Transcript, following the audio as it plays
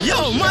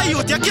Yo, my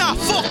youth, you can't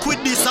fuck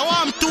with this. I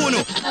want to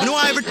know. I know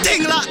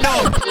everything locked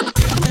down.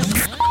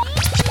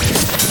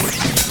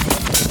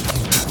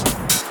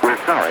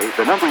 We're sorry,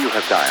 the number you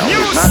have dialed New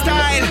is not...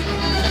 style,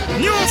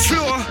 new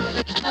flow.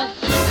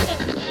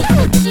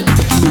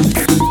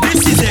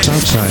 This is it.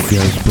 Southside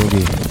goes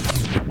Boogie.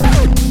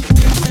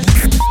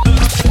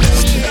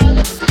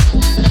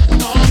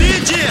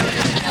 DJ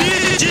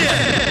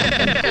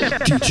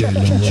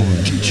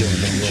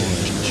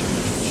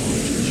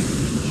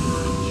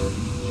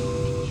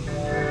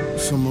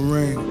Summer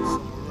rain.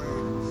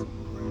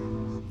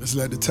 Let's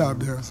let the top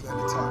down.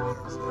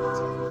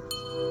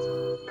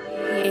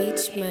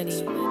 H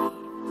money.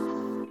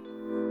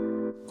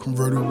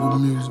 Convertible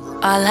music.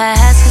 All I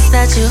ask is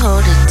that you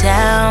hold it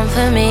down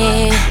for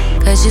me.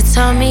 Cause you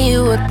told me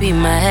you would be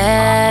my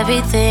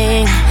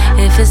everything.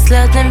 If it's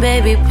love, then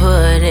baby,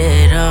 put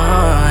it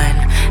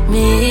on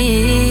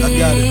me. I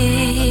got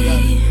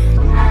it.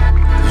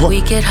 We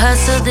could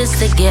hustle this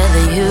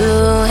together, you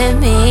and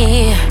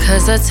me.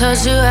 Cause I told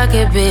you I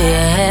could be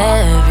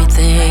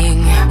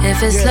everything.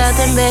 If it's love,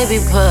 then baby,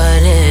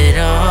 put it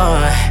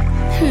on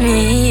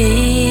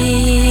me.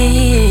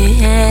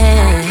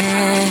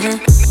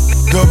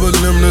 Double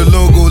M the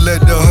logo,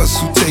 let the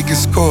hustle take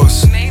its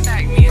course.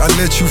 I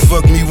let you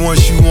fuck me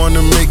once, you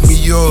wanna make me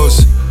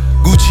yours.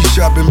 Gucci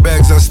shopping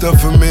bags, I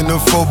stuff them in the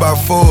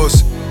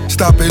 4x4s.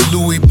 Stop at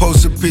Louis,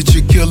 post a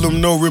picture, kill them,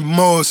 no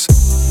remorse.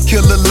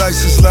 Kill a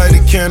license, light a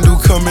candle,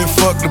 come and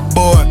fuck the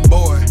boy.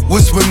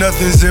 Whisper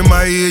nothing's in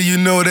my ear, you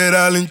know that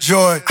I'll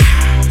enjoy.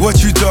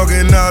 What you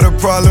talking, not a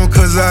problem,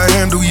 cause I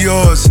handle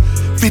yours.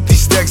 50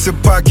 stacks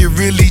of pocket,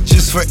 really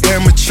just for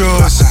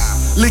amateurs.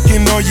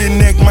 Licking on your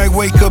neck, might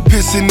wake up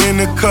pissing in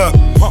a cup.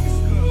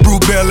 Brew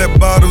Bell at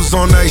bottles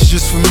on ice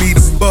just for me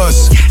to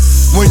bust.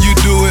 When you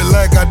do it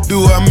like I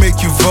do, I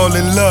make you fall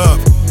in love.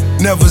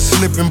 Never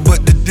slipping,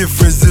 but the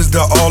difference is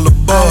the all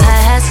above. All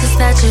I ask is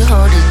that you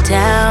hold it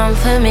down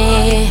for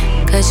me.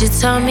 Cause you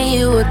told me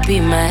you would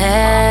be my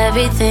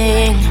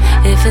everything.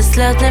 If it's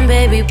love, then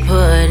baby,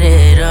 put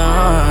it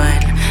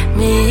on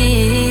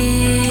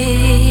me.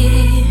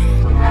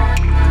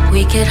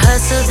 We could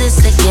hustle this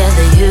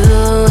together, you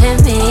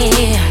and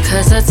me.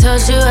 Cause I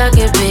told you I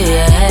could be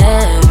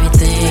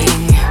everything.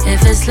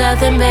 If it's love,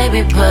 then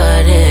baby,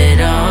 put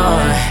it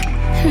on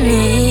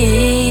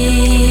me.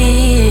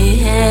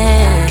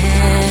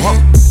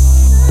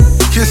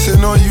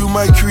 Kissing on you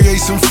might create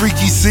some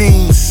freaky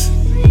scenes.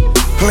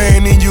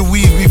 Playing in your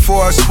weave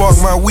before I spark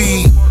my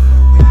weed.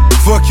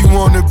 Fuck you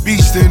on the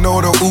beach, then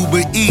order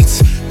Uber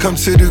Eats. Come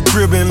to the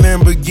crib in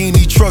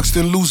Lamborghini trucks,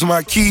 then lose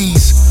my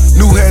keys.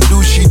 New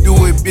hairdo, she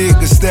do it big,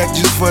 a stack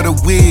just for the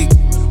wig.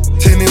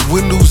 Tinted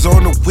windows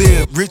on the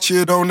whip,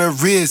 Richard on the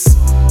wrist.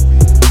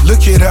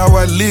 Look at how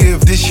I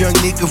live, this young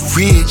nigga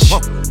rich.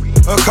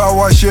 A car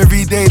wash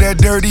every day, that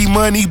dirty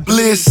money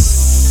bliss.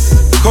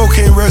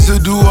 Cocaine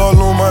residue all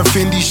on my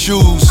Fendi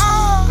shoes.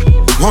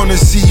 Wanna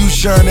see you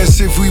shine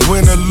as if we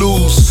win or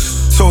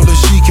lose. Told her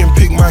she can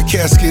pick my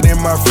casket in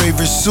my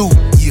favorite suit.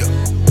 Yeah,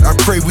 I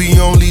pray we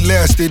only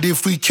lasted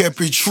if we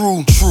kept it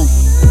true.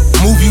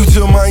 Move you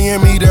to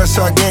Miami, that's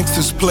how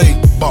gangsters play.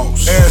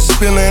 Boss. Ass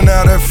spilling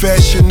out of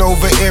fashion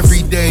over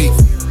every day.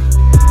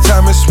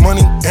 Time is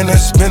money, and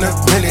that's been a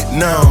minute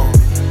now.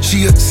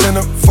 She a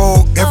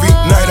centerfold, every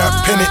night I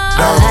pin it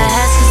down. All I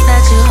ask is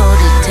that you hold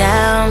it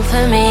down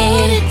for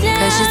me.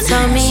 Cause you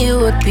told me you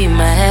would be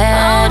my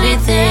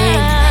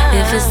everything.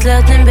 If it's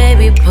love, then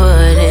baby,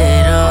 put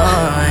it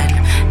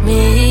on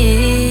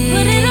me.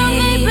 Put it on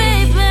me,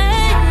 baby.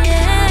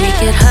 We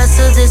could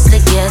hustle this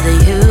together,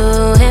 you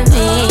and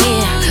me.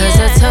 Cause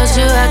I told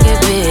you I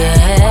could be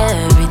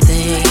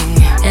everything.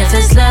 If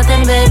it's love,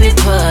 then baby,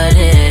 put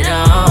it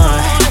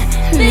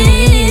on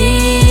me.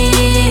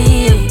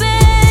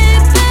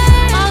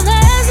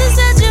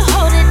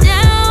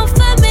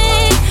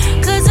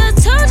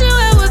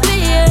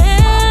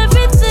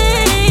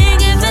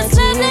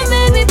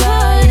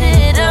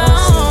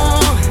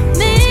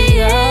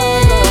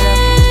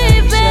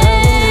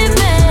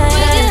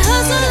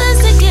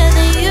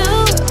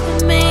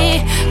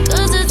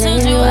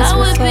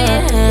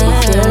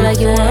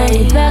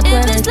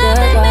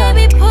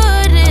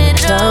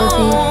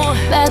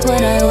 Back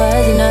when I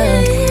was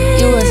nothing,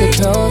 you was a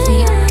trophy.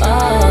 Oh,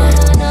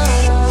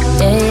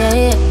 yeah, yeah,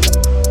 yeah.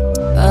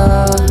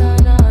 Oh,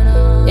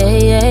 yeah,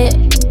 yeah, yeah.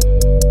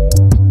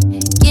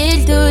 Get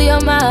through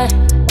your mind.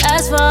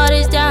 Ask for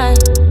this time.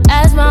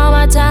 Ask for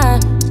my time.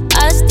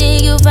 I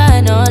think you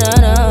fine. No, no,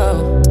 no.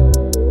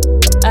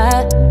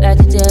 I like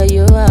to tell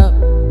you up,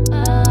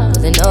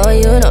 cause I know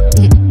you know.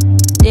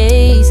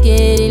 Days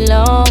getting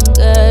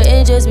longer,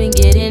 it just been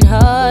getting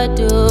hard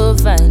to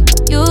find.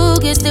 You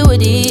can still with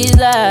these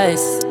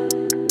lies.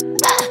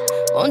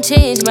 Won't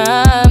change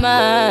my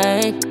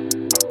mind.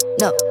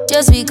 No,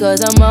 just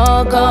because I'm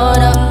all grown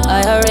up,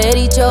 I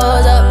already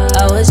chose up.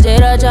 I was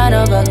straight up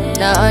tryna fuck.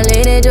 Now I'm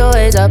leaning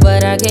towards up,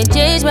 but I can't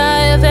change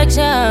my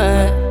affection,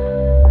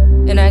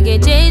 and I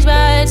can't change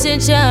my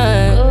attention.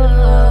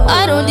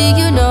 I don't think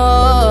you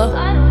know.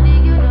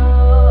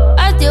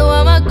 I still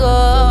want my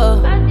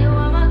girl.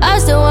 I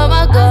still want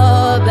my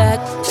girl back.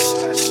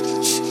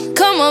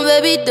 on,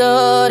 baby,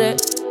 do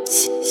that.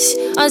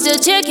 I'm still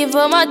checking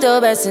for my dough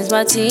back since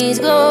my teens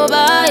go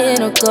by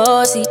in a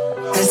car seat.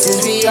 And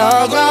since we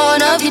all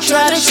grown up, you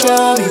try to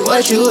show me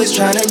what you was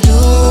trying to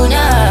do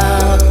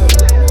now.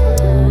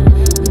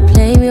 You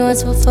played me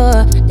once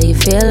before, then you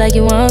feel like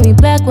you want me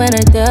back when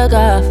I dug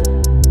off.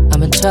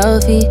 I'm a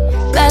trophy,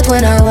 back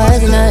when I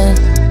was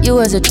nothing, you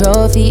was a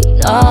trophy.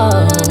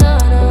 No,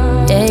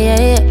 yeah, yeah,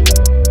 yeah.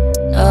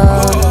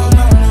 No,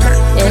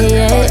 yeah,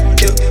 yeah.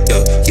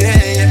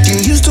 You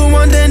used to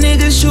want that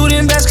nigga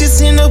shooting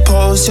baskets in the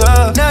post,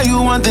 yeah. Now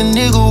you want the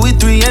nigga with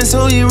 3 and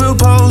so he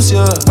repose,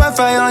 yeah.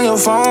 Wi-Fi on your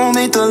phone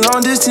make the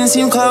long distance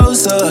seem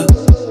closer.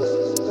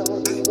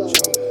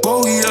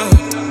 Oh yeah.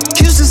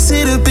 Used to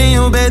sit up in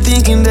your bed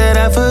thinking that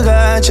I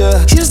forgot ya.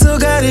 You still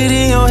got it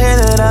in your head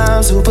that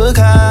I'm super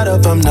caught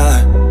up, I'm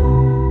not.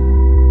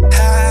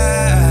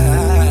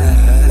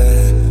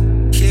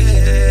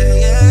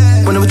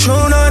 When the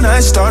Patron all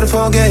night started to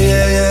forget,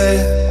 yeah,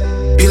 yeah.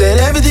 You let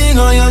everything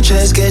on your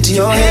chest get to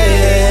your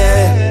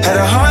head. Had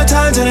a hard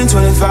time turning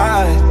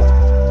 25.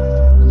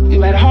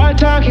 You had a hard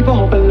time keeping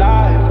hope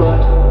alive,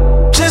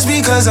 but just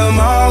because I'm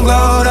all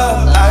glowed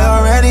up, I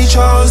already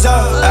chose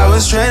up. I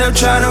was straight up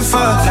trying to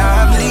fuck,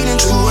 now I'm leaning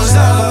towards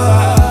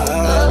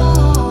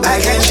love. I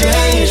can't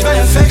change my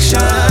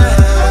affection.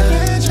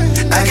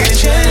 I can't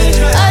change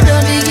my I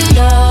don't think you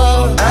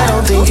know. I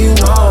don't think you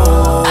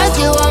know. I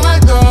still want my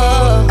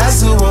goal. I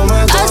still want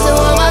my goal. I still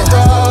want my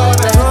goal,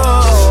 baby.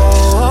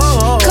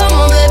 Come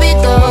on, baby,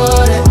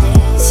 throw that.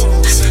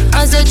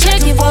 I'm still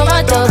checking for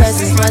my dough back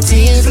since my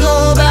teens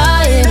go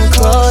by in a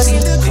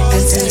closet.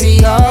 And since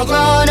we all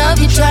grown up,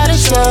 you try to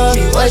show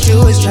me what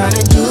you was trying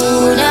to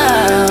do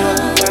now.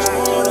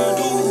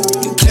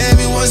 You played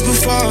me once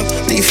before,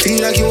 then you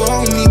feel like you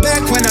owe me.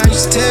 Back when I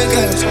used to take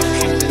it,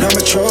 now I'm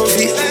a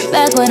trophy.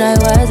 Back when I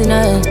was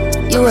nothing,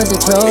 you was a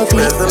trophy.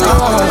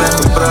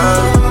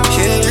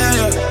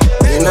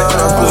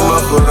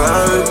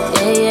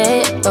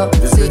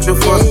 Je zit je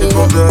vast, je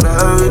komt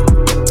eruit.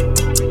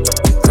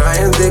 Ik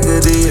draai een dikke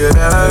die je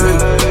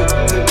ruikt.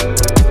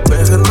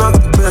 Ben genakt,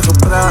 ik ben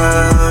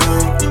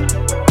gebruikt.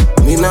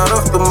 Niet naar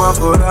achter, maar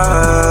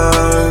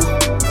vooruit.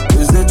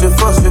 Nu zit je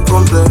vast, je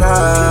komt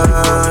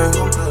eruit.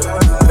 Ik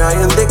draai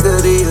een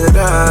dikke die je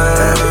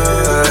ruikt.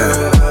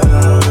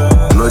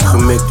 Nooit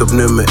gemikt op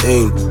nummer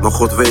 1, maar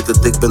God weet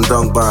dat ik ben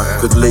dankbaar.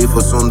 Ik het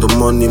leven zonder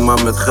money,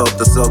 maar met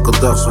geld is elke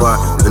dag zwaar.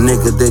 Een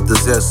nigga deed de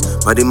 6,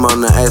 maar die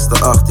mannen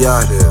eisten 8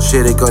 jaar.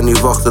 Shit, ik kan niet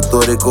wachten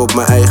tot ik op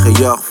mijn eigen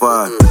jacht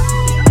vaar.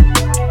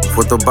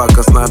 Voor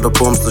tabakkers naar de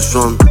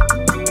pompstation.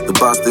 De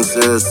baas denkt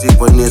ze ziek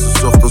wanneer ze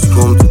 's ochtends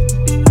komt.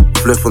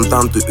 Vlug van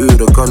tante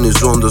uren, kan niet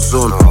zonder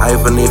zon. Hij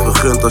heeft niet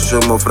gegund als je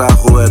me vraagt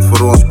hoe het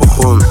voor ons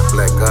begon.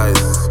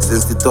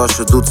 Sinds die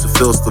tasje doet ze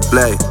veel te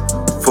blij.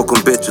 Fuck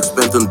een bitch, ik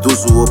spend een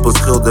doezel op een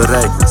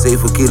schilderij.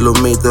 7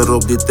 kilometer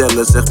op die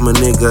teller, zegt mijn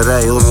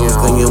niggerij. Heel soms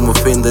kan je me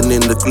vinden in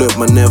de club,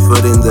 maar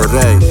never in de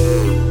rij.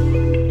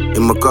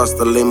 In mijn kast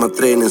alleen maar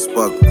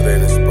trainingspak.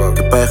 Ik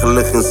heb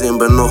eigenlijk geen zin,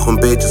 ben nog een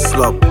beetje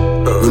slap.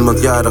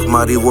 Niemand jarig,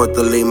 maar die wordt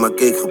alleen maar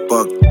cake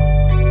gepakt.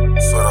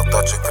 Zorg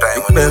dat je krijgt.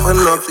 Ik ben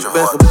genakt, ik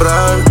ben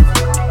gebruikt.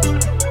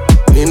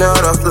 Niet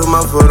naar achter,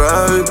 maar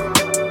vooruit.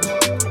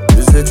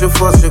 Nu zit je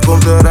vast, je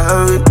komt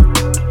eruit.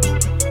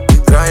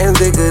 Draai een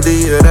dikke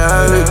die je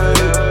ruikt.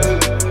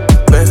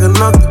 Ben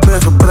genakt, ik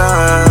ben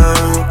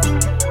gebruikt.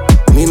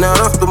 Niet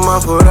naar achter,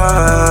 maar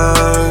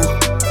vooruit.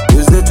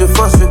 Nu zit je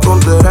vast, je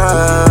komt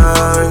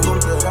eruit.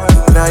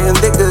 Draai een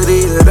dikke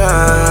die je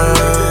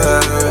ruikt.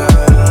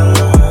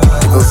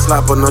 Je kan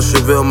slapen als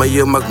je wil, maar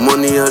je maakt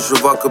money als je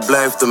wakker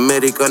blijft. De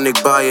merrie kan ik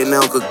baaien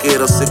elke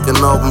keer als ik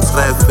een album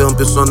schrijf.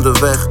 Filmpjes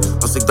onderweg,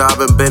 als ik daar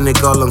ben, ben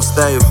ik al lang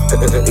stijf.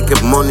 Ik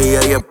heb money,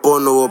 jij hebt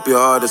porno op je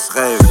harde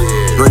schijf.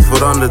 Nooit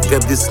veranderd, ik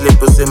heb die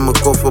slippers in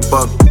mijn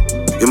kofferbak.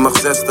 Je mag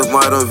 60,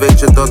 maar dan weet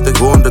je dat ik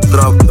 100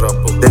 trap.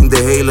 Denk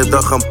de hele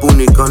dag aan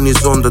poenie, kan niet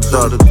zonder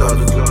dat.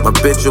 Maar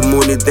bitch, je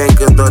moet niet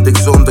denken dat ik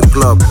zonder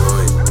klap.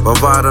 Waar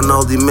waren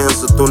al die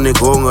mensen toen ik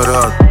honger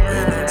had?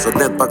 Zat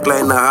net paar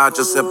kleine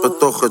haartjes, heb het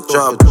toch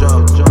gechapt.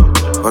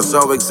 Waar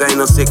zou ik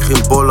zijn als ik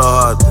geen bollen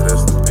had?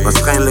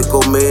 Waarschijnlijk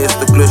op mijn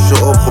eerste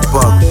klusje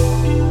opgepakt.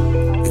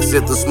 Ik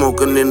zit te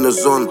smoken in de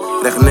zon,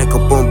 krijg nek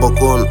op een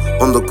balkon.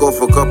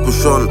 Undercover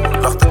capuchon,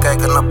 lag te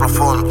kijken naar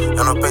plafond.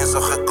 En opeens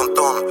zag ik een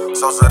ton,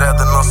 zou ze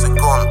redden als ik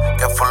kon. Ik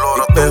heb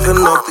verloren, ik ben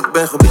genakt, ik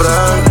ben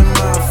gebruikt.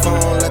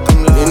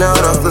 Niet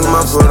naar achter,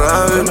 maar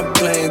vooruit.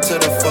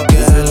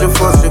 Je zit je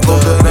vast, je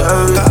komt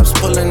eruit.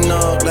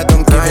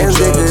 Draai een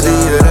dikke die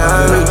je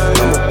ruikt.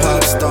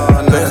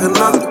 Ik ben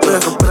genakt, ik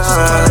ben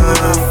gebruikt.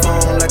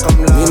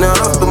 Niet naar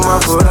achter,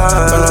 maar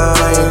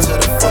vooruit.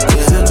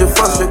 Je zit je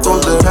vast, je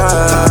komt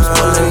eruit.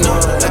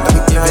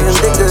 Draai een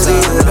dikke die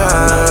je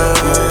ruikt.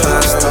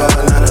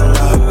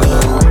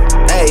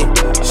 Hey,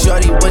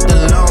 shorty with the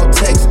long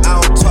text, I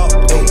don't talk.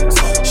 Hey,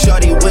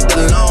 shorty with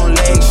the long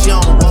legs, she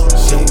don't walk.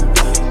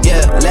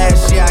 Yeah,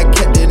 last year I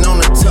kept it on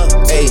the tuck.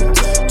 Hey,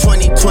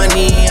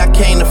 2020 I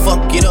came to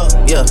fuck it up.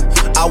 Yeah,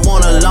 I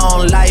want a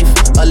long life,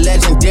 a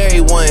legendary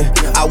one.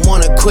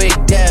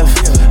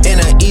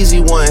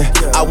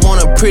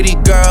 want a pretty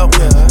girl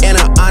and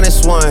an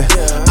honest one.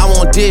 I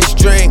want this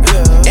drink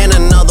and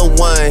another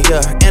one,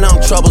 yeah. And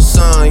I'm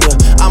troublesome,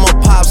 yeah. I'm a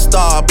pop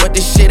star, but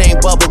this shit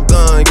ain't bubble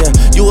gum, yeah.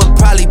 You would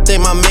probably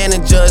think my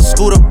manager is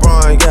Scooter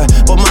Braun, yeah.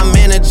 But my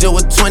manager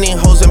with 20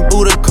 hoes and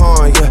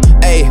Budokan,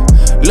 yeah. Ayy,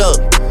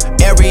 look,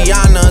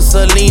 Ariana,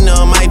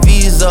 Selena, my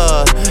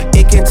Visa.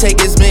 It can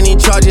take as many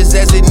charges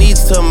as it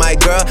needs to, my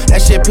girl.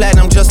 That shit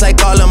platinum just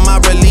like all of my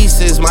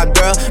releases, my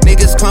girl.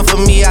 Niggas come for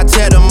me, I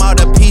tear them all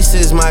to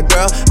pieces, my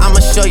girl. I'ma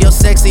show your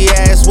sexy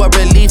ass what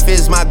relief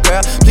is, my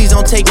girl. Please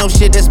don't take no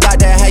shit that's about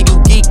to have you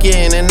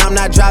geeking. And I'm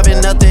not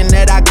driving nothing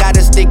that I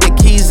gotta stick the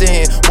keys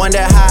in.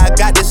 Wonder how I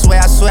got this way,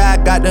 I swear I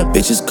got the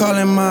bitches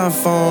calling my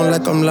phone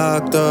like I'm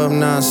locked up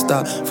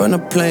non-stop. From the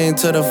plane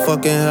to the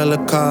fucking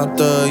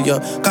helicopter, yeah.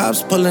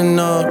 Cops pulling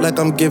up like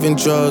I'm giving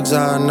drugs,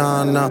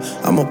 nah.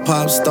 I'm a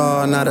pop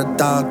star, not a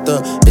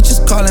doctor.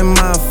 Bitches calling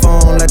my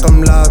phone like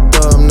I'm locked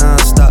up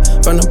non-stop.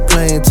 From the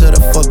plane to the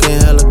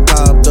fucking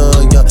helicopter,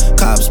 yeah.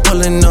 Cops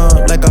pulling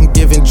up like I'm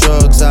giving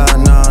drugs, nah.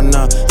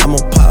 I'm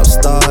a pop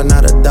star,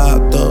 not a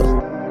doctor.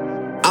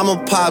 I'm a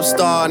pop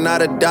star,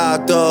 not a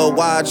doctor.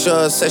 Watch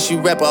her, said she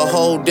rep a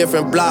whole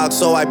different block,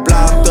 so I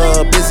blocked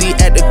her. Busy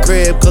at the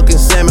crib, cooking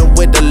salmon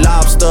with the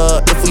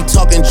lobster. If we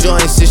talking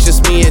joints, it's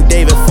just me and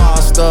David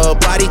Foster.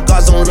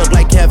 Bodyguards don't look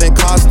like Kevin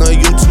Costner,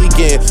 you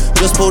tweaking.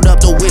 Just pulled up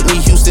to Whitney,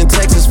 Houston,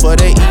 Texas for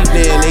the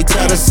evening. They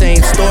tell the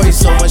same story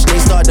so much they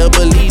start to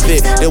believe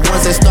it. The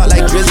ones that start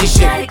like Drizzy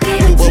shit,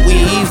 but we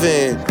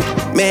even.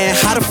 Man,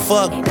 how the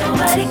fuck 2,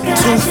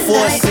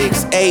 4,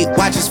 6, 8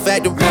 watches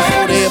factory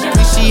before they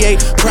appreciate.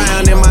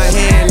 Crown in my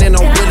hand and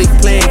I'm really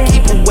playing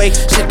keep away.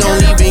 Shit don't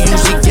even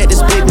usually get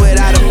this big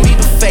without a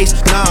beaver face.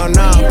 Nah,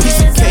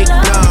 piece of cake,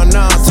 nah,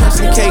 turn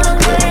some cake.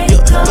 Yeah,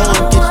 go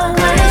and get your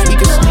friends, we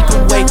can sneak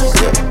away.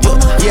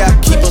 Yeah, I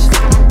keep her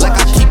like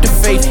I keep the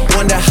faith.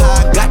 Wonder how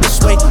I got this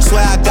way.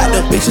 Swear I got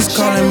the bitches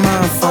calling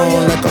my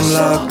phone like I'm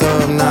locked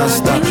up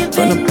non-stop.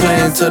 From the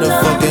plane to the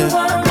fucking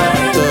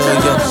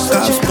yeah.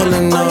 Cops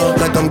pulling up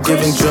like I'm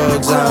giving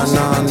drugs,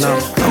 nah. I'm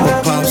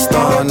a pop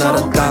star, not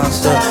a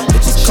doctor.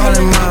 Bitches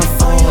calling my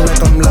phone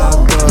like I'm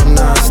locked up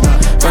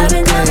non-stop. From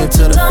the plane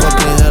to the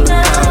fucking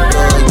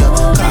helicopter, yeah.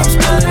 Cops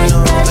pulling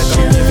up like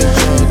I'm giving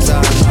drugs,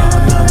 nah. I'm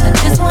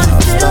a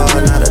pop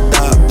star, not a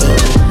doctor.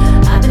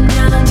 I've been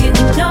down on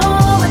getting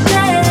low with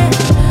that,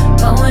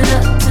 going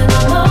up to the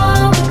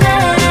low with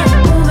that,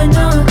 moving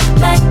on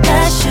like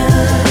I should.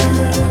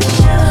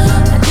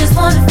 I just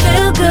wanna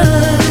feel good.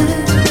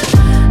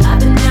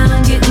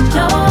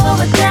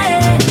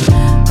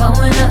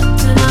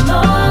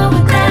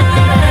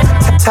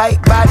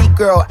 Tight body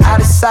girl, out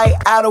of sight,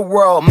 out of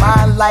world.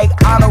 Mind like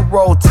honor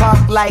roll,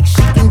 talk like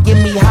she can get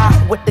me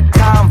hot with the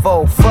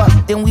convo. Fuck,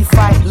 then we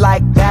fight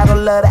like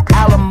Battle of the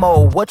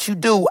Alamo. What you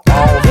do?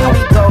 Oh, here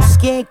we go.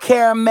 Skin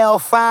caramel,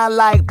 fine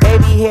like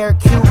baby hair,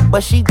 cute,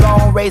 but she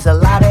gon' raise a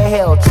lot of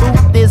hell.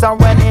 Truth is, I'm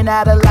running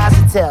out of lies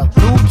to tell.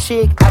 New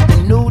chick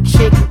after new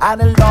chick, I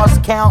done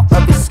lost count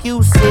of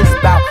excuses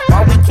about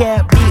why we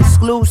can't be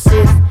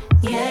exclusive.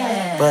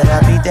 Yeah, but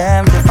I'll be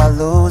damned if I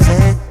lose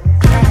it.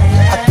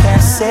 I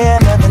can't say I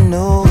never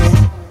knew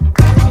it.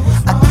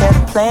 I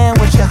kept playing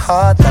with your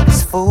heart like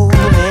it's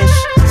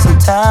foolish.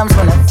 Sometimes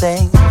when I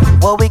think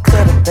what we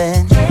could've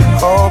been,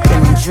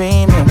 hoping and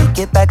dreaming we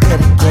get back at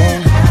it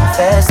again.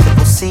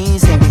 Festival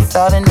season, we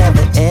thought it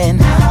never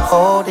end.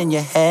 Holding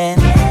your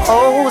hand,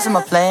 holes in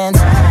my plans,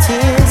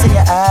 tears in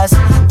your eyes.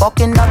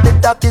 Walking out the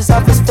doctor's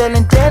office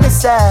feeling dead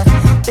inside.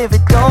 Baby,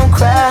 don't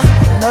cry,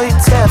 I know you're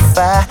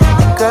terrified.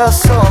 And girl,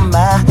 so am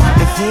I.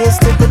 But here's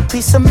to the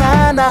peace of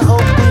mind, I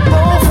hope we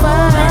both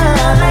find.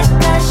 Like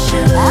I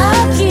should,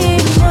 I'll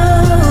keep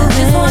moving. I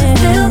just wanna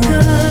feel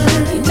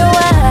good. You know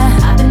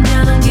I've been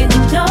down on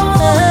getting low.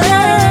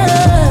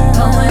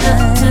 Going up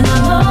to the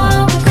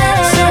low.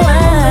 So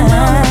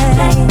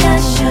like I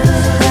should.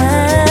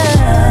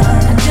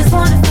 I just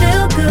wanna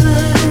feel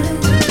good.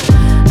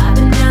 I've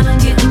been down on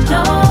getting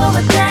low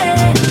with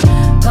that.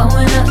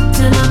 Going up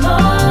to the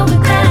low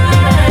with that.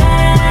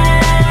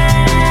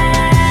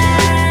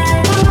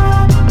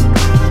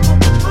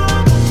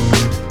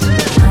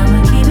 I'ma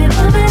keep it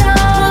moving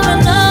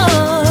on.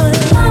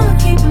 I'ma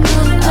keep it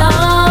moving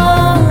on.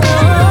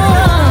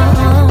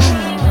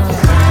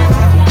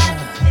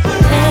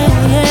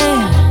 Yeah.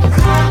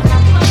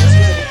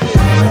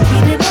 I'ma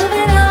keep it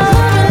moving on.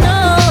 Moving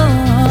on.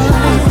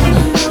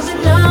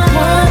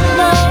 One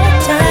more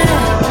time,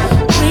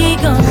 we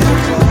gon'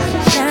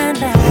 shine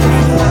like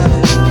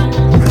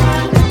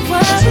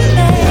what we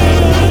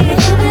made.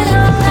 Moving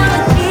on, I'ma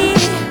keep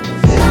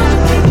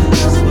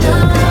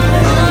moving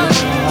on.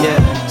 Yeah,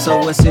 so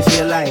what's it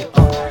feel like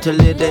to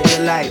live the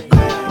ill life?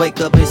 Wake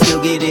up and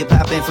still get it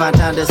poppin', find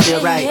time to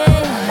still write.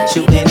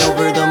 Shooting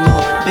over the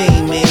moon,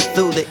 beaming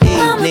through the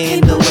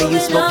evening. The way you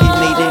spoke, it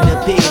made it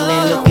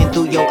appealing. Looking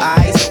through your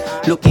eyes,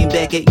 looking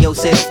back at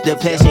yourself. The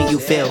passion you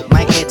felt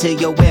might add to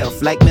your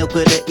wealth. Like milk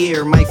of the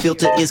ear, my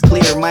filter is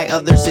clear. My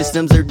other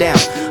systems are down.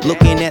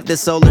 Looking at the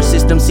solar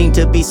system seem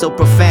to be so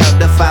profound.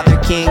 The Father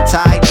King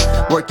tide,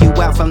 work you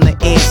out from the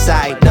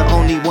inside. The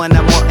only one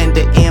I'm wanting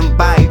to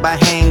imbibe. I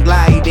hang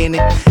gliding in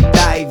it.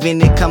 Dive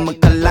in it, come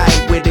and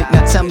collide with it.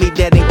 Now tell me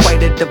that ain't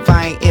quite a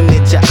divine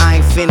image, or I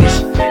ain't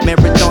finished.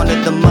 Marathon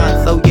of the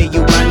month, oh yeah,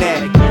 you run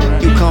that.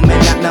 You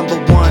coming out number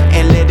one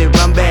and let it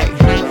run back.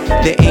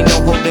 There ain't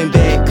no holding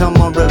back, come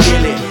on,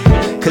 reveal it.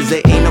 Cause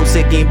there ain't no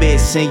second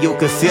best, and you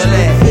can feel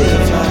it.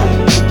 Feels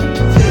like,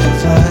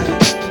 feels like,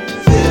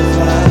 feels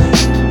like.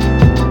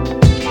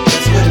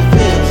 That's what it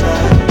feels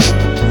like.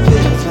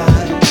 Feels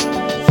like,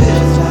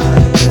 feels like.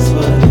 That's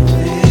what it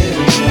feels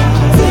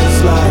like. Feels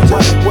like,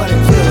 what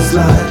it feels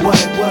like. What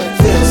it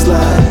feels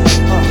like.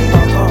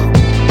 That's what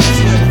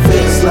it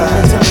feels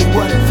like. Tell me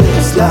what it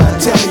feels like.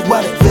 Tell me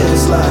what it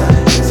feels like.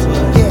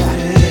 Yeah,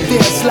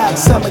 feels like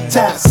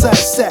summertime,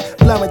 sunset,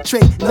 blowing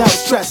tree, no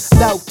stress,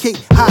 low key,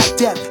 high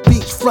depth,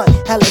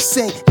 beachfront, hella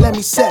sing, let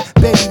me set,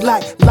 baby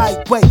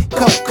lightweight,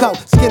 cocoa,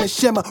 skin and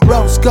shimmer,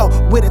 rose gold,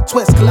 with a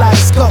twist,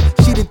 kaleidoscope,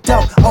 she the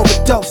dope,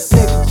 overdose,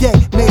 nigga, yeah,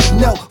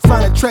 maybe no,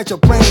 find a treasure,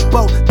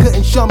 rainbow,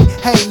 couldn't show me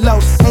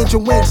halos,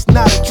 angel wings,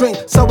 not a dream,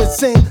 so it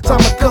seems, I'm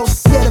a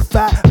ghost, get a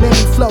vibe, made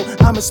me flow,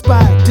 I'm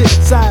inspired,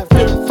 desire,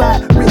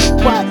 verified,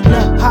 required,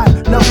 none high,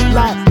 no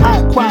lie,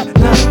 I quiet,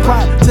 none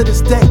quiet, to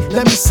this day,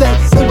 let me say,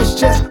 it was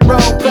just role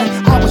play,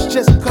 I was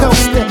just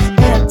coasting,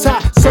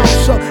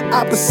 anti-social,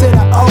 opposite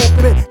of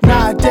open.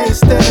 Nowadays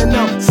standing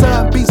on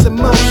sunbeams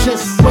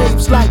emotions,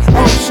 waves like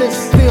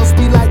oceans, feels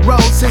me like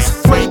roses,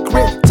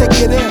 fragrant, take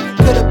it in,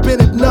 could've been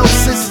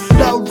hypnosis,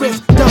 no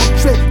risk, don't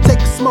trip,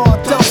 take small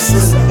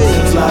doses.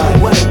 Feels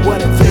like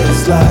what it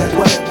feels like,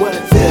 what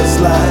it feels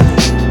like.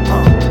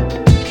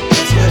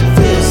 That's what it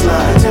feels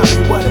like. Tell me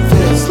what it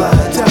feels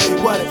like. Tell me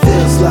what it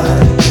feels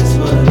like. That's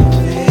what it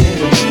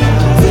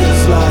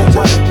feels like.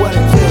 What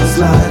it feels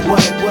like.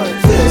 What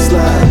it feels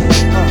like.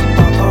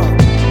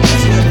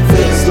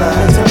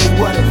 Tell me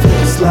what it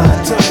feels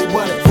like. Tell me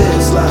what it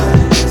feels like.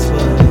 That's what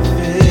it feels like.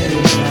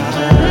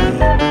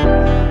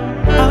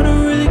 I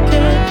don't really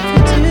care if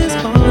your tears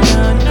fall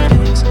down your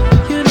face.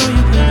 You know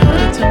you put it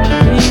into my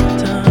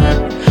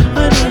ringtone. I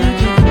know you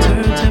get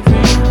turned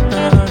every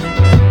night.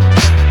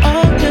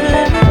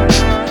 Okay,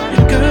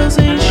 your girls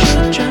ain't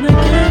shit tryna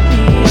get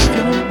me off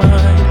your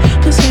mind.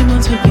 The same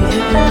ones who be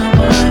hitting on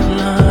my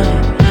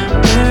line.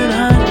 They're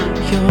not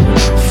your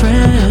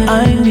friend. I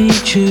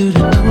need you to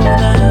know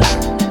that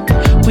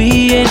we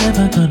ain't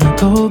ever gonna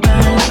go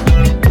back.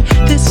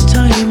 This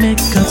time it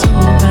got so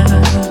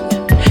bad.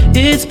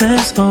 It's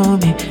best for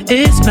me,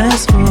 it's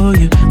best for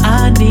you.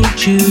 I need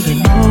you to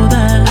know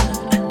that.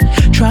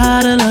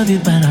 Try to love you,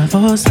 but I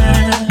force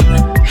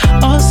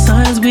that. All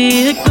signs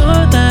we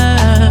ignore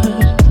that.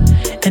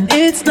 And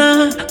it's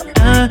not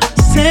the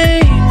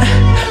same,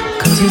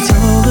 cause it's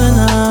over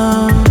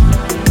now.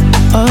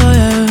 Oh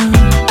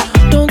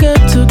yeah, don't get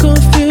too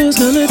confused,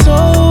 girl, it's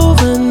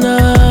over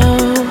now.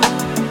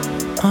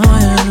 Oh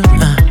yeah,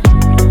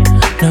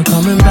 now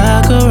coming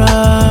back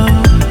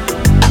around,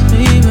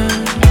 baby.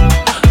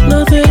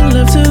 Nothing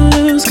left to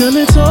lose, girl,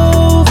 it's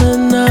over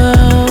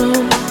now.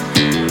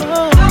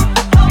 Oh.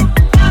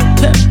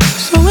 Yeah.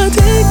 So I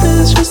take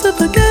this just to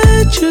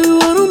forget you.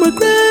 I don't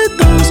regret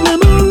those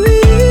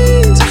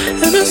memories,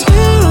 and I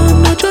swear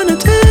I'm not trying to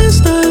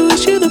test. I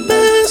wish you the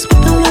best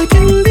with the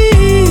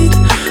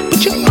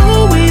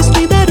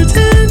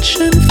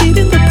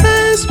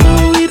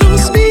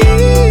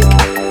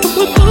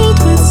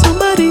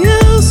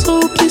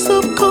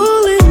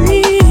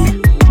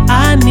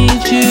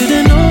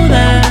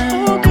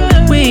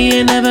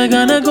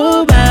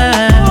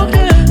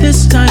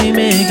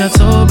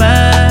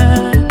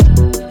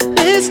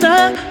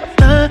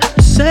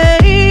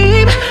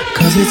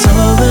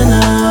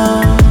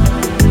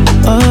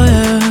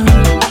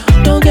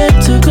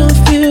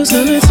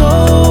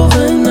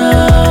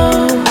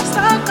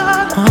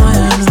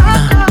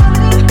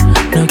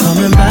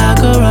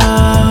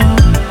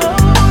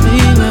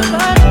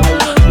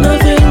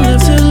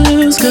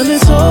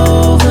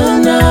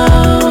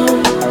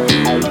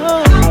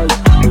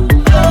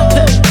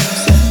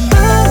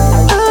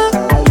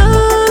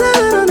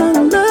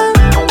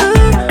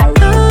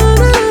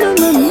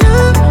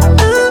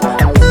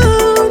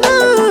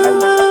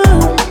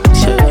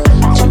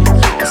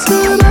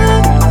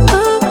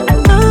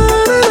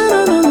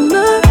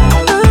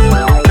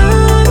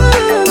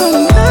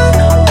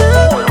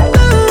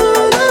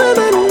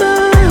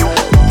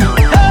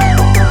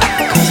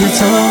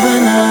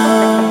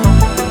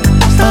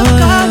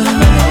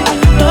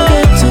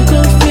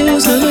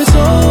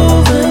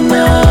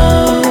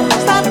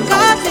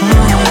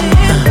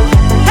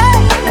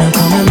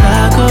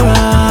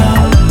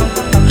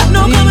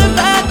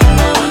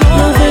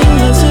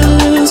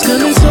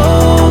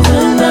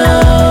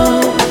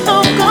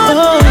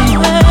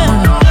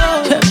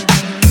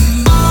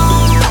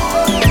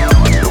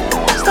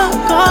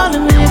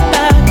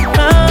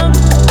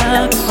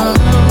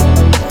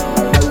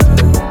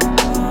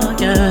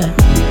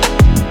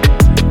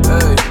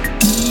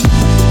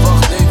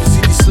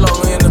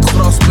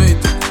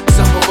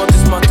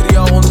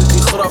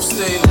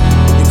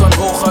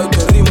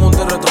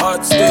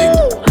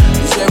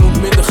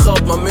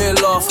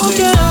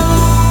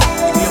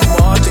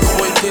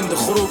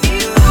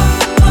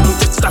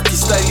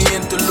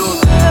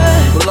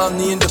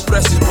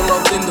depressies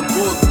beland in de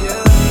boot.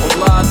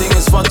 Ontlading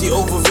is wat die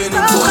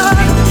overwinning wordt.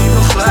 Vrienden die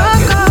nog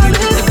gelijk en die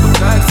niet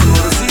bekijkt.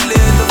 Verloren zielen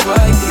in de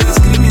wijk, hier is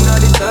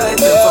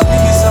criminaliteit. En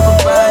families hebben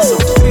pijn, zo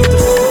verdrietig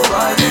in de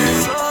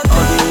vibe.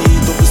 Al die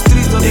heat op de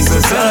street, dat is ik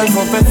ben ver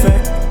van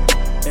perfect,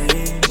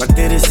 maar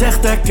dit is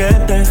echt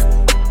echt.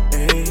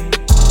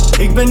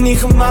 Ik ben niet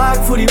gemaakt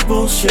voor die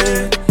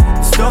bullshit.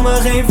 Stel me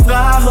geen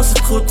vraag als het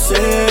goed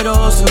zit.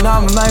 Als ze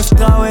namen mij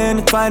vertrouwen in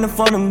het fijne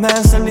van een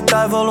mens. En die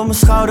duivel op mijn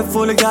schouder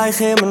voel ik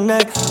eigen in mijn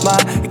nek.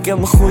 Maar ik heb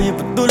mijn goede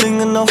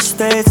bedoelingen nog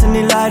steeds en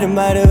die leiden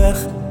mij de weg.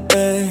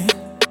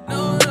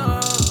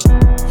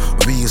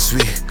 Wie is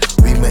wie?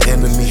 Wie mijn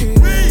enemy?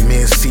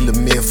 Meer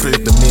zielen, meer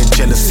vreugde, meer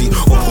jealousy.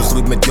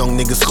 Opgegroeid met young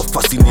niggas,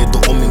 gefascineerd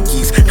door om en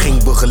kies.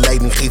 Geen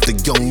begeleiding geeft de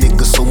young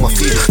niggas zomaar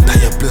vier.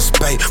 Taya plus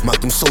bij,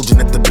 maakt hem soldier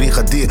net de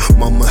brigadier.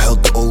 Mama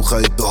huilt de ogen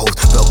uit de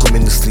hoofd. Welkom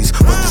in de streets,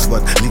 wat is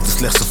wat? Liefde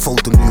slechts een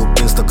foto nu op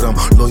Instagram.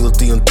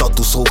 Loyalty en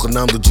tattoo,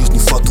 zogenaamde G's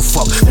niet fat to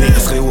fuck.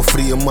 Niggas schreeuwen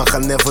free en mag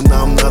gaan never na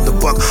hem naar de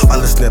bak.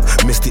 Alles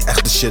snap, mist die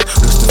echte shit,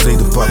 rust en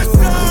vrede pak.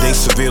 In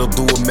deze wereld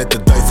doen we met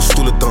de duivel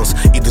stoelendans.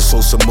 Ieder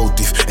zo zijn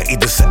motief en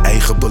ieder zijn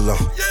eigen belang.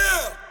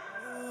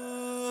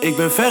 Ik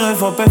ben verre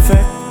van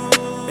perfect,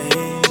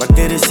 maar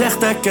dit is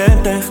echt echt.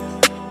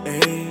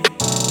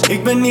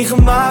 Ik ben niet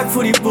gemaakt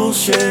voor die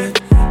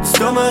bullshit.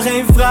 Stel me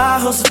geen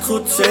vraag als het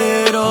goed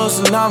zit. Als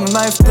ze namen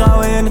mij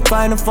vertrouwen in het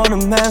fijne van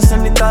een mens.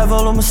 En die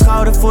duivel op mijn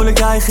schouder voel ik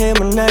eigen in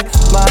mijn nek.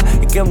 Maar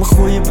ik heb mijn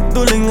goede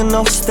bedoelingen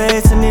nog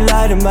steeds en die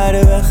leiden mij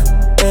de weg.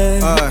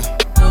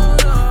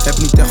 Heb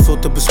niet echt veel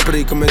te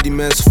bespreken met die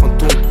mensen van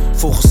toen.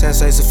 Volgens hen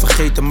zijn ze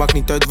vergeten, maakt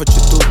niet uit wat je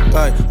doet.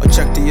 Al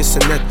checkte je ze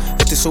net,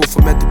 het is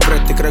over met de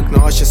pret. Ik ruik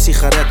naar als je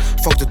sigaret,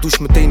 fuck de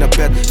douche meteen naar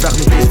bed. Vraag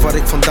niet eens waar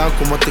ik vandaan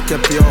kom, want ik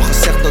heb je al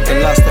gezegd dat de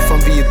laatste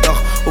van wie je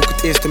dacht ook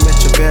het eerste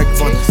met je werk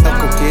van.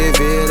 Elke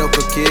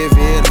keer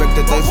weer, wek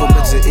de duivel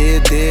met zijn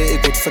idee.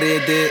 Ik word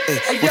vrede,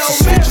 word ze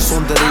switchen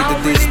zonder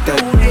reden deze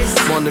tijd.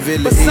 Mannen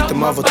willen eten,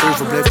 maar wat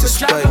overblijft is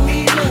spijt.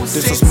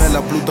 Dus als Mella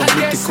bloed, dan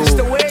bloed ik ook.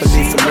 We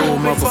leven low,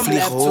 maar we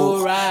vliegen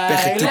hoog. Ben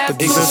geklipt,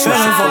 ik ben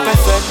verre van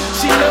perfect.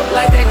 She look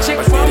like that chick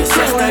from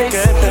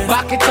Florida.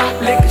 Back it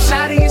up, lick a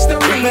shawty is the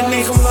real. Ik ben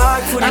niet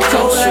gemaakt voor die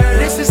bullshit.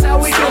 This is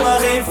how we do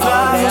it.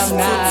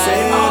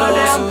 All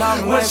them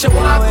night, what's your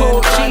walk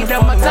out? She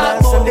them a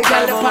top out, the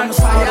girl up on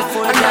fire,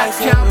 and that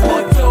can't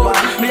put out.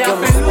 Me have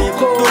been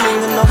look out,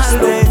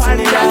 and look on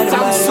that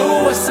I'm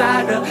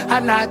suicidal,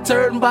 and I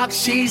turn back,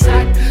 she's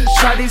hot.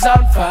 Shawty's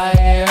on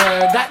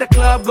fire, got the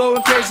club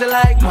going crazy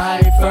like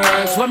my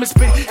first. When me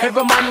spit,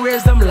 every man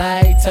raise them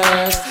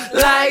lighters,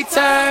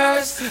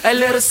 a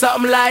little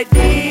something like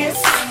this,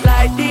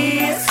 like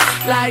this,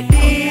 like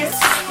this,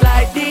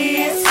 like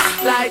this,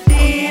 like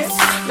this,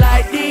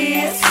 like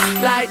this,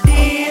 like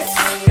this.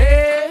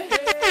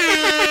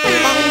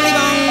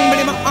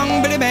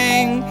 Bang biddy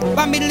bang,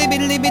 bang biddy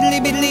biddy biddy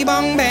biddy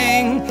bang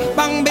bang,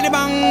 bang biddy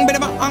bang biddy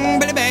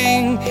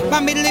bang,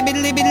 bang biddy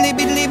biddy biddy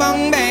biddy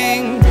bang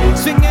bang.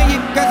 Swing your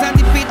hip 'cause I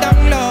dip it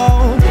down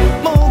low.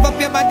 Move up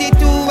your body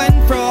to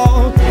and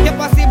fro. Your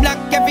pussy black,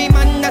 every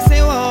man that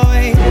say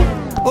oi,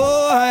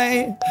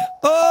 oi,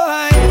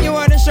 oi. You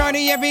are the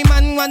shorty every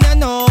man wanna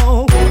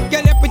know.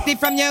 Girl, you're pretty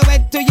from your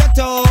head to your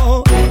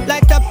toe.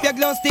 Light up your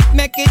glow stick,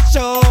 make it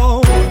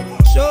show,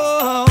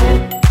 show,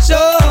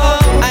 show.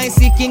 I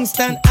see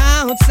Kingston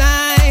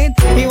outside.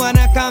 He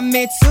wanna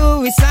commit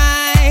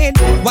suicide.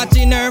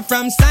 Watching her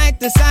from side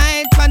to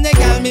side. Pan the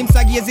girl, him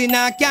so gazing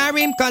a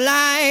carry him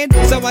collide.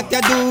 So what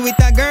you do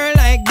with a girl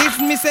like this?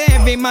 Me say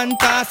every man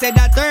pass say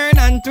that turn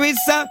and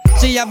twist.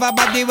 She have a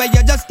body where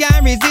you just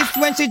can't resist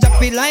when she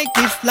drop it like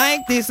this,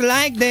 like this,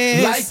 like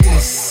this. Like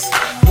this,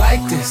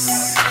 like this,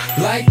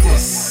 like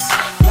this,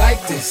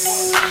 like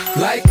this,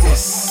 like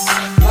this,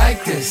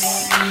 like this,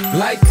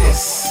 like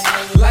this,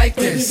 like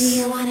this. Baby, do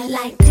you want it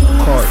like this?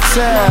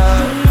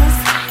 Cartel,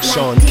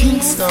 Sean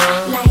Kingston,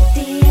 like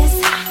this,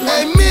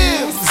 hey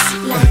Mims,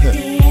 like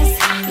this,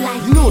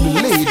 like you know the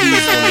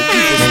ladies on the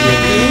people's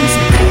weddings.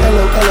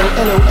 Hello, hello,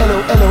 hello, hello,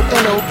 hello,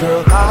 hello,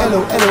 girl. Hello,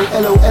 hello,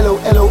 hello, hello,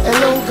 hello,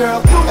 hello, girl.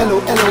 Hello,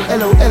 hello,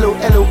 hello, hello,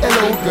 hello,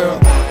 hello, girl.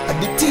 I'm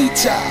the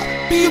teacher,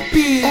 PP.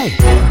 Hey,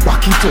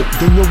 back it up,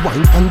 then you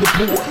wind on the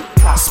pole.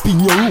 Spin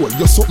your roll,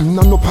 you're something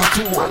on no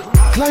patrol.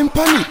 Climb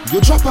on it,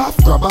 you drop off,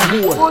 grab a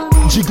hole.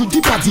 Jiggle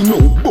the body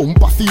now,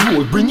 bump off the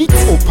roll. Bring it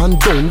up and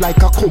down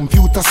like a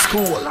computer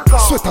scroll.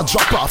 Sweater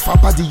drop off a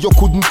body you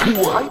couldn't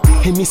cool.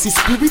 Hennessy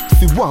spirit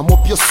fi warm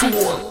up your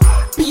soul.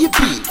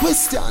 Baby,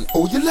 question,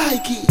 how you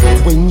like it?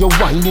 When you're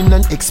whining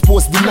and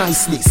expose the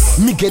niceness.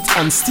 Me get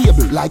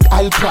unstable like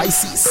oil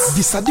prices.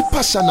 This are the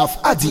passion of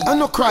Addy and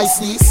no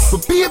crisis.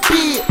 But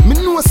baby, me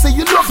know say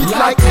you love it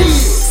like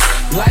this.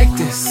 Like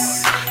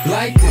this,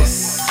 like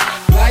this,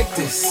 like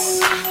this,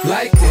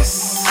 like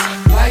this,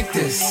 like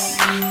this,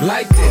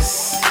 like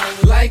this,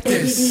 like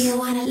this. Baby, do you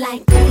want it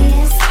like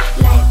this,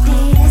 like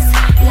this,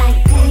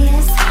 like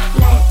this,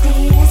 like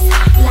this,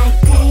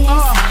 like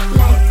this,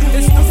 like this,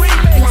 it's the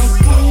remix. like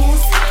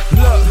this?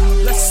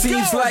 Look,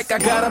 seems like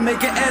like I gotta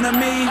make an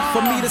enemy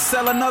for me to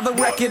sell another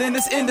record in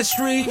this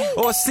industry.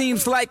 Or it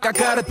seems like I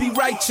gotta be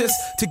righteous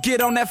to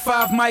get on that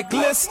 5 mic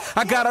list.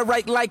 I gotta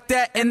write like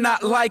that and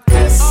not like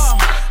this.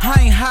 I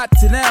ain't hot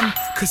to them,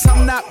 cause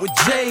I'm not with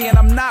J and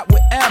I'm not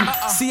with M.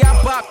 See,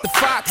 I bop the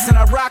Fox and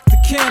I rock the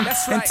Kim.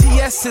 And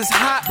TS is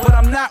hot, but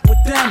I'm not with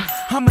them.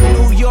 I'm a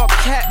New York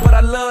cat, but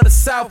I love the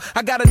South.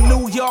 I got a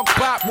New York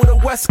bop with a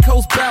West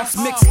Coast bounce.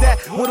 Mix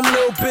that with a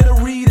little bit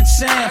of Reed and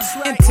Sham.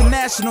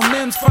 International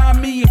Mims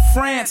find me in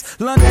France,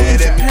 London,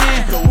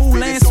 Japan,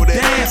 Wuhan,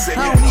 Sudan.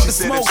 I don't need to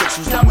smoke,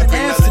 I'm in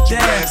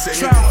Amsterdam.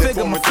 Try to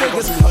figure my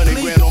figures,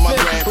 please fit.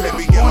 But if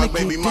you wanna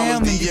get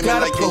down, then you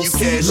gotta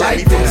proceed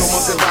like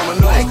this.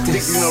 Like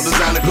this. You know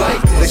designer clothes.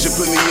 They should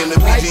put me in the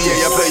PGA.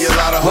 I play a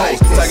lot of hoes.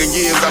 Tiger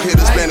Gibbs, I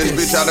hit a Spanish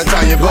bitch out of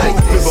Italian boat.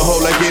 Flip a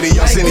hole like Eddie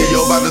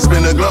Arsenio, about to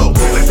spin a globe.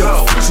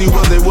 She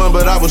was the one,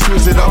 but I was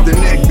twisted off the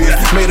neck, bitch.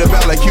 Made a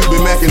vow like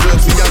Cuban Mac and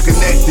Dubsy, I'm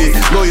connected.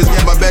 Lawyers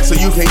got my back, so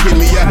you can't get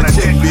me out of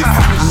check, bitch.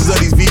 Pictures of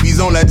these BBs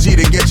on that G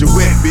to get you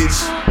wet,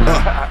 bitch.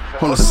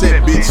 On a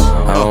set, bitch.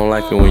 I don't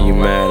like it when you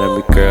mad at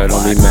me, girl.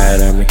 Don't be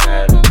mad at me.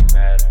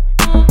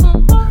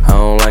 I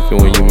don't like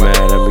it when you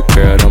mad at me,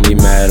 girl. Don't be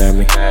mad at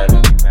me.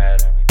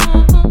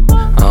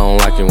 I don't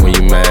like it when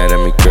you mad at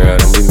me, girl.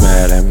 Don't be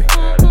mad at me.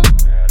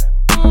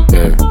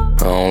 Yeah,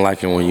 I don't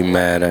like it when you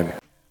mad at me.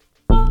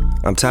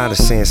 I'm tired of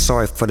saying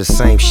sorry for the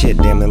same shit.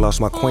 Damn, they lost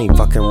my queen,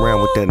 fucking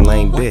around with that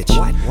lame bitch.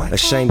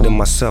 Ashamed of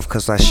myself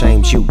cause I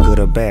shamed you. Good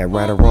or bad,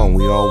 right or wrong,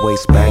 we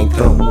always bang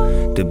through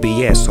the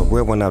BS, so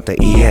real one out the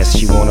ES.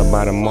 She wanna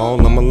buy them all,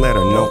 I'ma let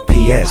her know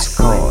PS.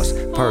 Cars,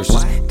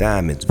 purses,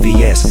 diamonds,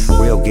 VS.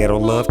 Real ghetto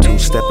love,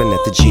 2-stepping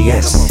at the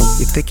GS.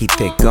 You thicky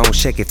thick, gon'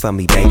 shake it for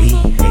me, baby.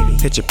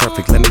 Picture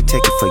perfect, let me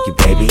take it for you,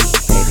 baby.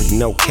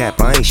 No cap,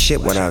 I ain't shit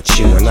without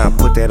you. And I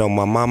put that on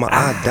my mama,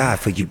 I'd die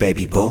for you,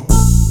 baby boo.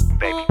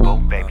 Baby boo,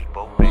 baby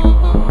boo. I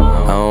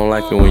don't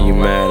like it when you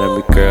mad at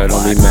me, girl.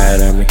 Don't be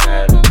mad at me.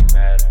 I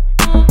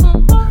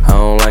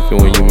don't like it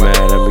when you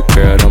mad at me,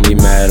 girl. Don't be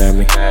mad at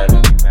me. I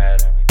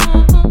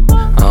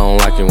don't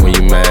like it when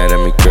you mad at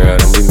me, girl.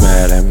 Don't be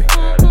mad at me.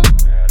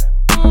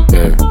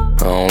 Yeah,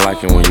 I don't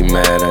like it when you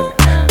mad at me.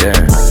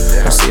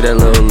 Yeah, I see that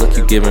little look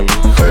you giving me.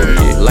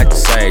 Yeah, like the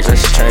sage,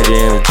 let's change your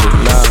energy.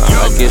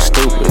 Nah, I get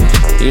stupid.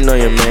 You know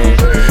your man.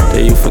 Do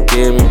you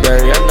forgive me,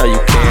 baby? I know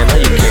you can, know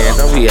you can.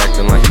 Don't be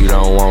acting like you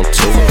don't want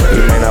to.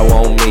 You may not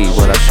want me,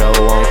 but I sure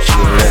want you.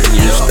 Letting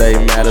you stay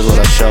mad is what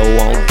I sure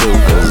won't do.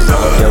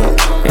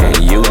 And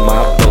you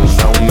my boo,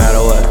 no matter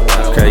what.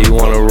 Okay, you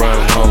wanna run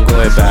home, go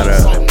ahead, batter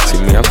up.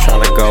 See me, I'm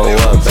tryna go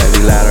up,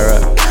 baby, ladder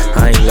up.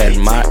 I ain't letting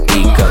my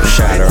ego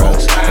shatter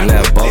us. And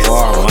that both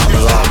our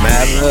mamas all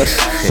mad at us.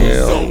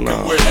 Hell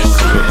no.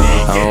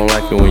 I don't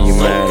like it when you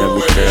mad at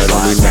me, girl.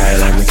 Don't be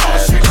mad at me. I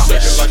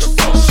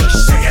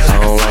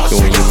don't like it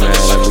when you mad at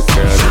me,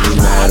 girl. Don't be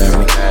mad at me.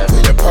 I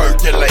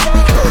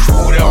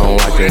don't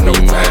like it when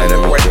you mad at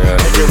me, girl.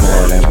 Don't be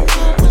mad at me.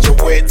 With your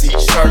wet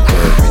t-shirt,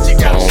 bitch, you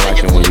gotta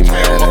shake it when you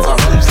mad at me.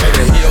 Say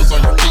the heels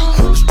on your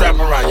feet, strap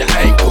around your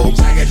ankle.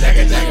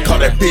 Call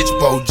that bitch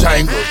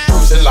Bojangles.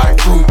 Juicing like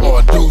fruit or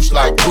a douche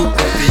like poop.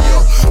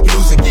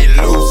 Loose and get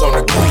loose on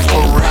the goose.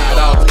 Gonna ride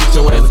off, get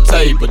your ass a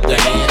table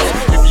dance.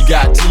 If you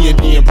got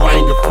TNT,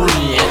 bring a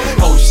friend.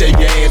 Go shake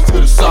your ass to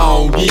the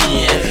song in.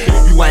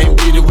 If you ain't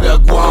with it, well,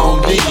 go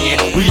on then.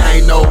 We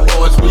ain't no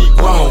boys, we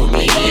grown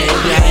then.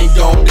 You ain't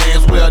gon'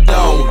 dance, well,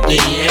 don't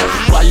then.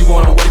 Why you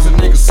wanna waste a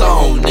nigga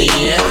song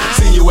then?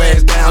 See your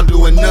ass down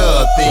doing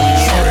nothing.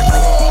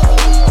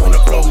 On the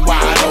floor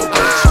wide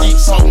open. Eat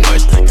so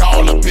much they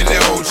call up in the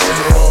ocean.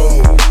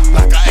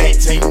 Like a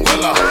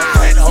 18-wheeler.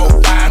 That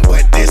hoe fine,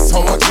 but this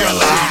hoe a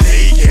killer.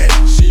 She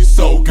leaking, she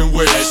soaking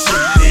wet. She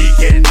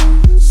leaking,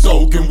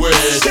 soaking wet.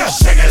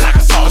 Shake it like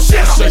a salt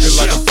shake. Shake it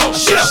like a salt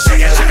shake.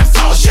 Shake it like a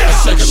salt shake.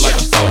 Shake it like a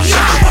salt shake.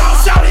 Face the wall,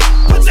 shout it.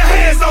 Put your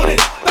hands on it.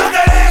 Bounce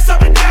that ass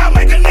up and down,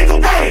 make a nigga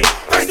wait.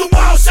 Face the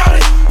wall, shout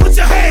it. Put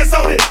your hands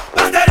on it.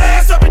 Bounce that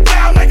ass up and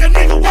down, make a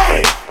nigga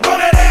wait. Roll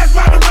that ass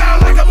round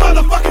around like a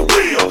motherfucking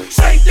wheel.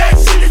 Shake that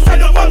shit, it's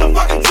like a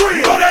motherfucking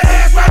drill. Roll that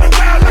ass round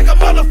around like a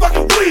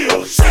motherfucking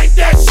wheel. Shake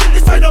that shit,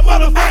 it's like a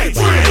motherfucking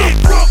drill.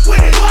 Get drunk with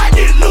it,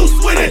 get loose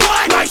with it.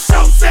 Like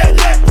Show said,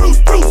 let Bruce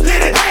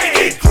hit it.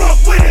 Get drunk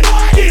with it,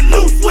 get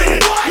loose with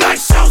it. Like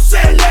Show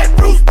said, let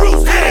Bruce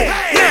hit it.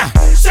 Now,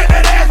 shake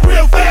that ass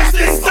real fast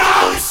and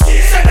stop.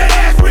 Shake that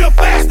ass real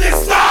fast and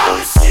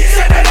stop.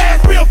 Shake that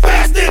ass real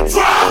fast and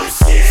drop.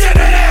 Shake that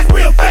ass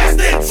real fast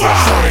and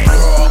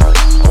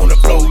drop. On the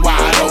floor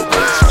wide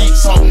open. Eat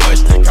so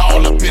much they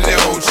call up in the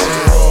ocean.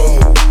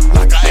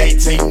 Like a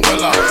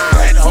 18-wheeler.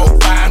 That hoe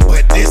fine,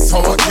 but this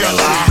hoe a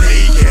killer.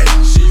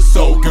 She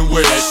soaking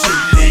wet. She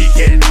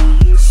leaking,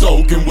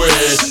 soaking wet.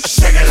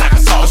 Shake it like a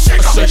salt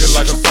shaker. Shake it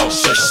like a salt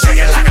shaker. Shake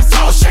it like a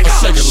salt shaker.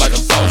 Shake it like a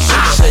salt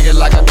shaker. Shake it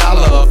like $1,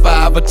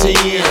 $5 or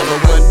 10. But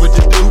what would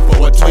you do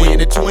for a 20-20?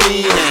 And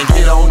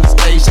get on the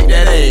stage, shake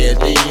that ass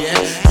then.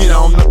 Get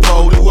on the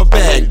pole, do a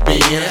back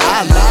bend.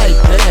 I like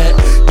that.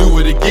 Do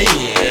it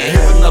again.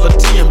 Here's another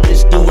 10,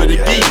 bitch. Do it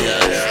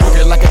again.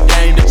 Looking like a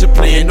game that you're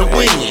playing to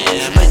win.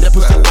 Make that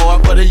pussy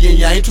hard for the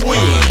yin-yang twins.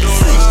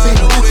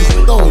 16 bitches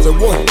with those that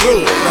want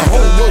good.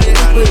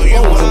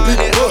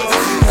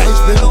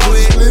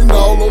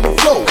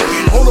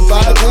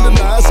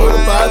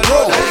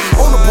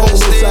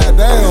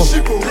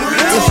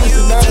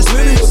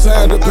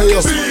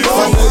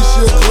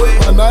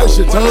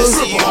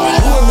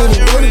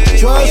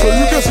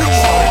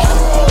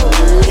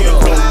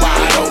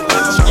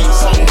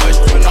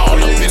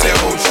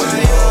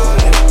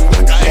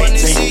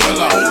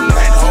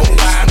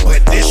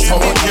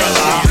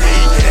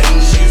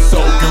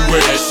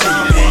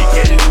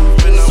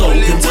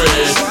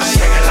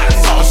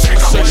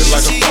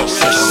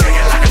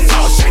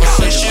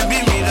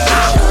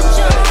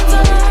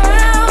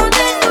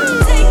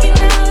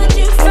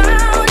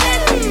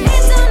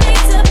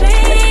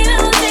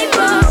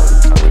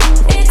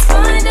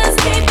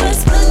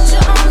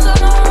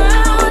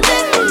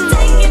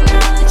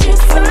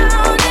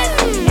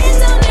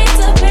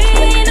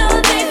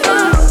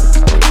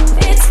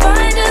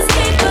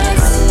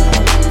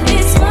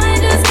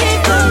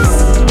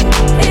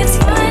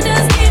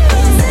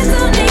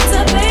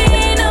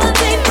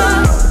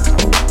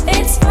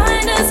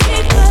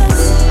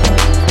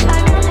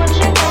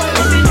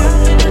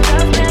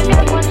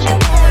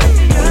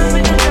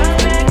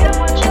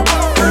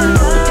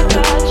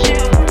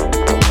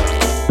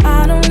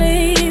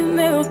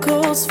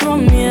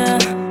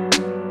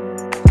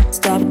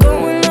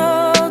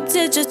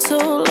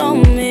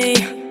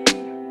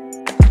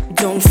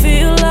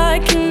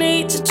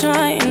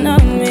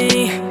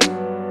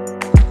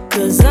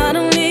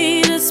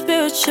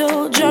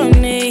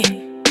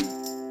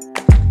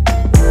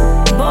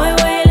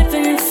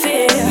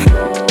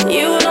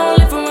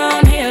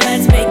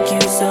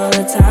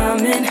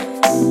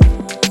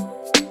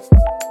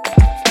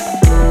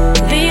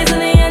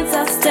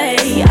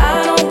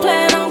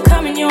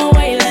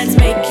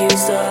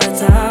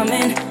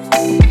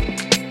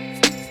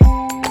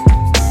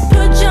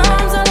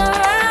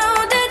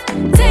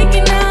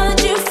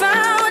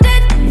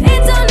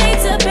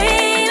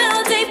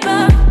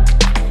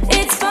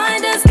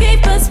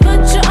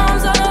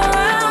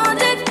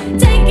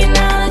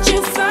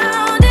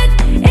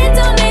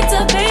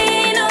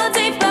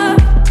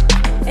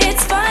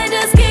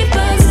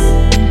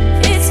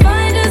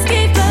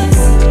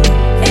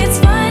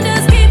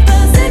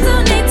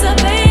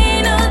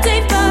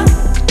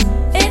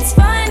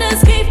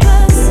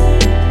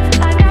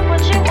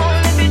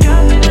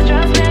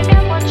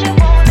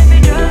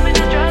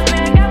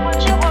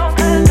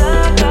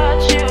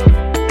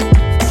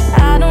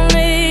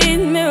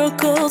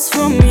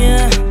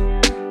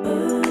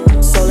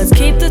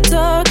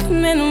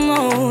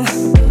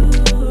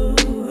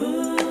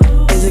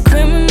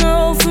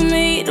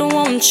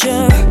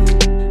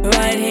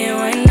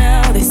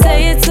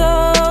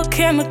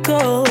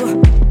 chemical.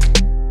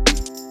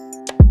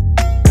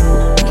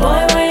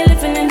 Boy, why you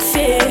living in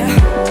fear?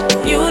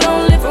 You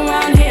don't live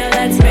around here,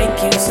 let's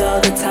make use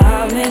of the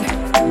timing.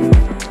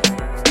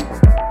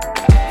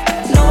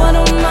 No, I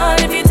don't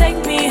mind if you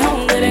take me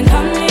home, didn't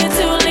come here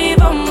to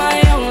leave on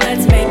my own,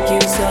 let's make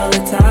use of the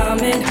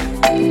timing.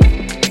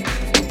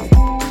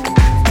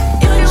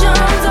 Your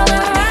charms all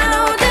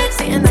around it,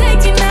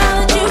 taking now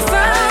that you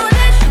found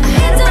it. I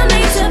hate to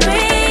need to be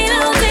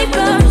no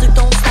deeper.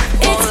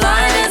 It's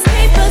fine as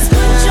papers,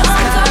 put your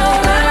arms all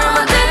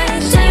around it,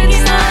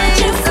 taking now that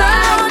you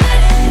found it.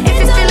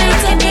 It's too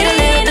late to be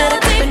no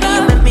deeper.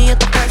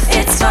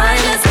 It's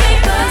fine as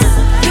papers.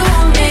 You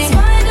want me,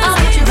 I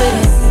want you,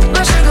 baby.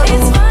 My sugar,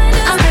 ooh,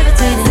 I'm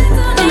levitating.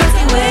 The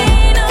Milky Way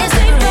is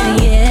separating,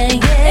 yeah,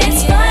 yeah.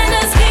 It's fine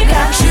as papers.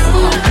 Got you,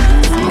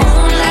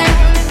 moonlight,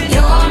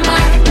 you're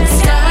my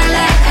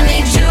starlight. I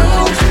need you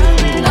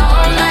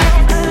all night.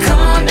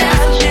 Come on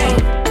down,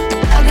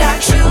 I got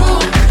you,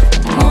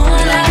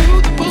 moonlight,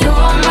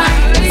 you're my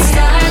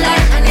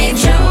starlight. I need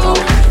you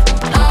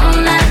all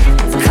night.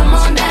 Come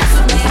on down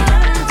for me.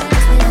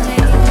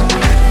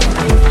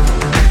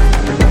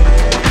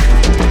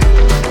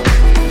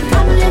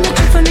 Probably in the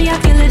truth for me, I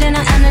feel it in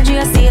our energy. I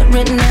see it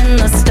written in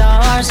the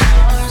stars.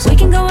 We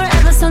can go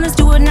wherever, so let's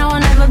do it now or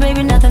never,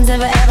 baby. Nothing's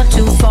ever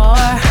too far.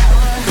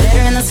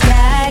 Glitter in the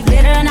sky,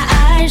 glitter in the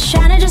eyes,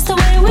 shining just the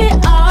way we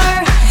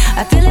are.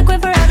 I feel like we're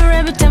forever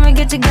every time we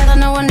get together.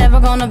 No, we're never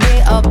gonna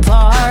be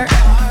apart.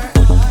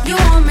 You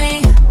want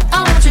me,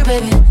 I want you,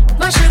 baby.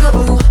 My sugar,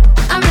 ooh,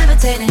 I'm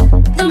levitating.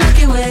 The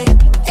Milky Way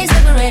is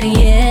separating,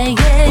 yeah,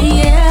 yeah,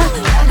 yeah.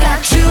 I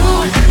got you,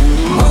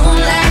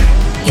 moonlight,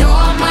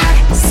 you're my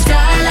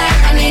starlight.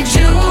 I need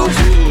you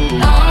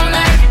all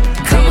night.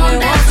 Come on,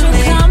 dance with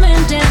me. Come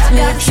and dance with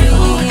me. I got you,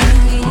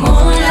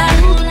 moonlight,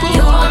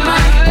 you're my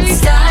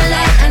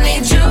starlight. I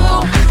need you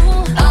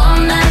all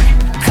night.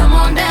 Come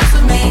on, dance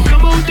with me.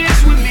 Come on,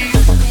 dance with me.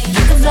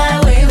 You can fly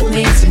away with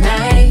me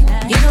tonight.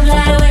 You can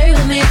fly away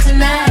with me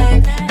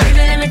tonight.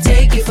 Baby, let me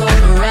take you for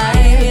a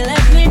ride.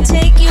 Let me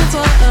take you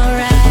for a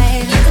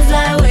ride. You can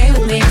fly away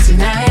with me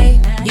tonight.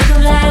 You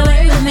can fly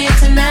away with me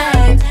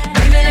tonight.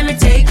 Baby, let me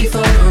take you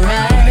for a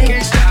ride.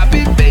 Can't stop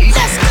it, baby.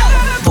 Let's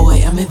go.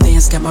 Boy, I'm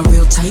advanced, got my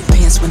real tight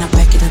pants. When I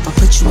back it up, I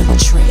put you in a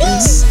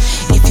trance.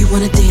 If you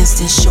wanna dance,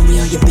 then show me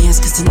all your bands,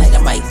 cause tonight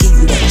I might give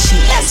you that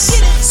chance. Let's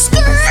get it.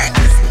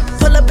 Skirt.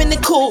 Pull up in the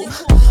coupe.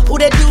 Ooh,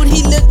 that dude,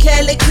 he look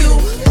hella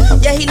cute.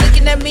 Yeah, he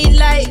looking at me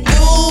like,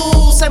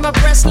 ooh, say my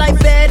breasts like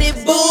Betty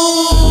Boo.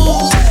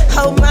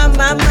 Oh, my.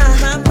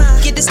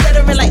 Get this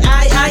stuttering like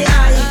I.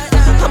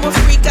 I'm a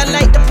freak, I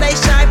like to play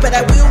shy, but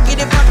I will get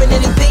it poppin',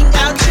 anything,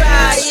 I'll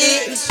try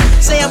it.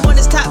 Say I'm on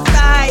this top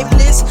 5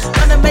 list,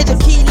 on a major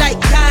key like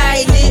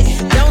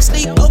Kylie. Don't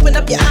sleep, open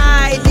up your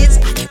eyelids.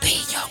 I can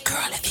be your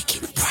girl if you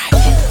keep it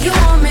private. You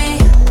want me,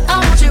 I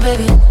want you,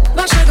 baby.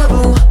 My sugar,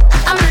 ooh,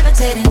 I'm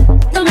levitating.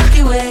 The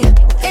Milky Way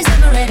is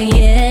separating,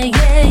 yeah,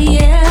 yeah,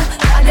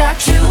 yeah. I got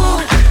you,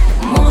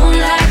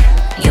 moonlight,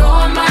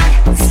 you're my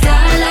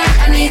starlight.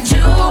 I need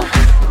you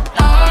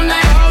all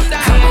night.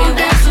 Come on,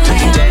 dance with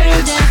me,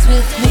 dance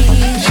with me.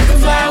 You can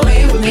fly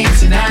away with me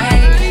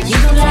tonight. You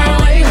can fly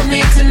away with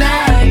me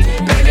tonight.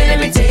 Baby, let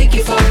me take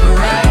you for a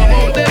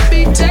ride. Let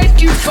me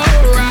take you for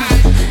a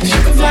ride. You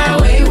can fly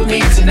away with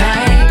me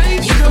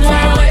tonight. You can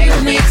fly away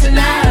with me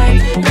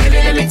tonight. Baby,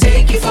 let me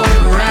take you for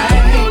a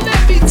ride.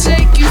 Let me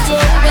take you for a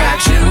ride. I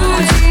got you,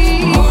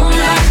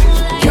 moonlight,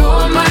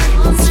 you're my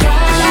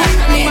starlight.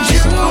 I need you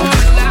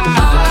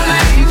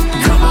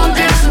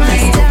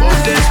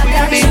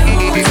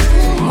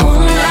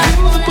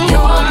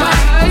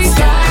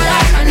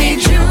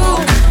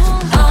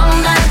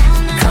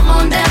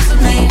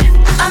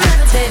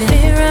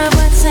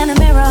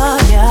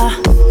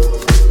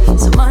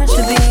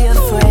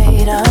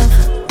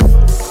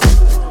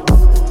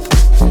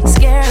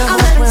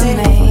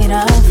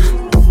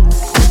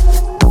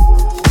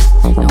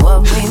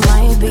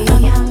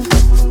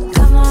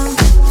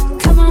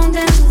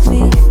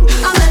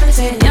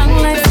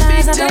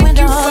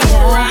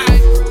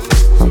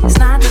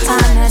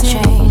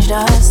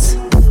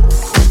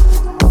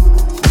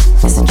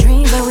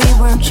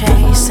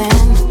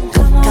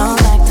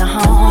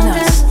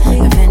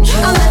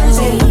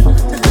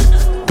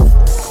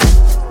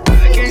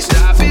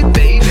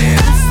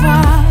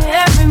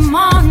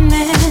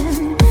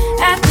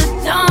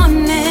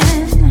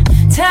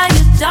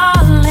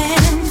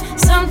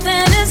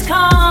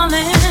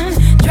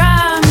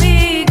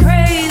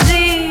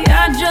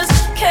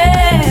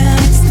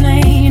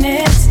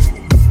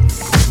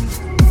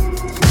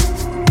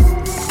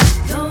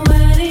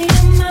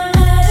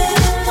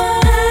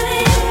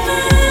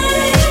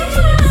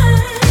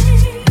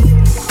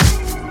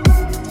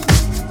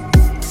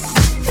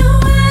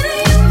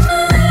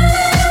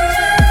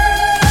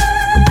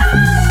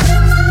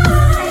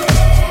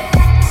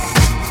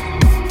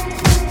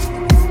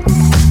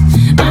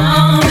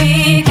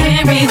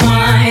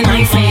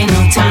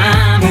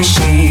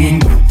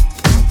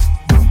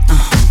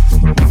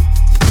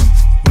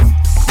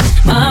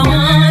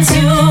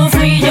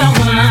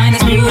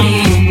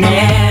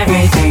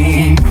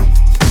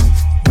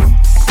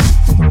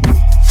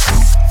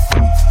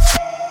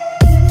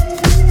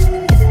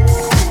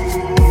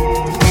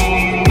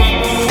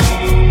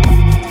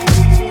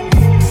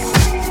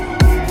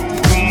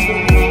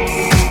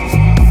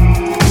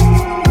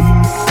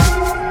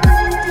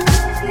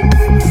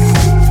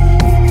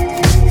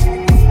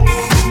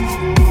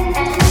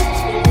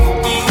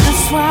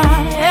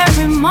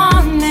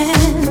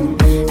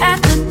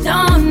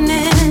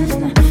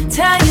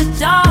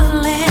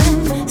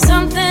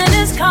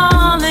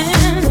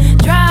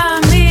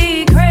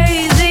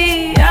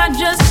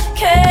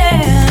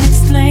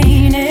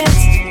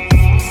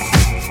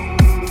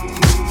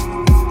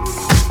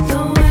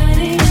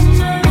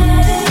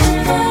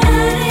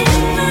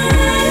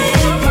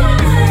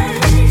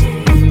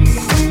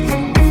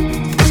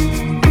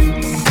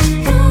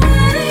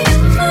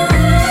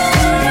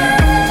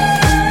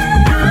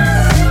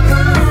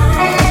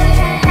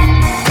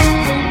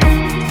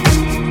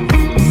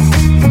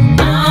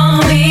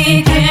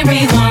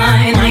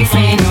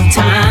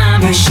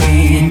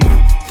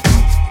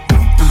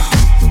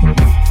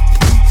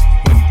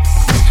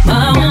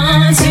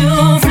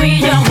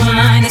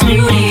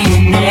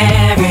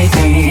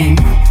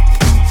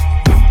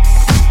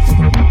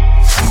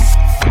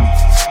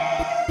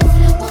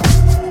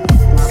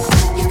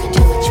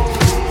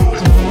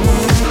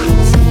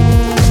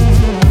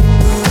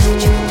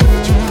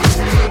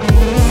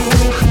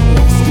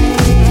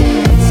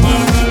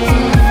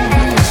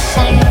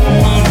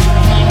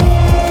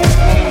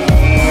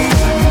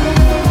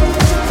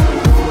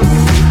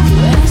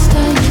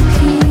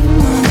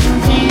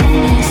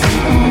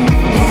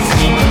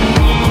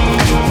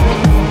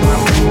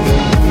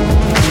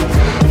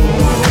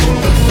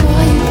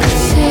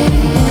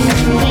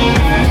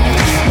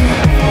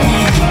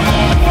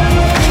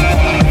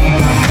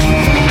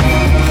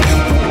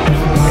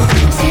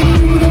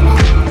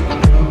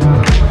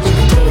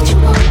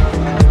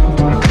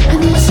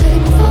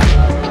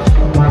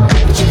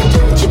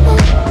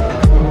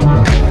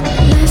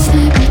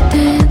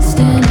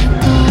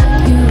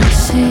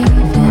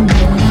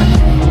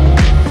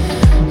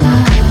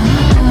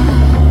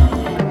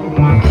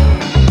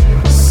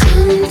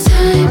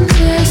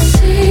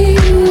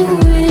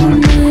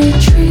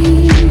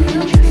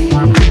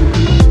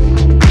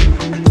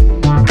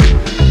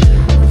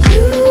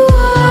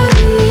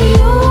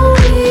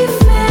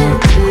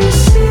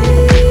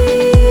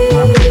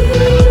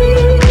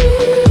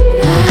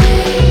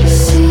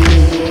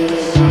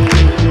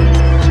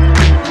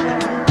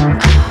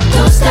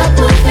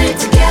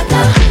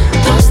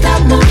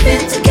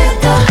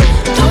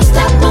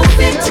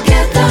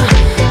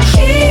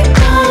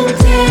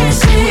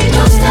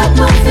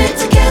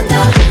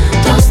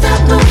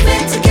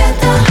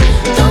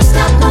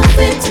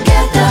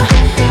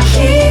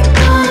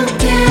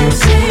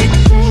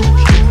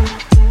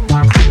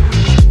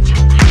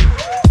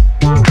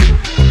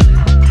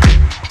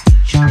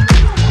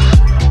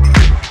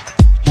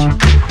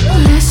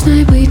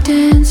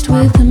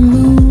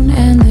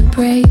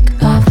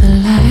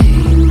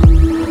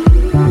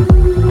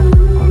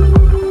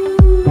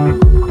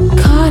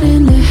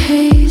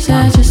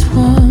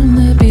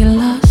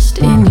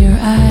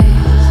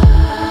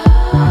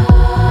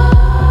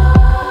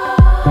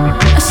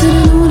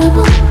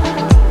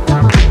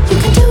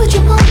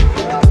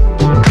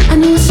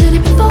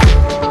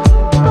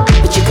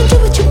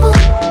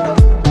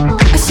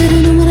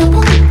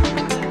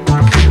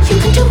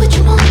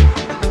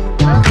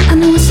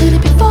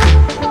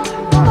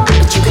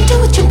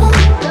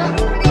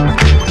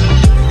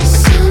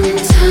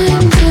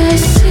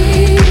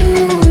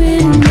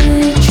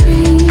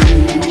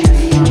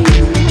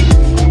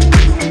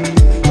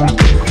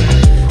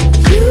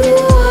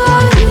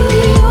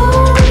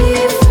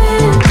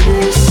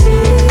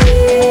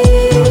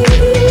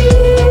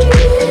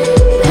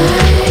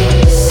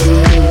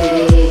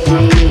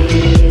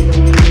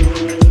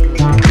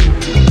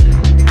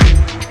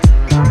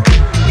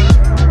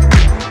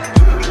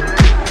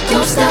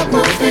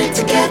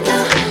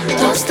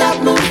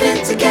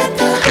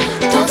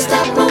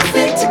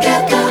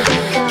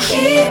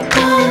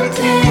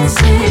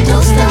dancing.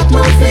 Don't stop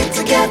moving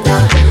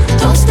together.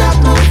 Don't stop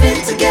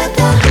moving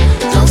together.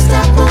 Don't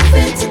stop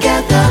moving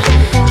together.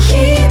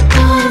 Keep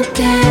on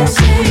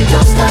dancing.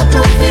 Don't stop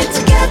moving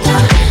together.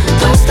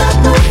 Don't stop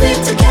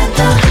moving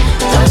together.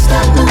 Don't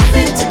stop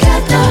moving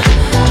together.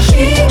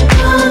 Keep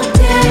on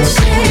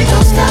dancing.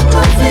 Don't stop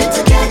moving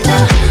together.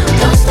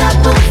 Don't stop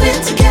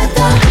moving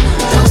together.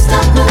 Don't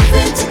stop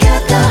moving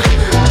together.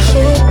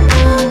 Keep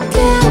on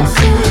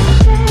dancing.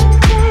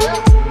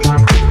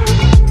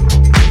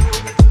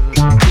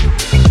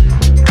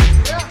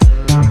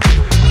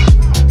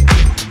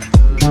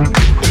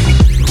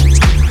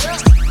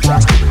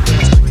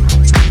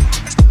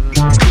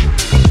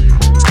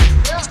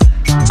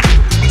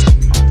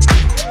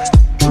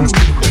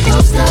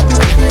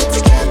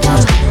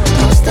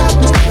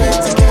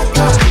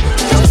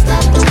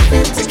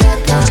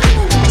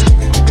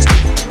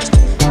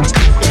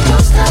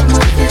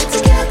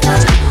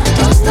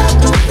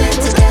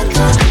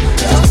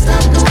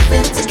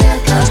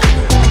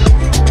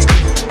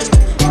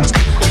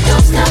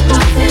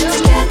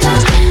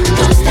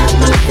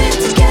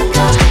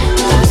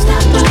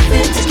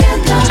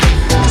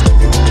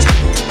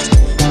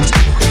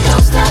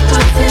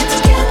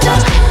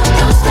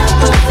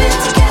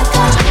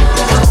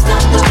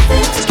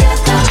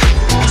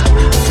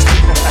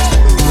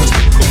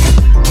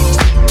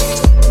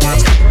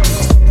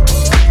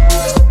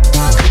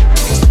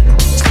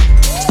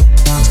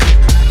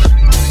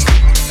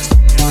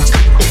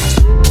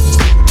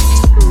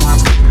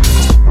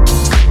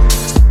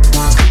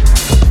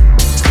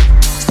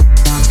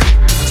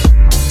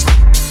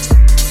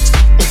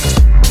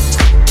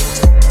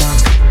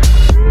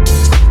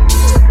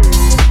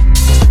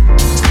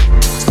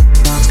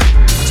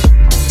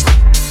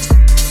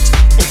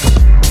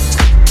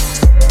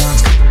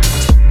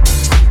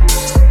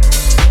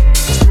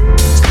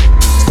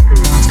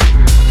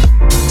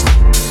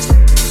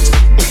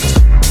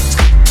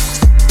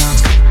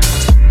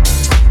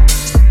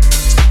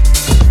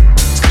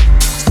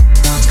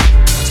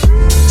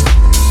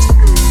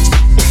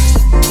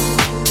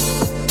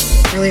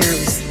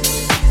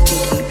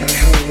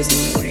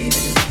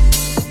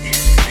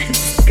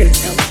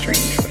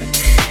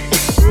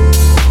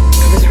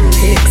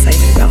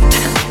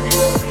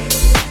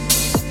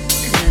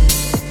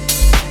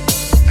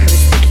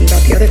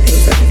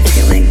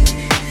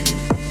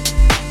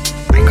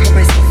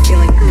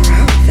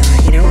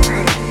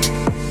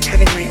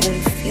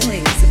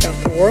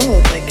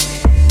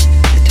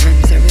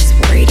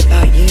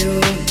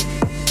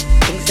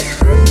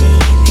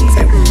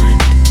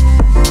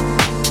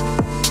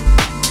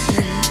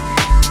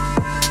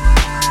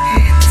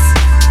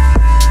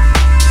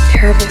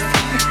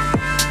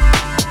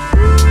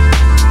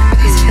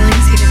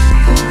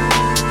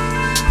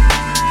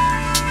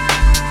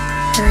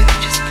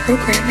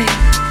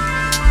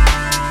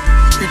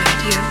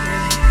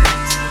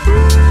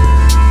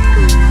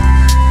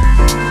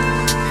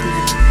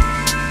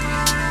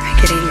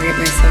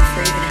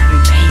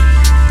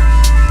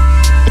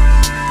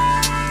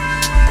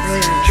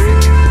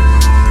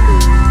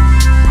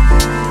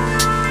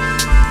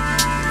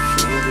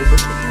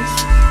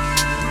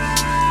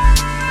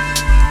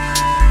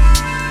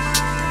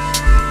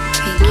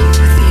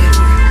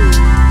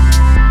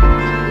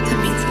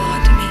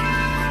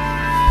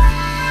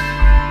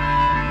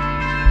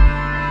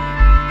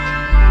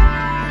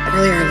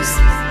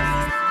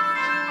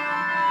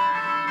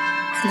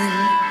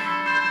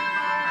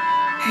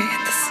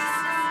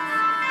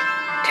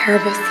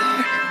 Terrible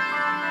thought.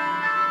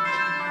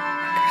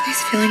 Are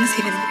these feelings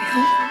even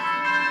real?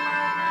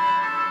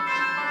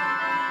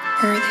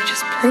 Or are they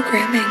just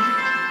programming?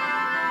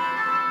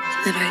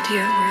 And that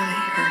idea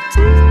really hurts.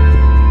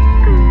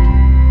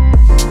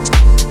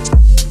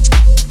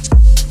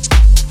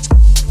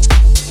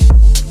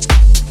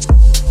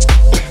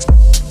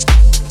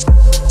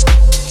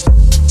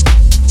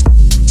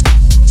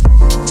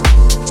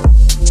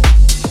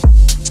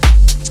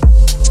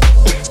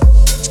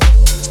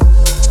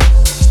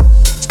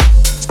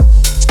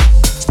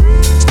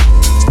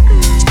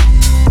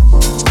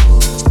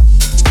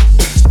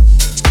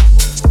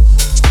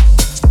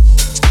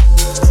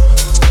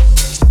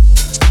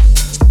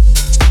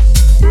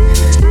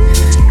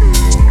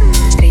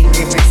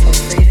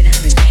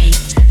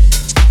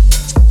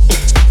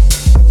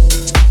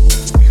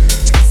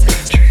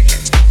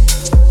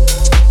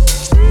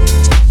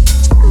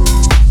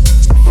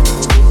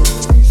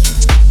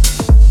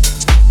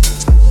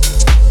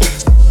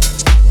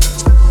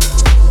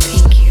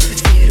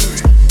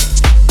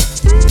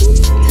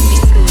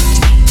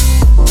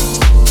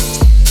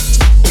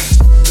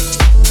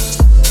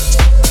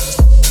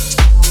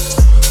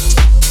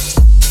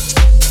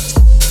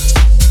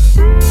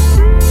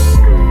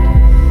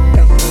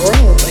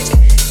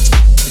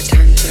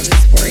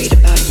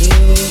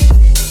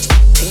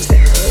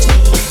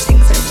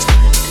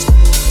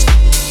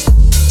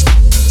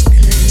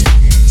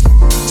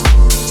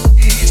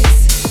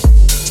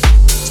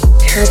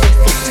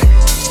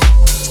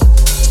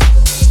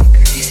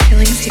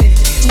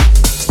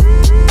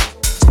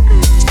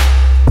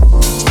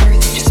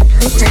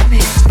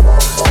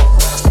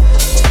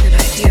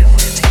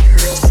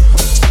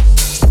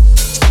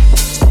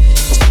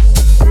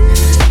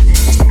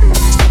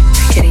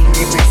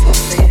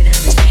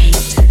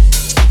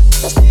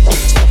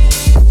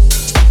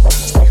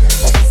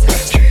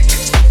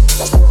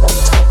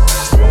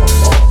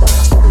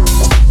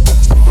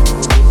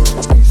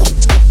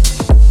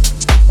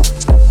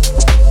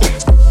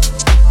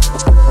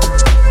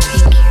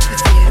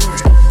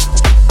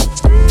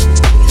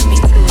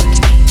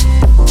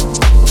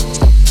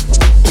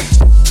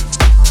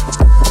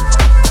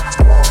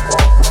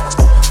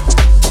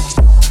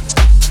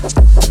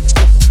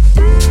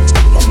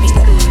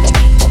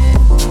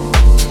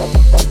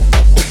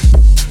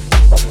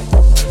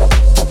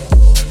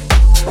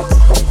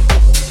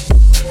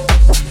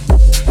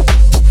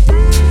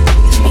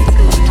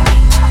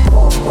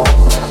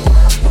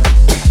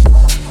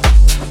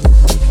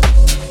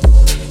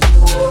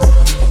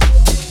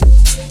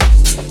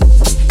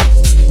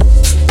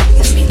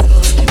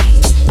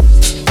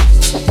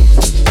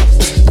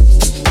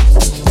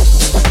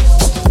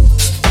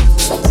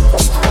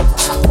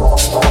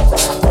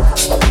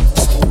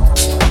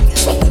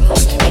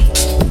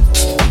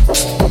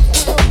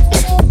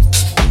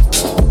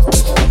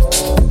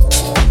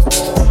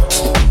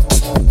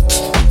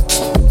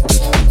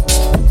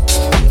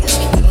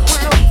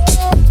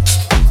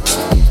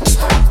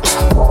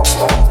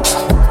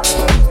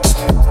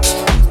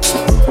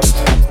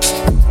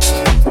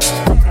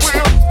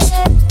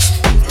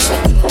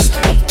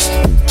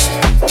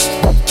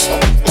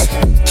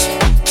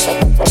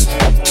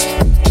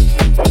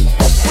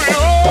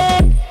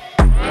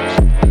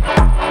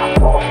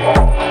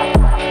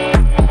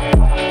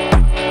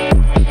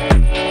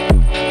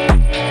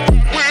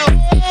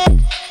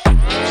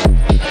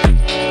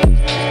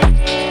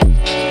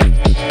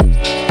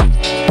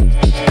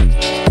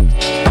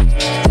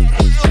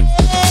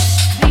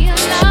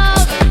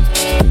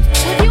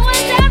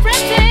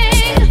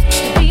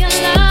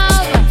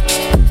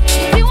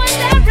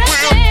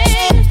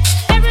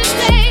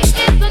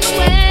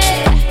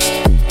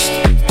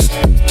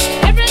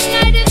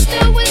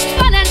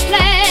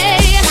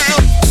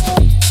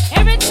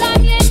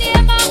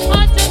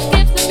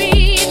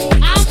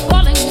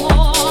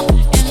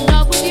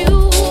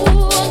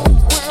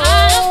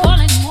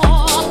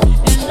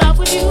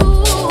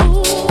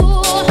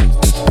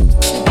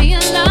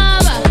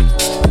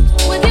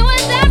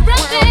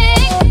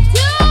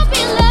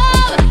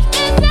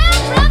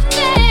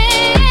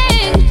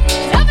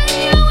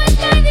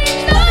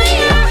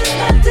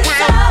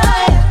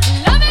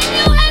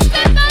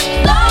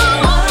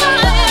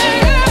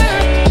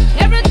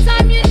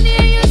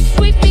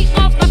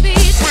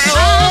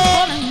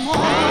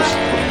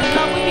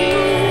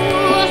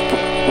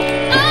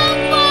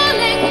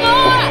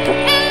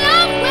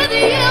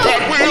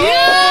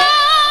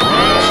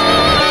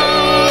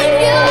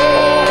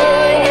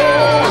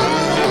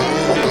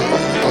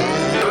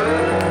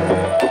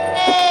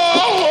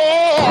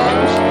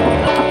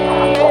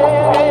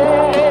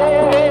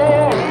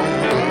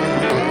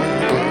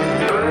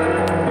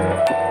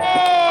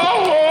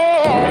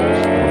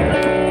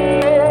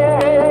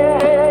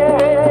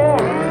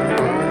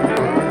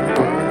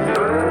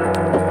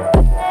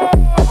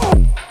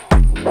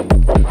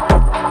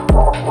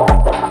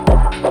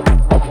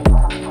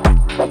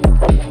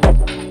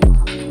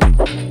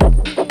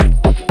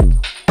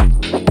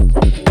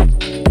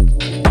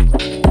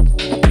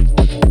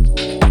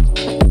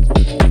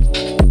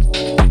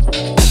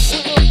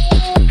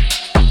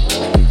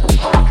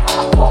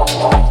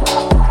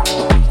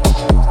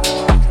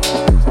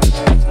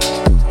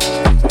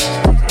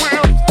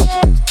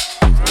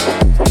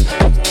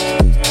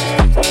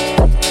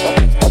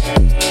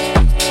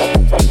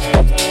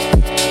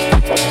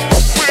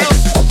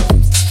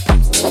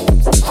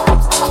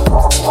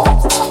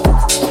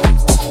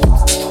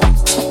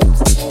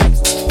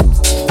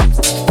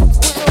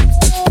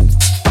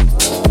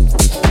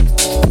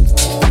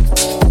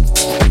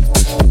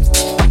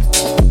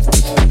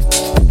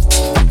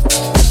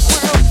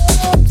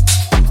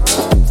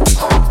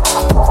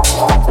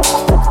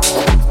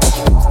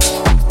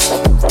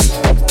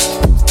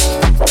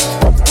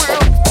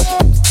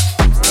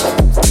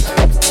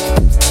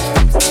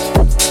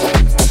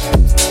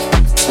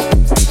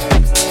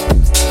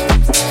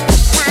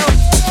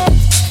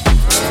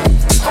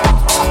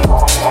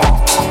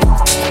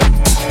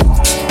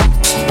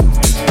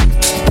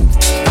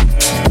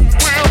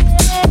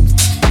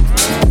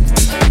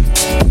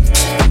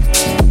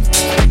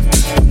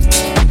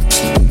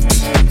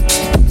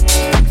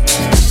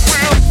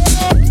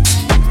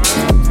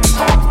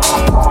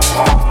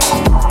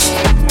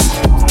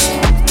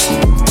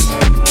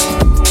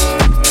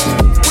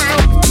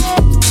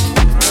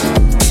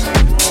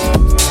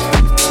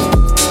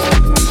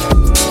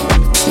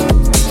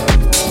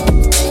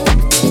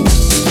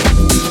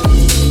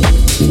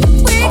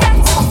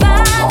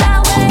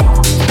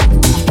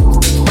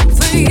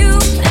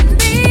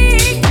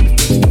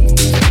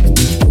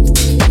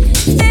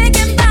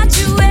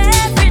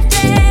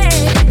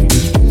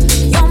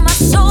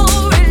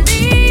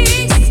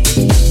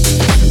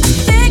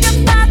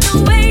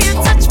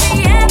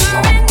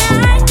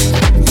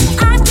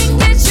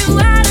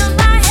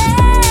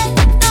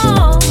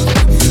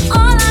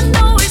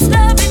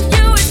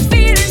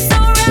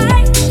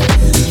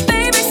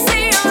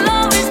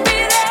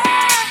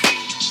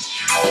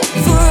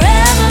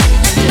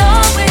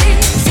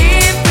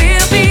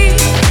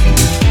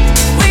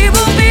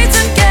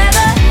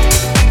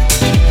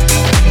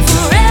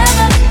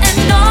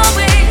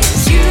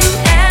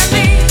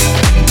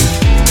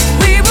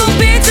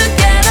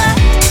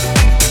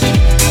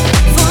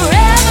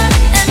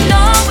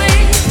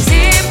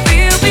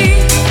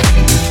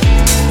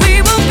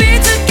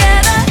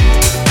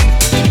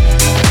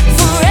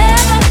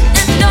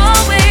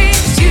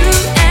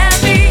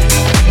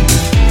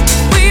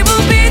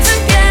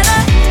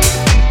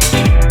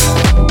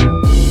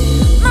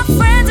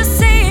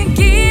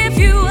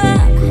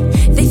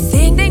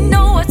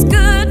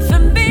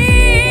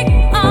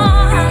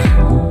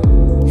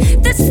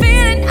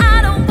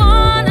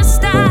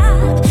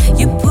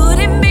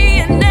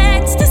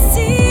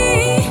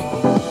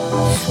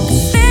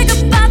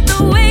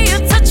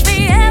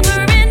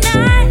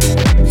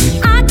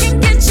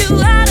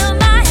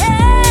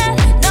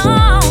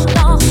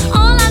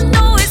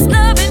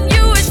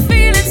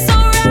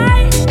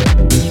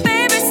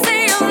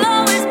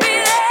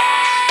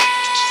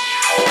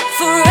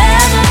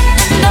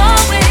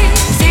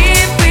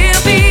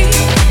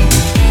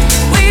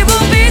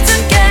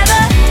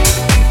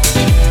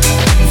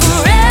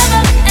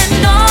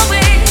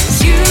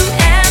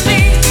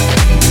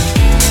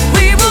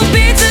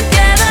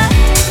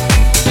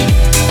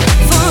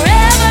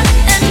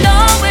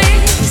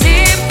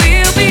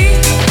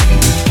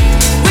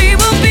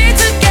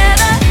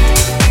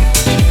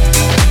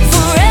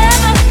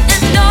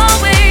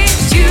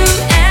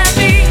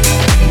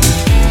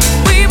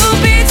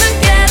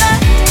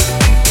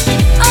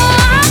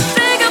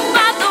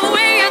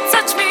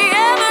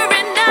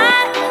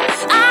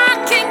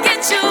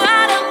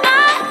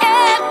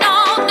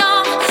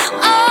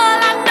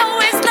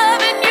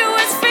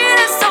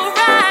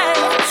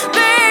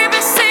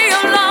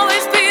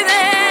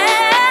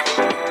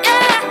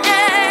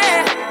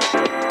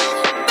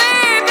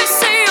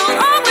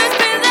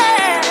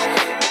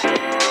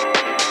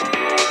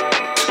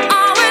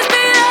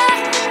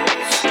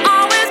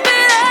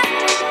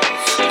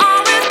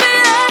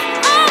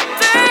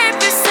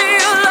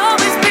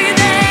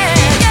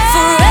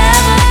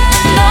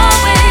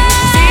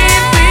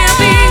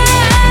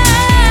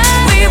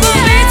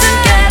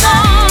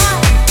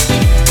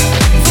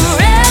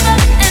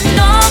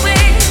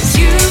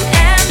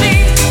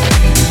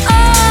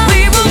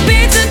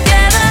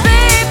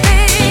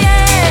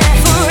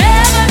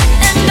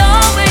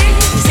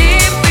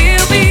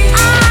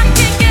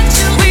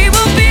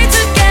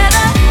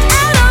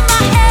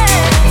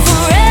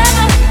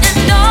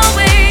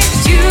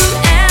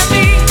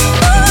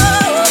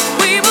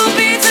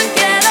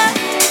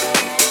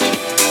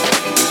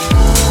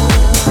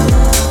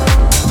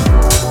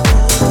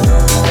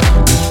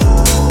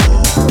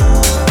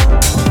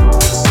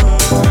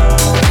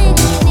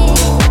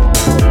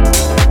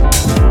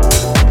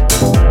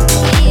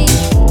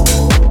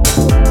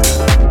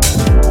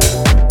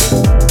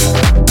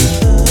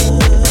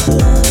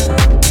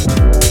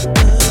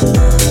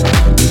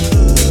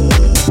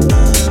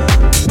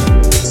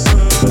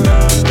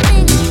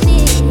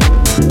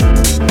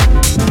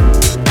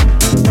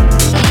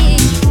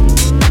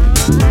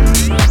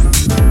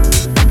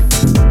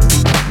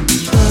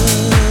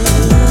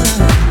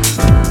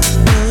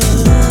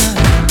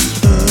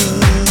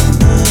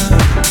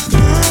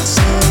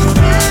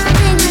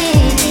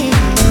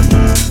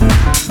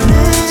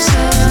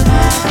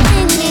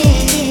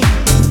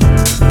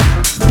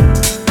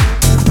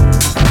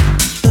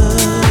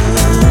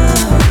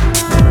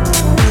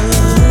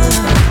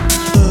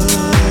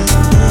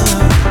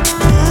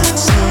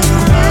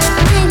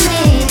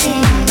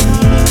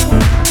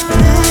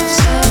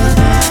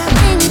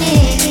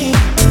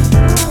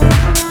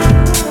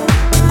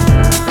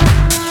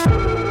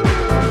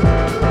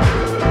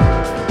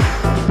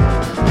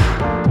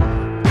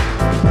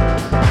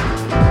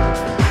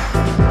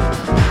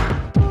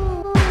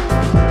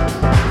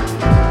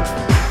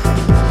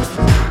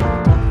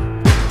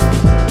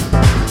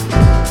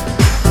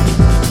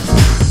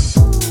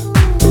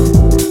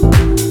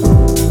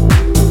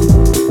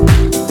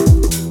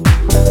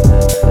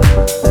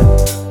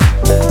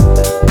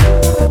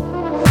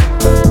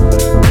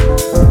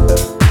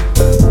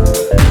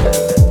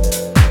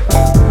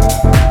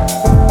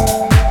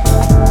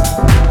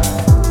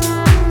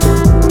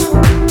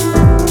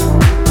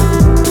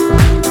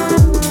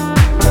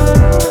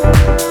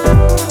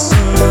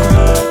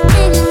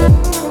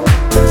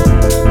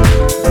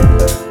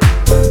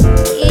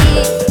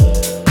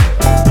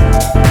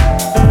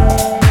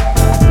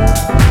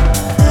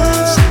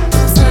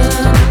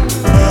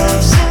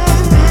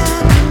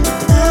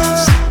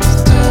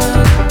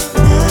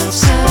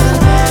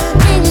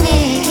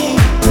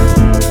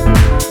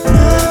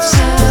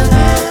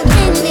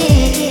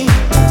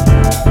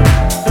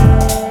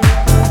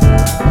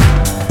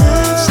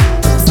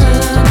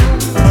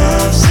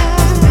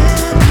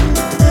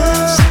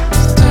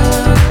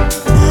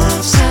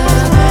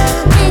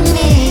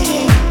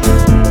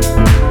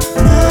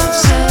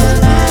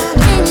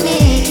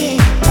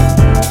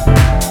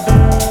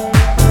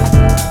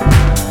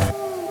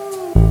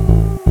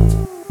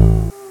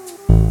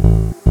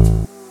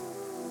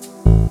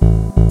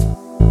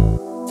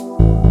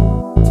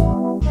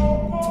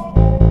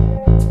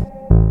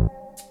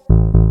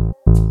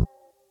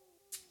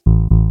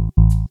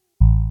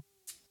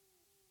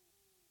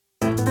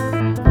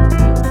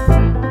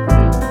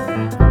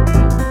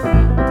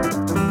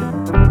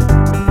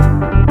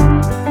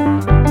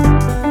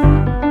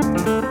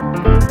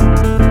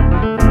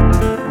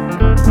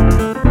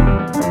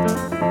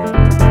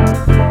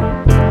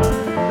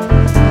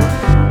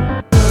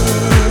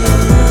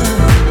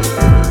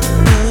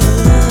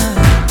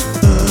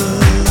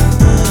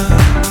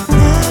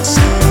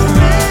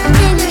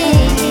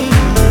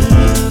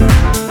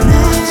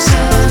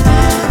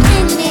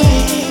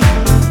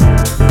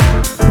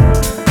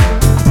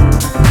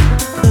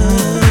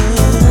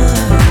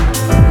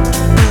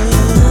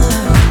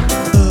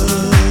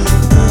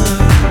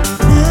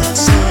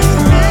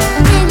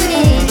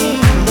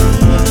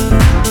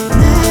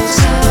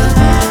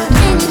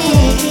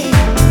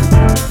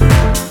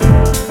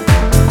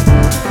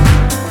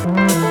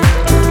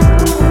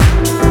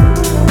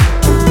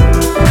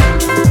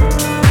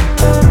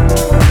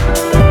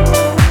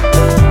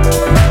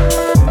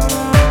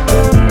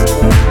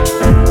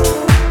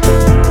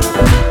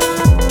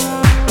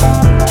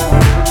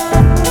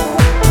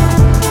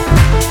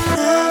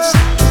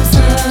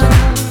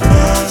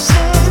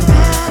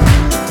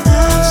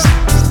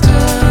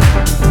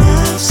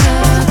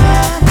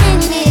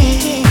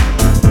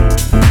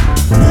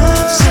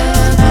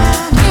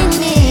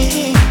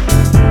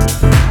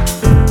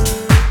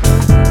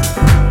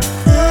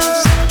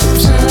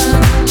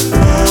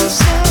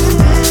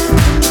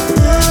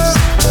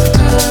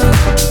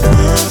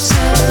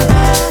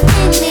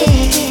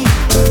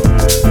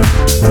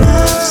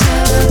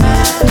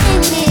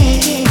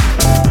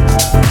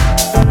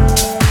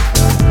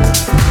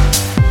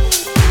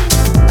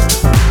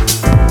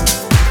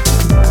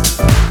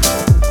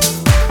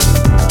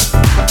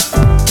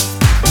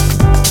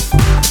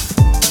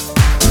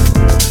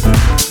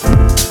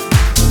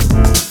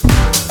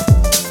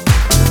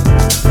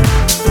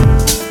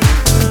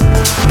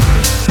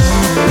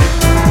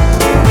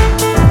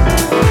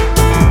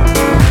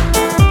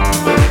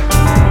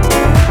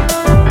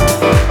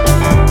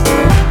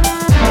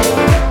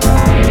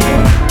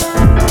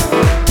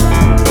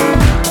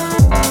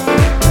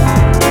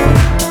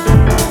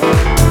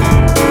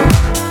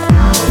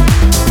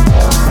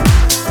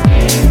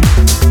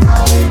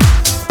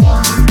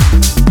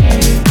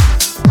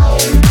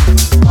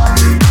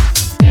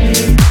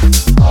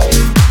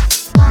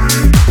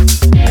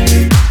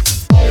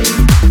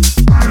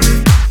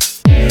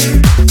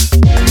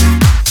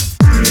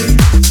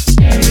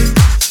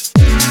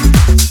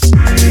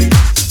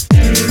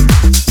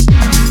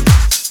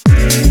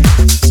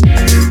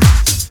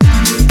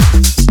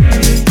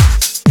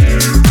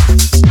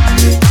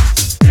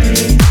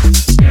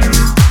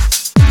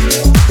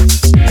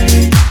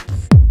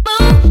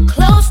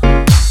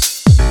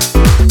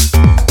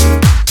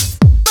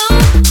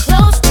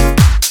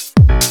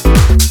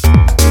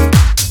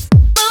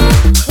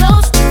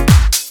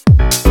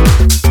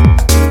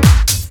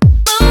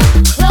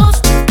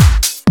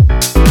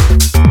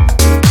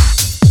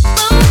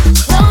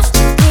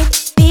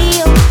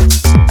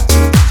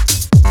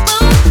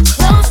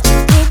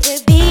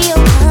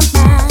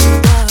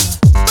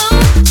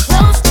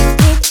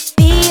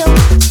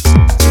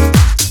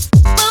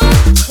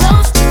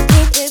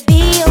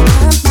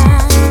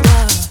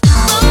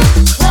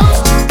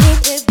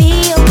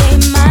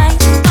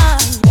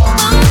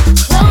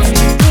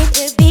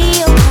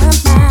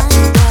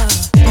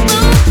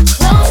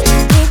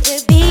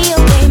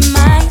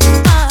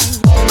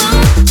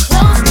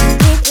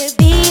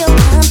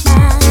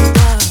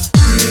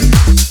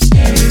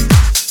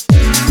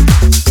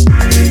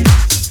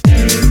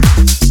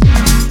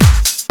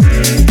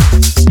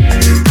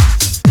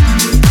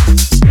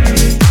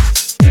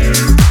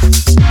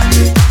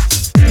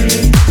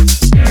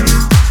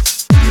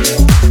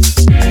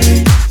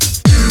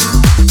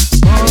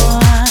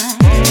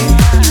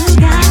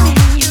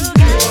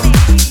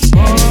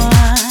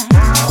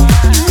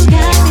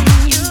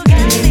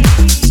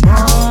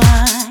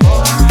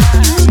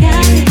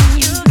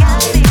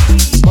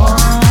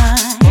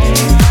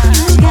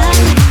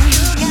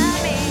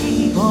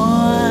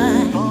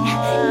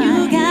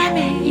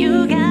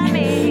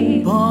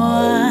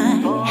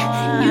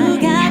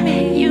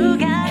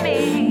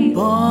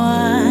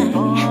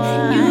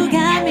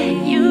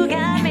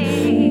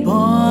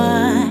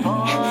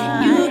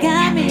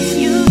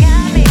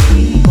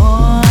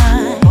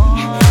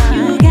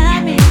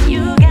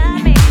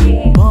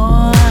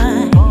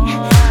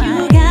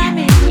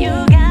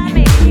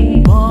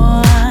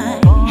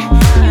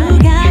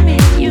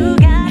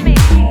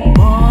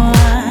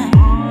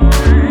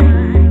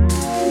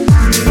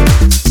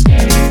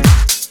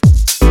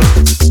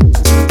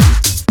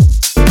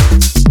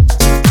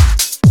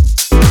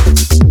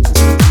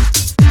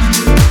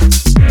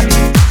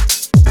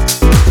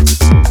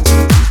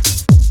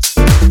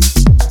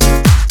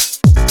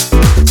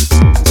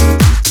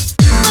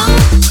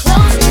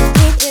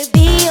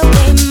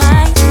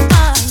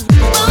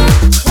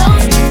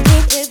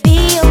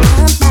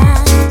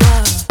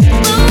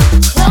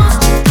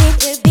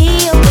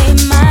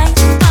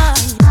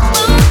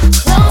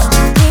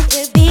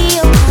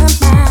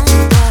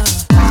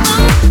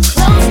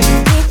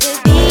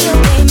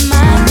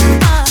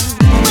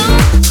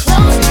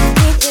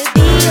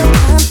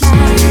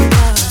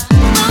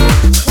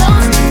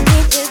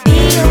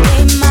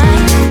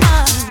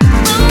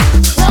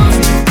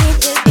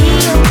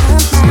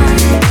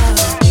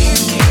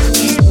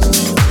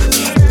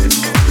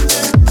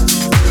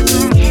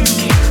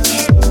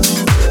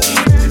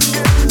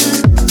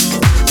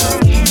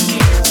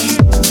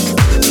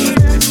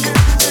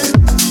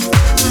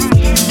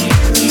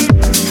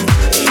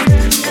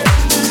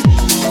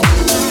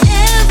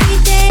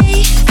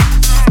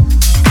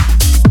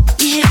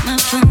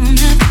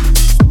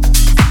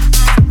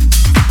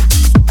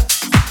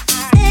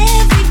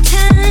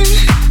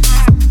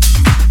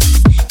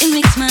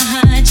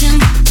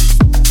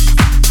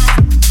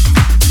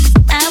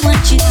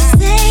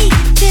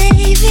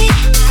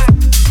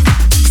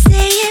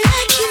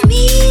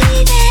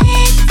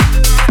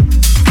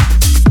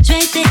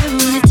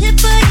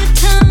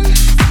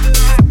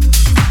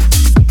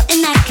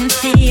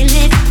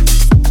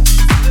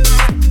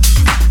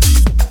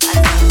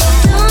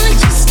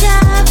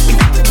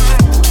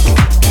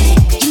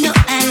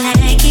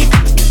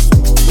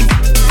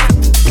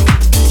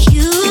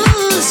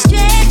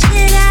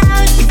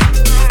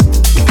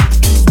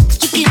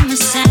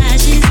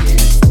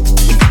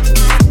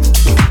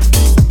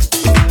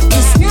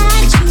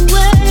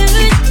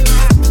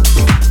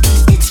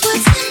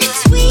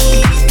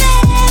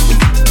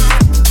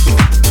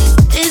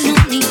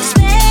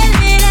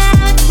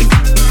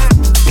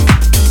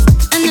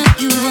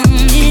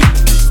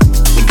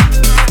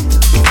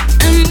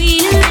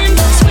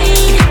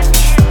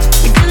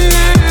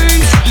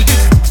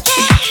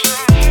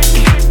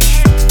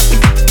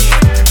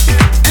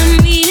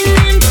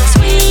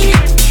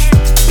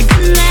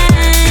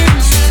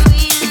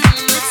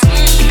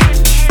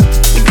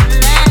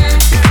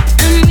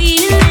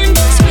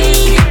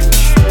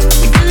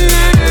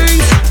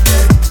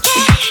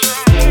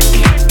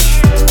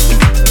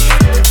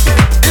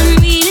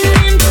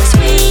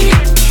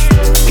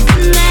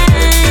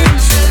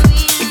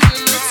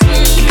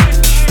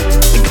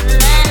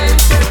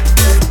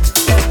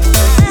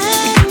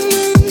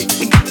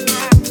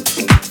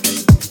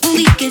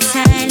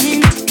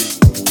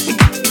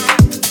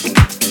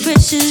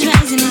 pressure's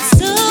rising, it's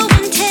so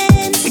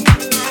intense.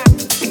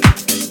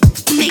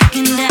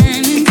 Making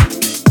diamonds.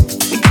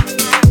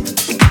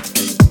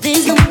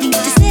 There's no need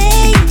to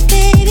say it,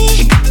 baby,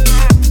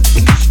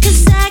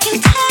 'cause I can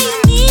tell you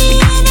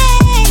mean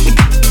it.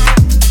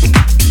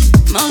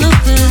 I'm all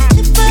over the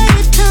tip of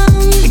your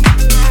tongue.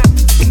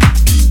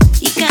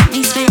 You got me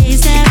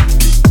spaced out.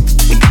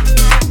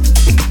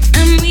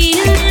 I'm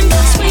reading in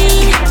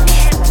between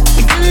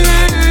the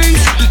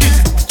lines.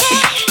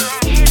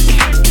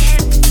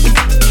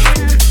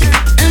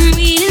 I'm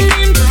reading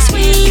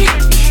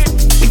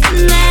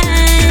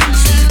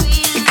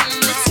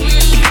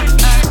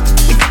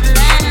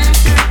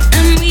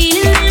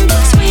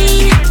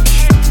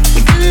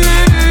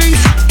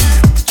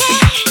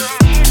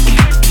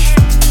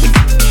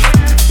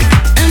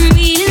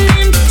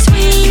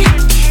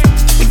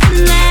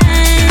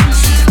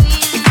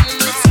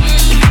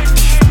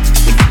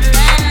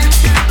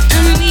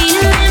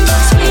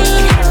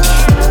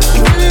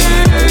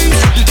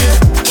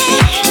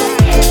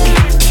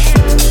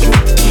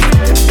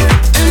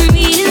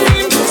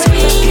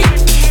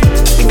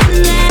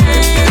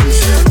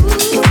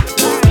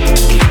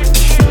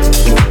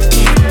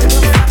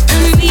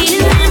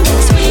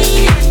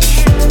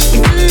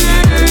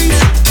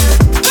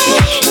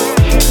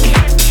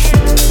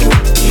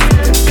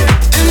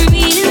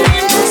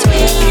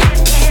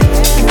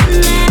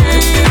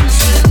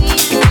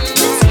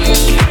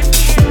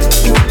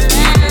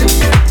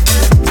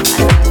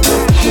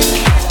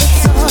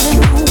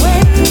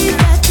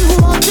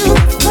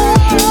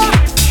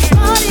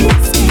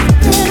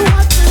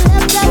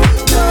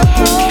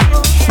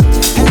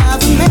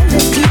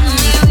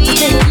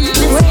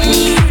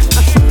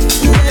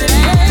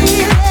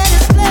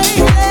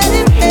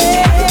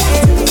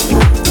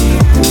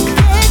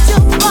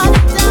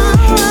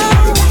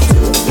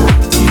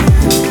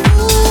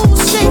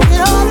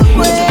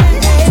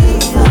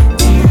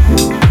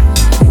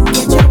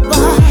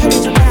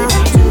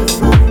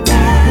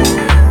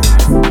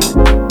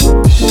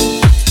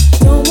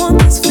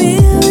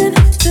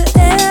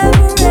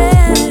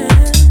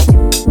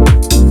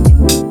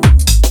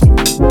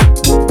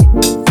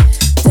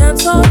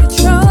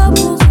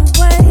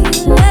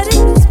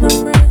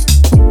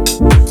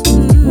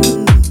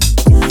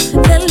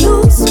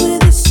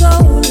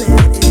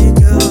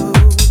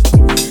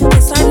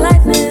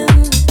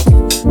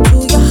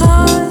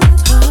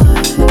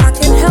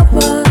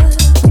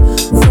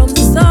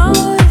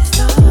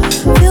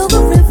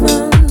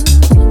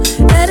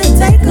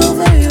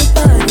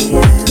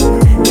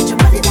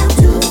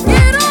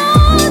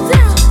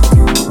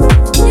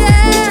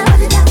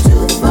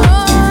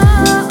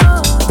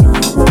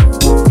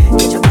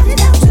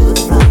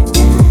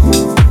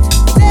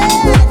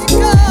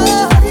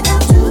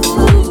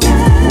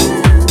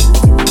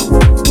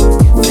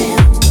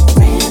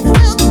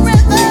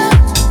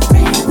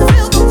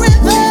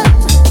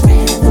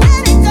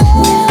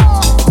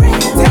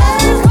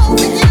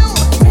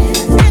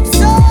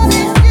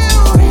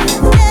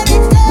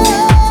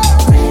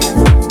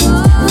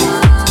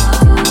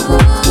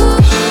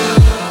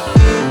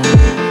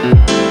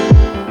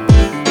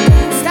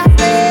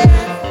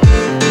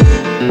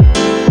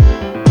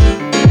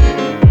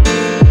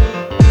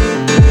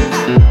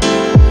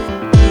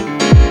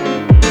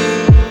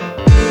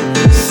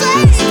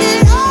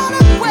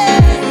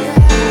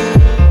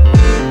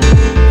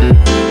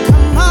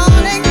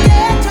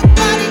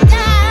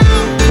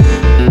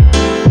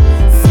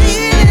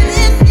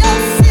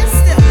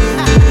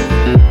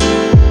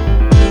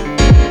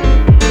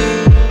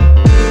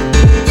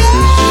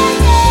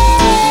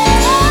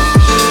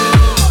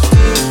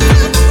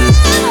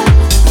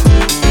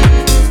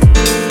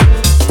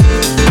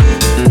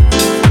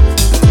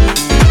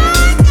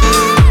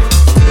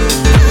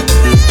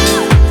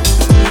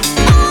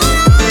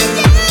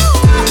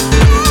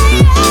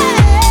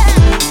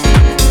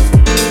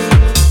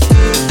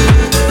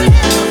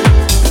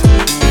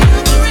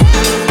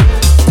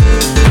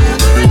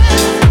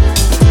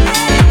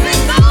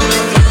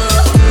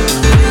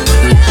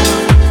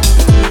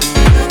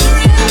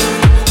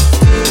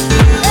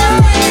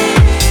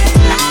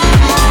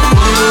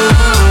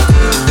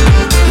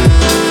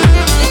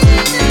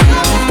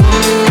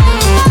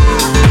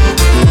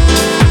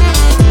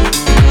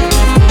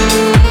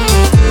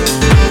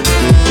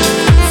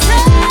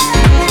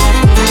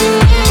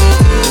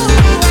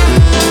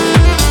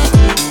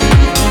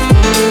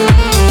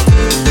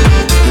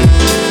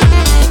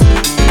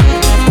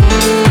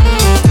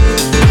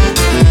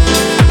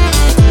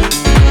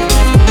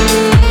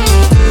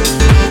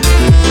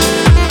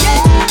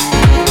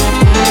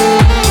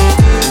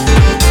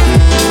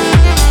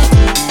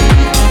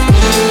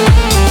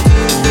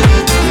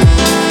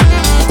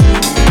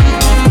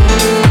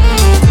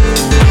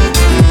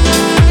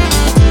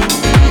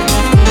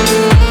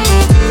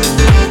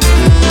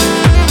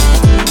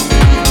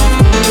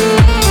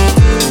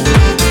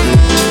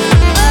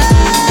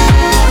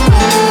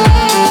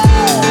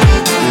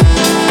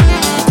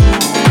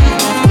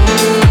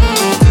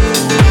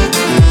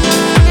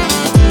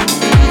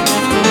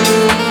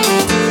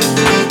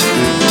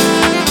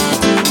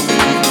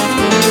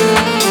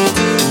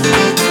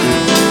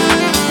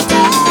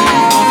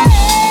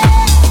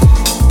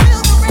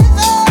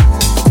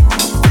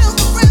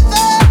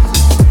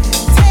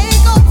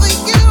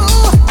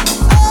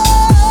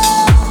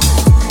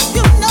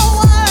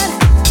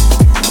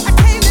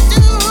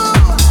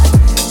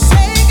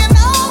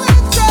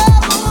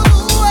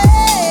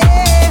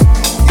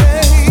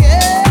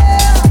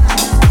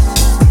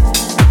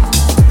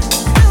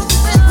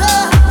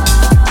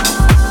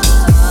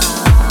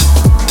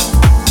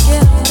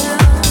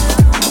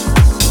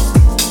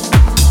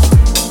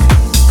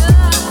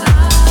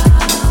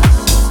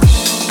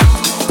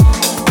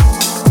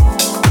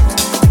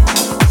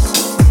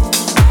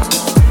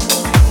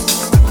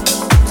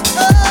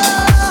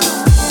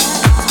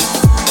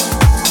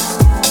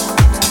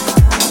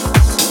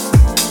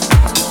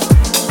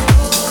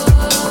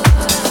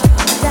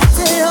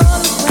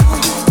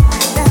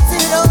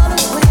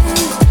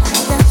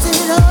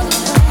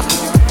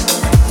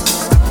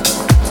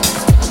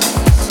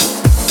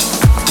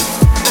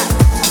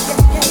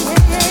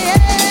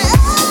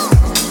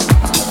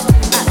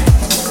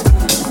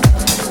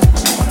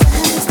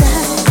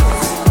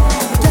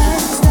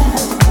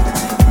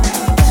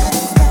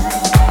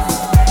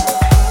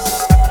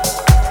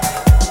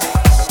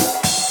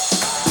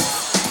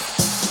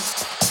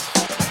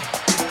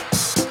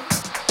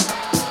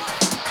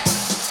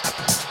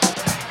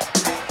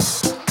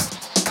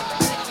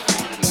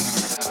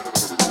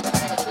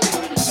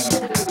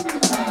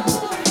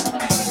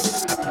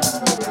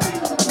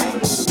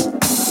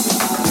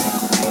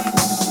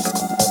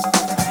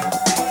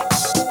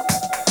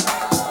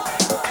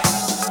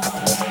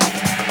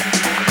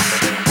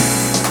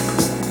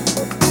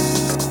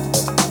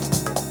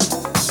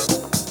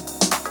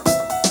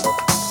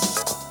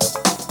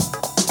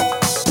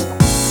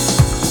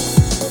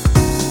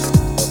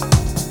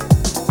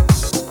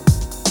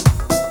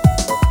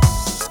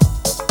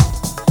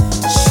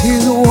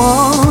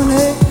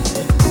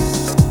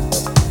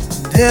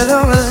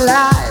or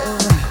alive.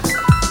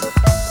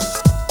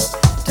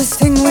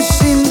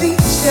 Distinguishing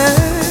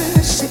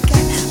features, she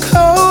got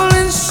cold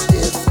and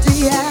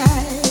shifty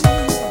eyes.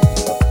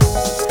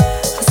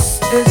 I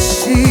said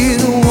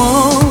she's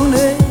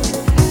wanted,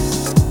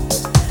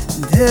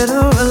 dead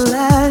or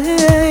alive.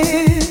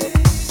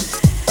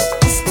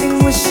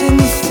 Distinguishing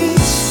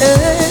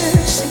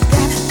features, she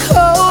got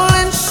cold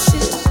and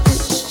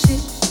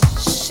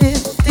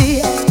shifty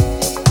eyes.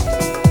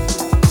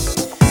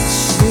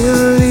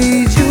 She'll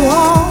lead you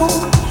on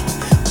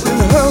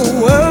with her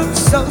words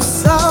so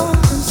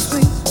soft and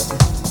sweet.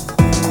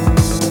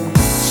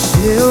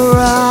 She'll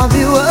rob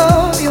you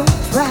of your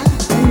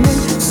pride and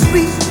then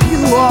sweep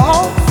you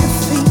off your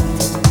feet.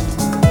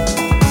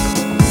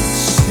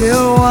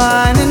 She'll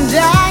wine and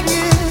dine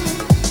you.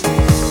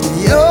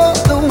 You're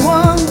the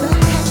one that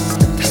has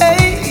to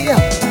pay.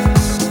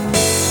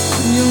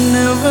 You'll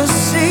never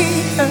see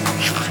her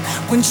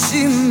when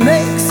she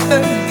makes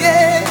her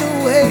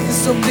getaway.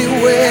 So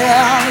beware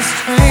of a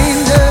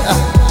stranger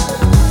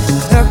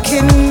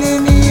lurking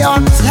in your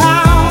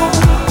town.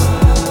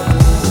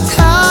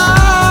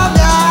 Tall,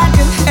 dark,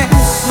 and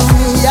handsome,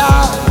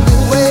 y'all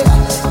beware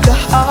your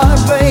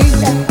heartbreak.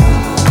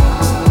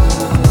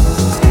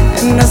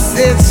 And I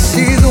said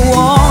she's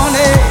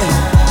wanted,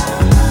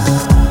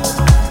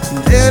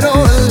 dead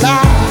or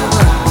alive.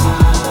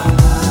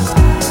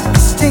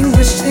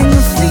 Distinguishing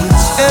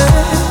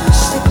features,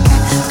 she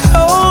got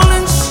cold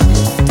and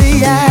shifty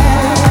eyes.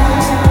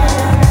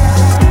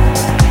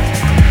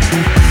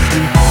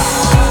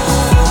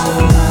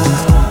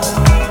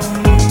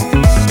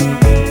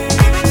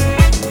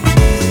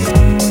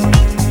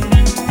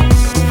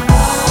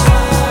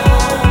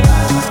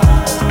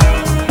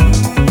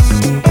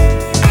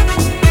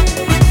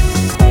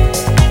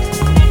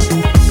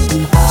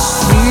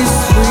 She's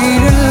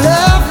sweet and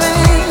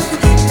loving,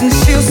 and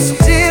she'll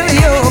steal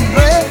your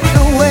breath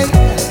away.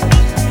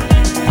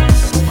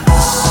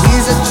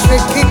 She's a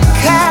tricky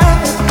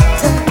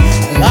character,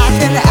 like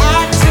an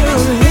actor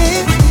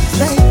in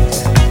play.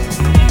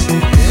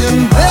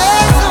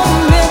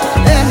 Embezzlement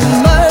and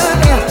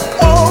murder,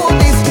 all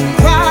these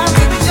crimes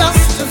are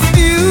just a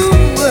few.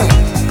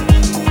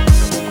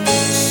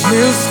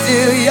 She'll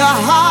steal your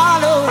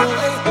heart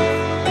away.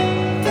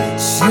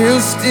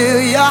 She'll steal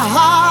your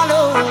heart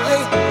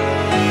away.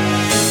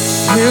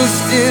 She'll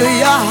steal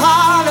your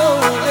heart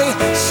away.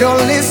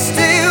 Surely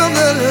steal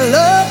the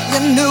love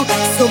you knew.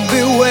 So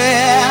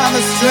beware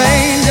the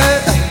stranger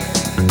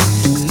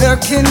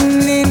lurking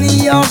in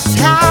your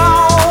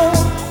town.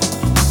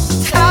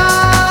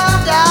 Tall,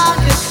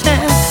 dark, and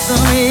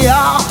handsome,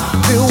 y'all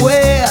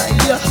beware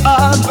your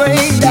heart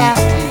break down.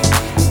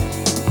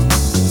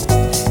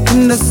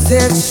 And I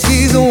said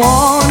she's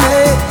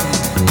wanted,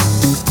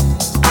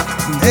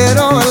 dead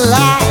or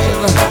alive.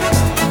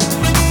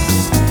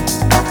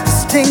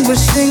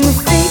 Distinguishing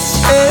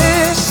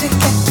features, she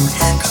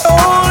got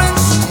cold and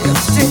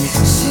shifty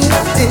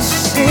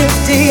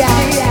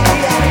eyes.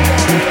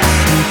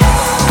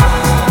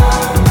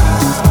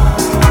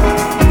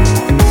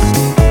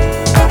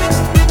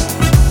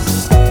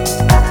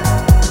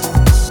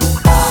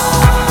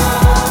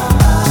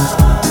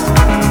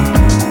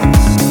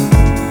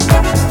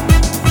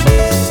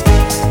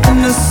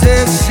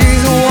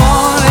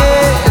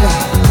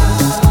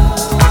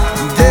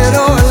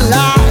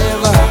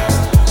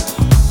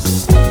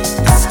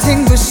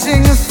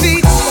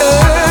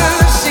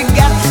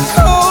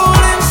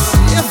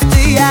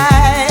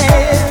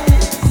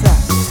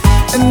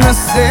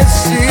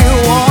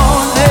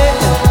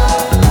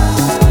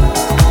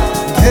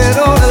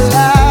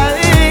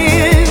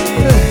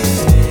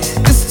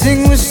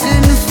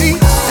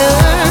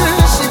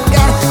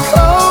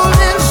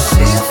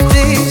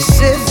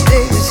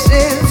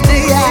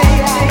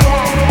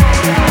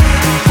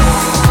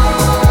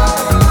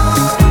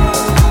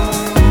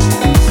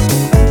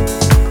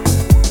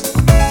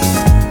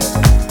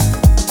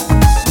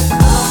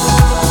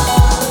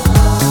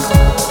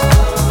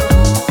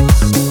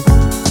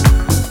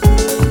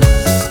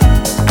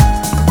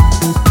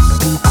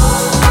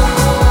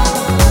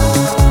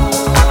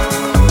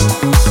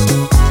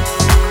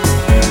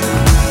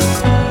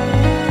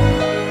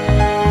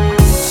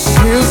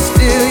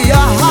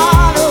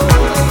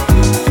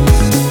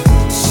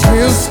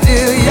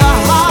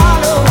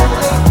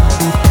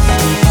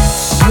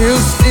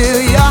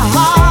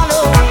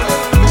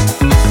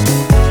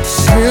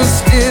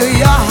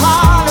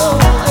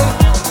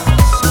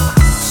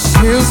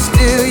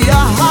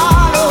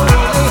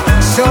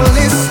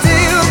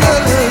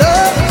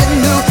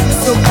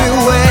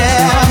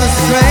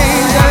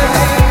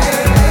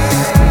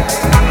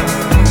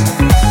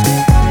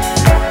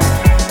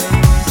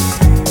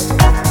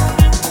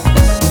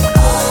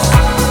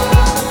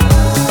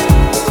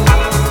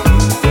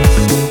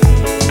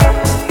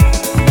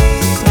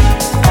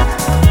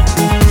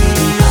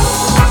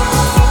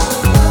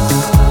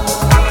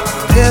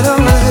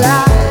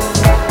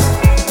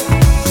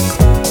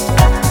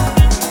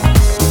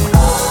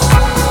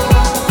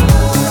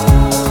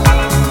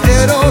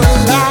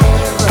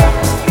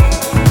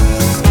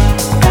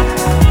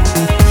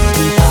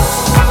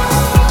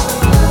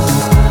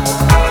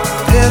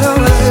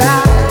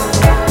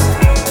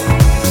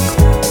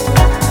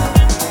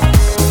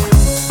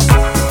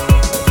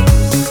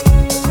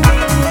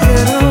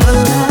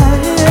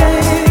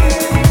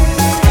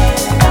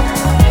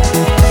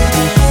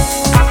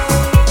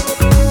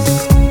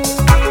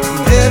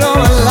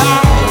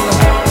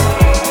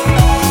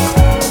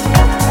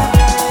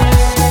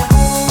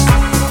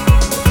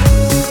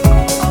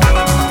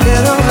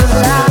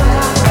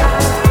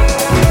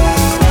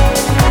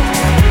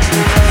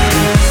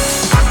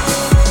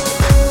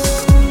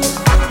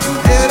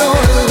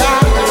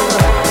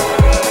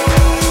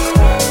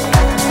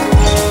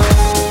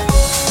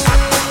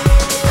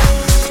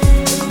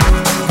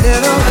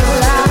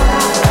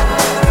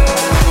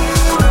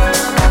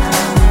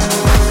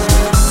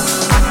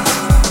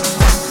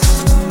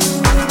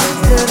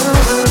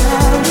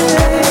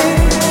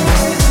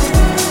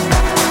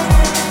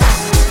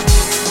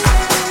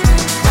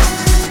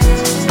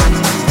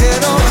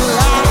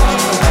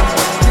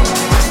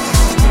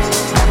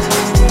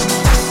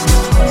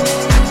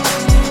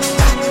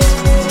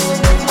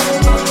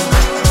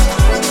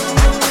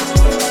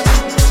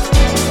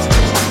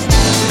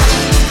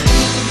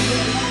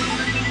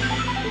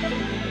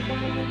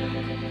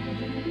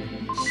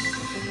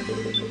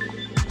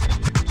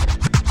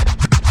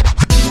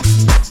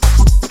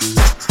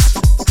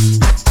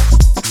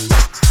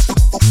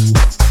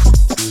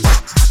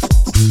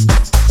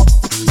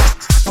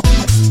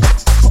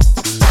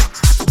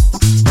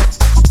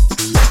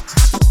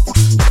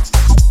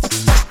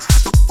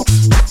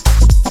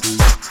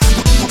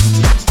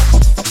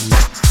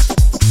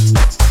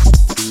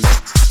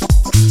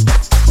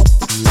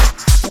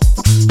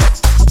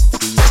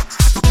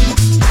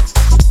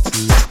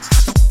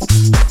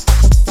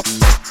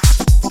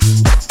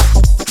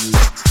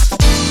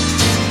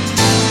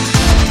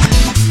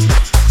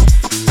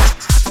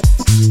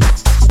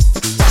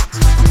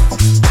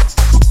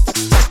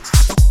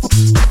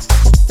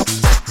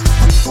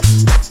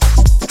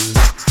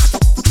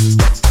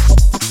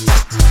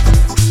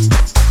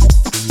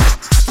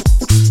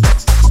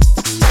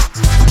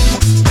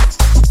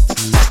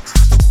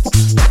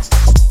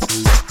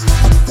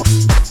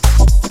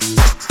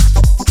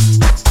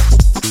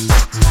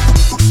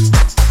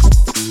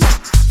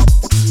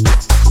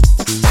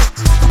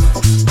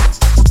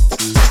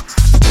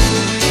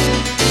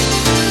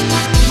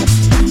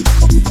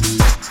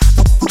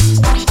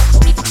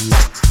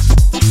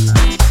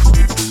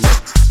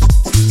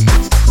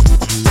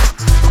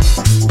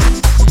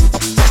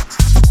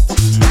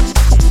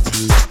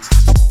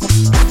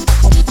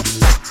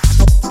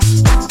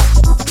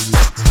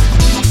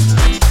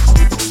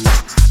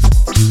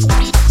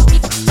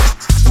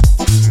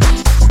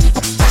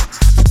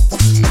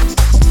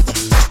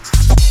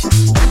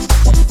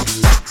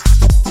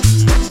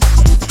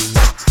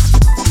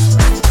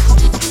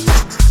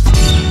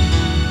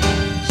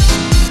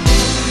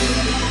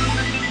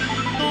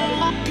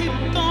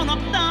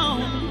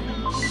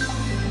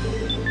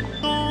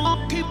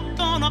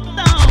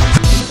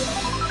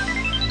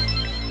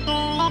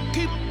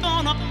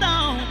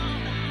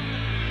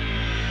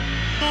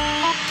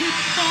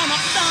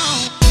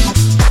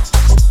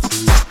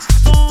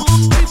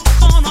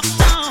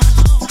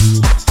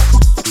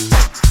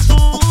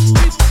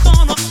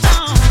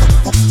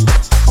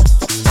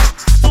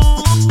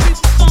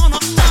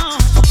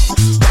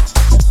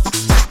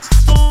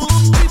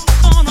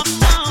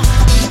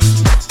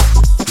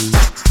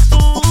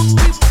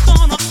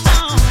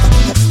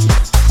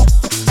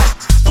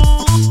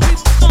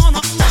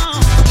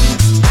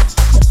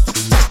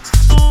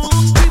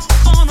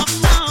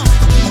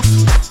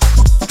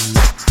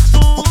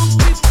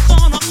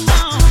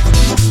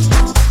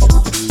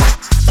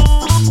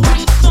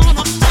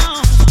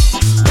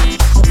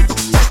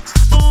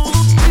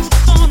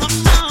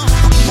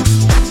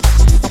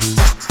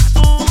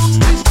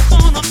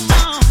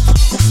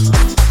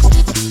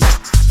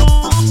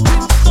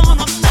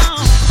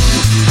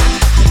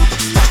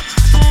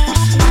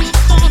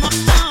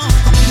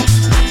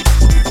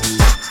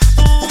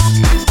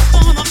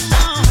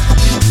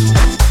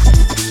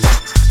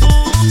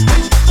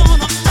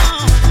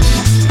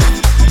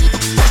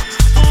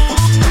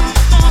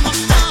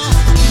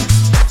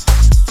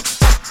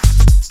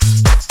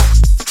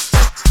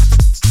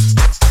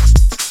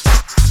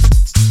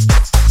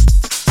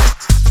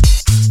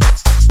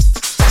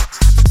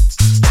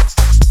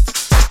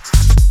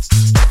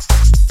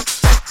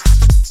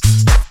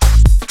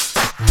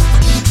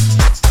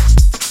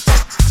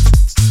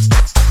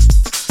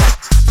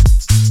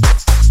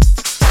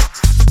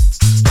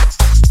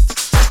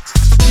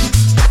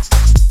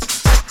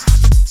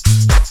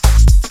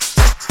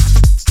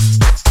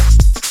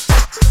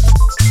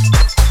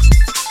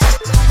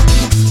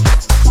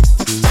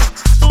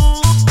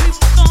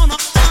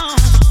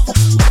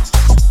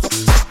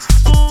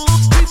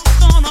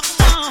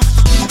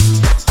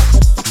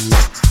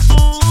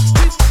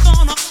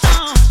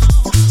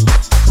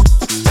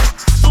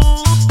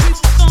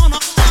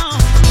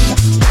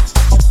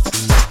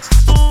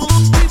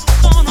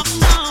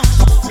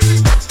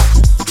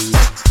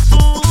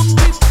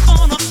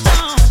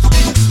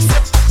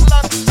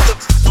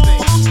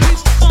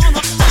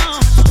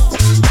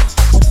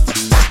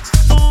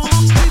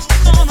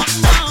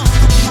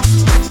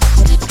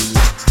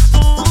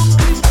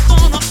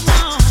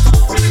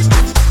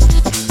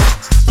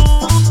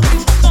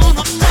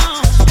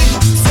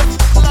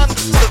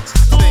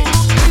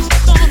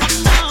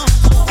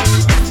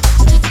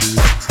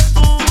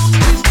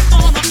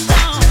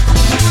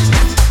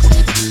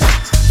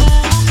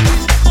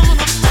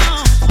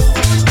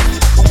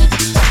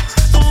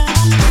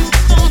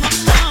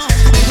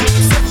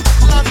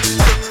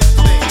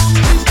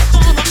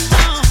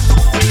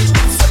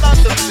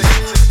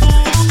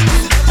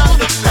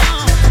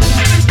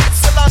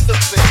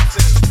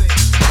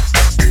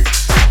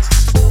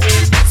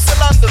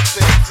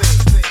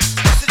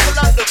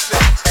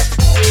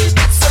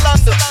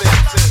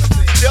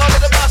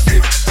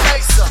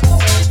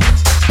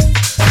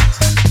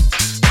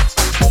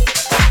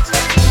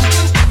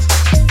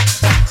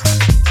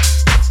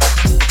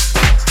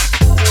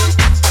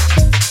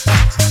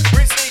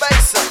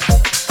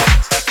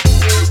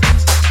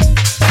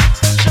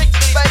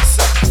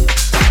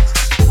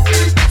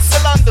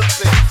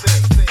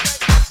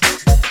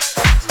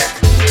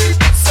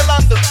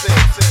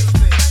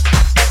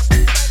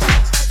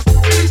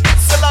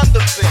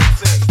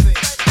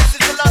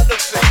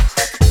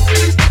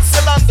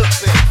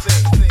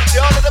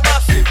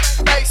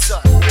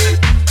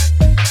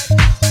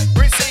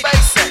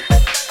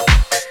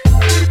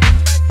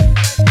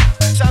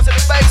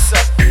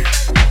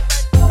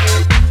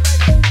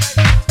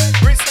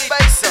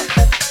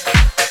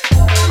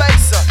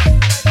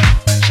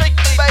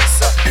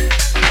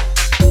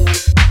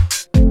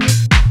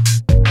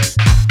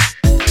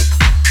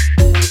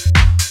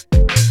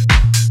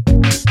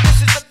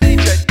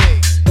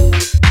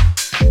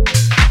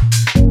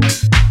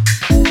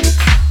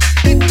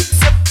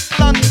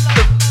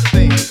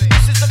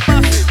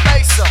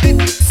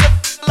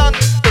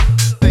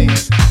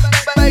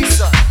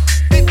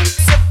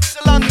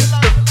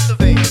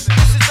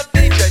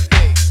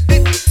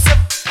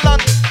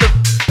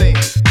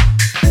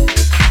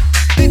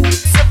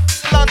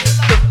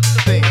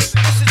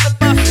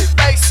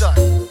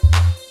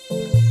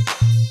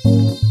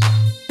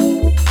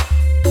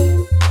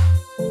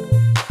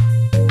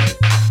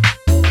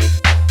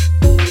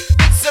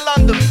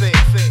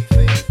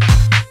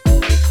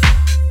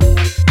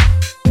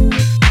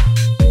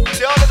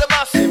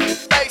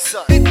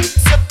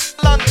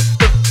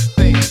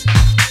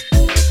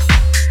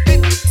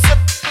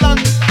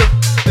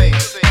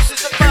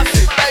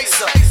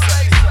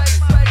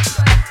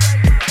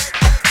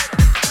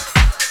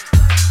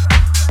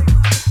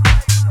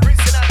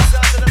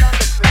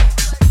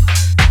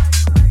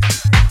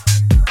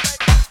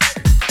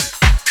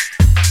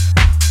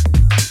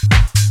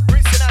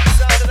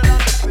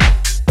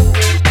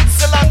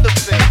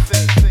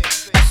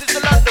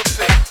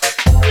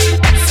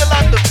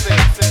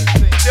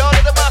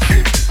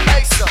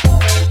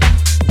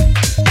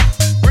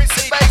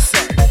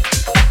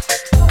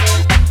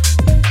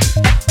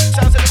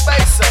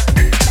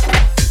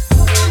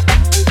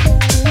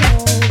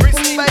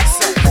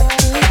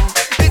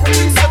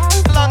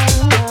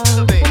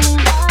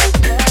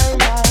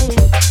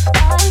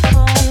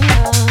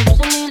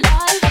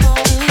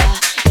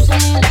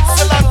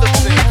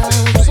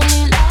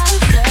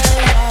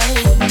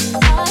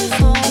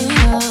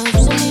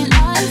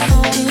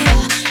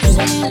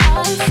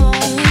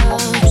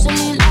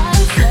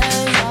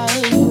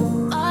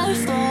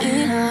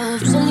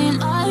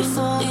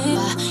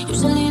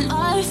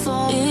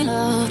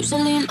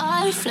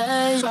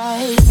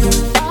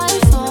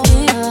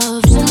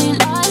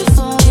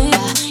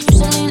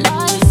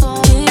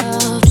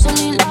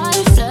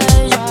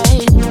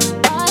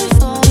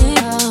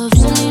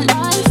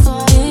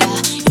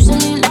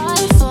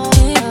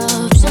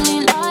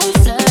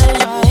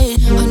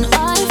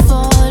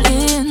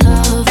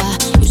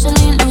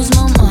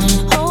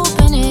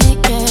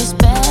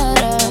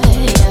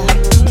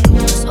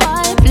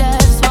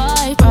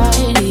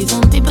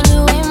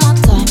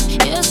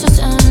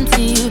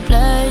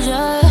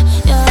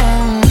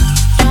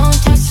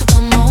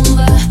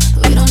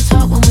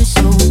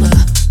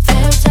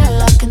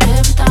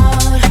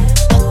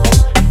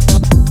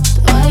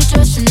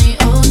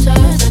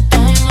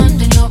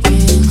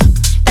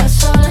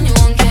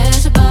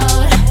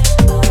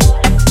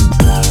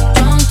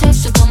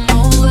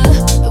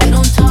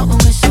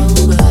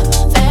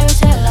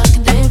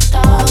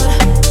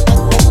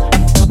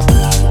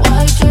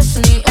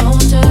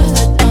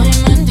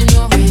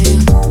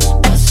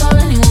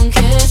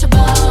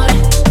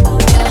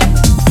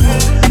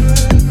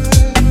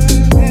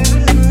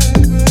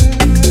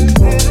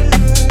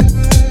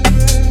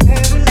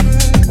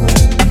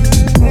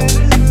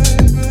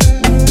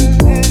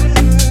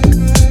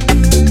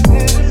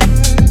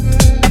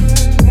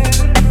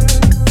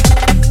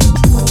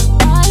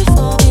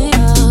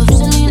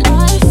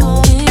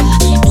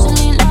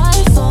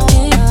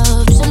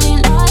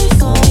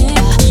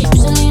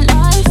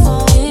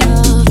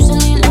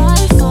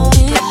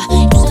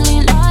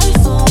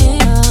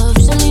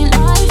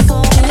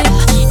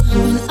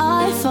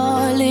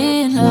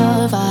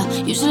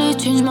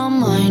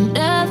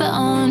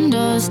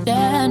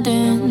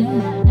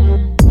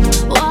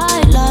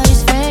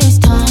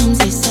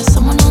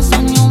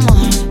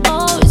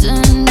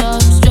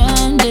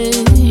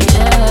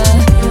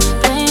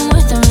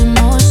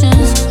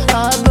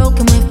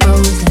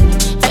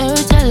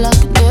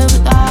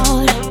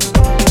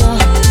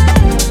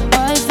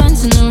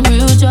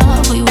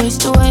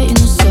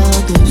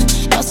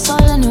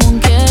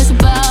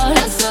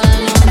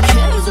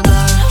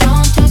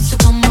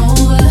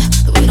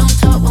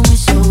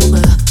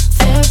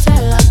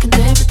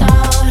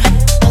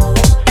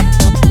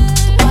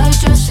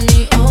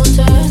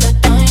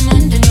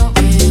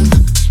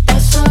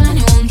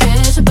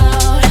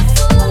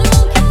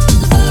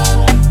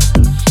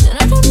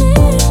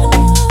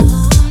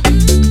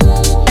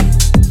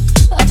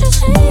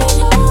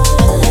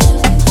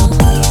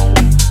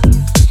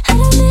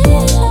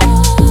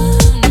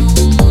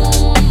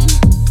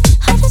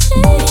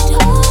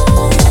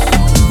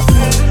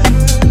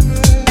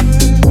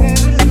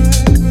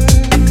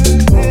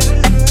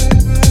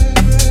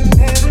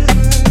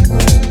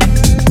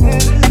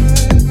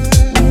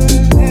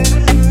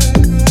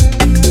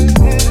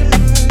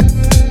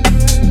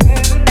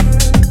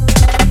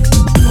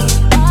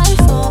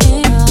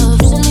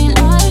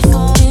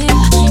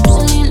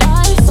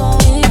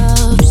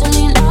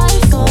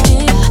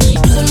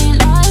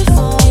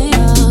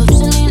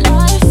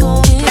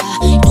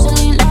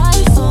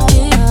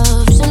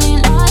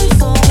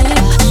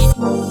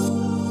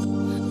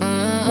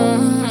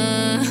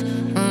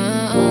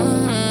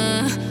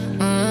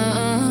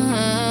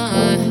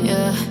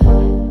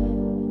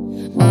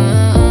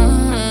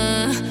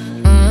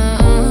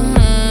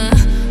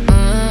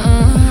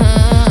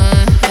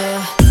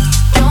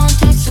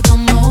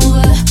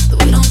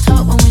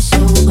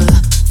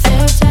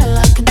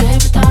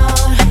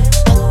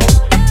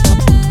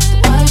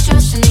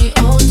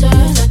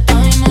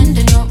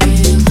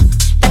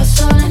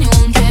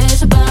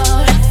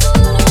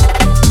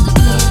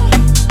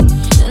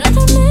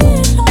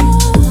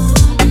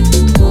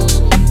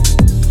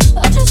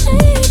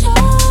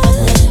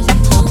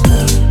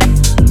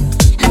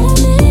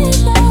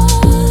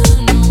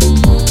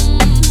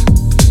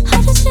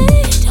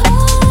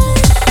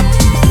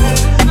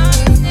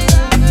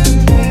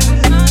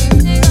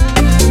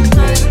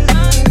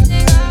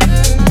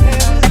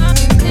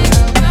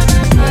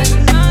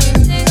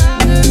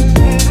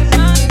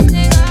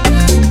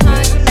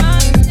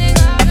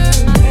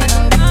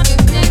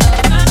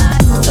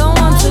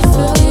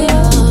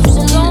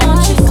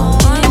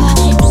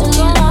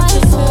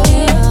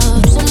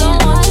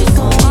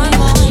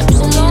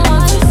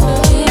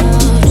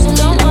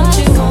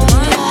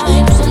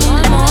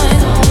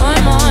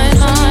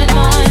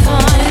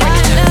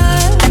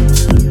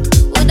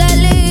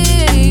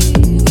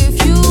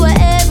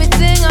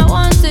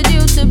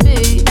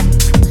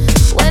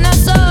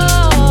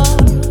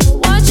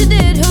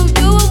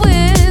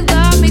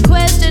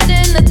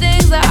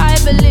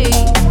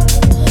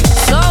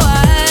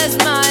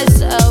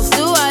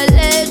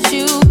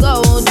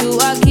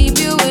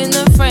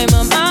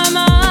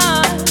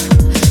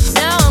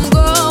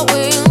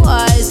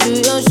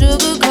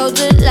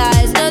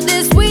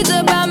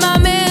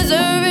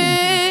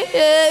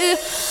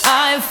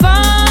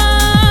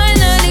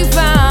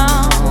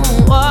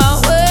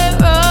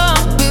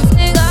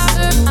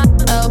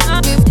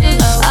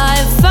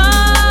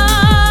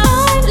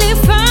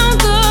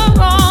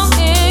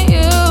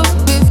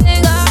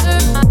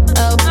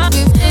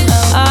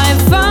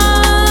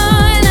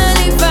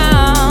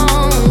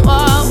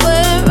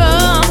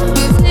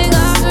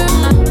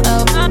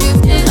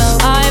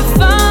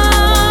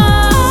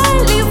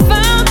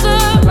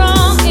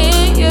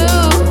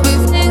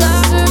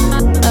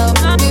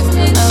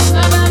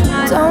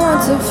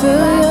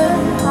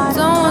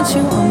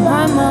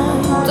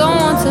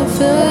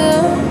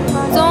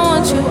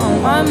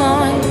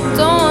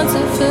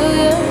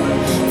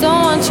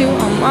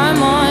 my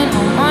mind,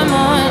 on my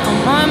mind,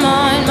 on my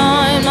mind,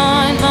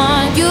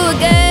 mind. You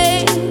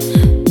again?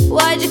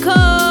 Why'd you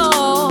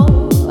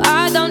call?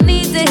 I don't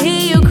need to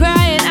hear you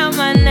crying out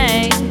my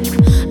name.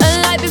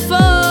 Unlike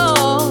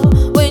before,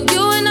 when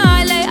you and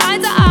I lay eye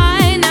to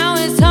eye, now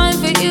it's time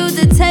for you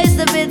to taste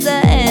the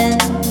bitter end.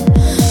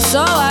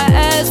 So I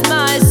ask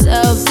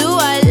myself, do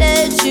I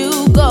let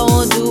you go?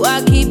 Or do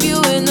I keep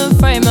you in the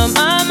frame of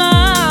my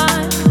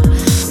mind?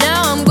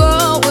 Now I'm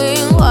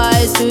growing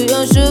wise to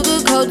your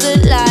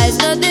sugar-coated lies.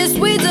 Nothing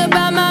sweet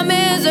about my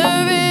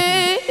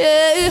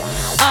misery.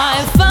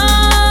 I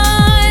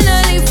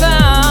finally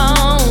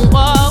found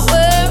what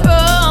went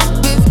wrong.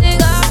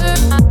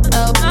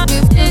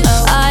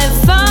 I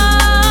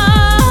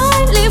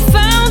finally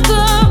found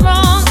the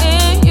wrong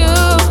in you.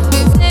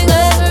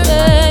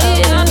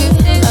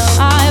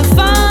 I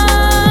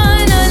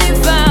finally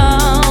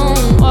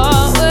found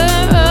what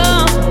went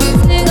wrong.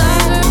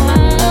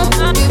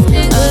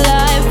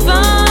 I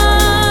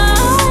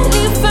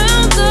finally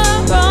found the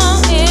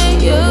wrong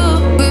in you.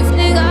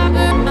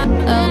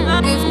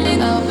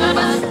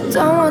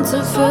 Don't want to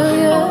feel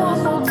you,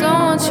 don't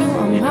want you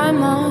on my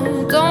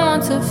mind. Don't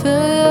want to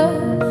feel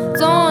you,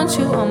 don't want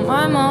you on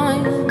my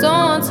mind. Don't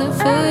want to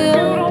feel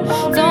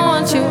you, don't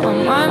want you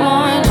on my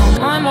mind,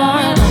 on my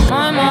mind, on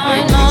my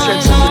mind,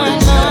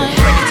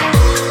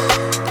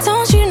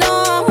 Don't you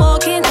know I'm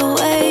walking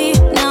away?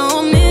 Now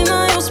I'm in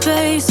my own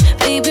space.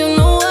 Baby, you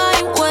know I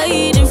ain't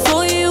waiting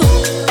for you.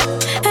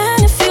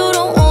 And if you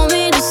don't want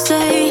me to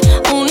stay,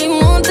 only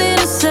one thing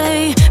to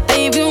say.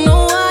 Baby, you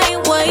know I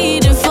ain't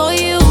waiting for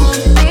you.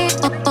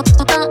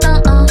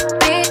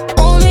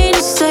 Want me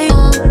to stay?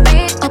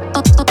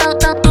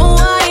 No,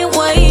 I ain't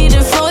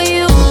waiting for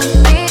you.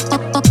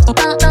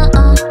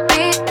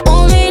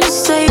 Want me to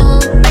stay?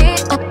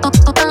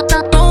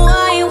 No, I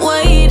ain't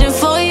waiting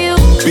for you.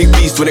 Big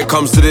beast when it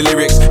comes to the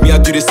lyrics. Me, I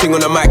do this thing on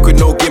the mic with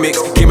no gimmicks.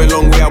 Came a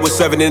long way, I was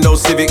serving in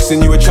those civics.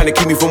 And you were trying to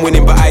keep me from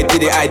winning, but I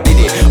did it.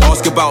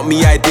 Ask about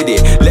me, I did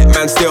it. Let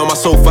man stay on my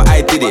sofa,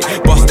 I did it.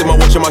 Busting my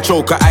watch and my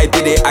choker, I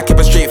did it. I kept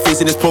a straight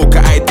face in this poker,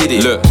 I did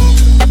it. Look,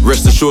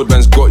 rest assured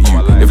man's got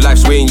you. If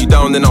life's weighing you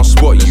down, then I'll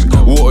spot you.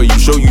 Water you,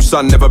 show you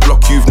sun, never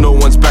block you. If no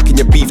one's backing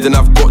your beef, then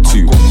I've got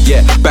to.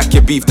 Yeah, back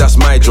your beef, that's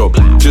my job.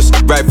 Just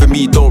ride for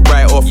me, don't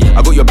write off.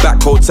 I got your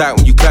back hold tight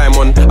when you climb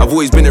on. I've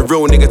always been a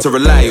real nigga to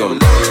rely on.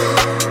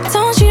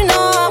 Don't you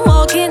know I'm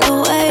walking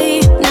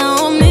away?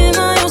 Now I'm in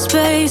my own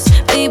space.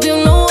 Baby,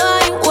 you know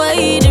I ain't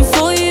waiting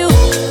for you.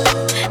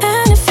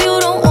 And if you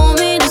don't want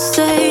me to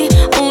stay,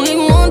 only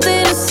one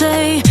thing to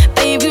say.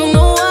 Baby, you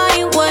know I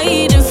ain't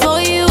waiting for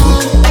you.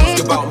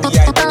 Ask about me,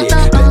 I did it.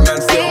 Let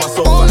man stay on my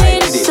sofa, I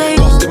did it.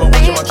 Busting my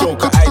watch and my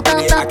choker, I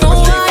did it. I kept a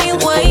straight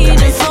face in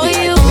this poker, I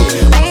did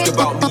it. Ask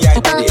about me, I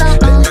did it.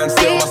 Let man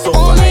stay on my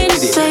sofa, I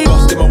did it.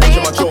 Busting my watch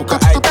and my choker,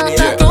 I did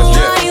it. I kept a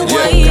straight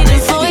face in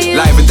this poker, I did it.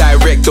 Live and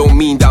direct don't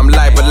mean that I'm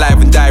live, but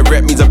live and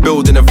direct means I'm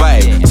building a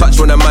vibe. Touch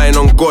on a mind,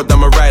 on God,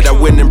 I'm a ride. I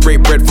win and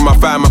break bread from my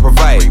fam, I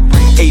provide.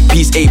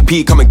 8-piece,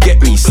 AP, come and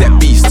get me. Set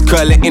beast,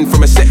 curl it in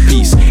from a set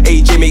piece.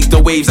 AJ make the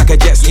waves like a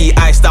jet ski.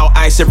 Iced out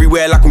ice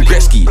everywhere like I'm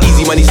Gretzky.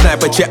 Easy money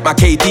sniper, check my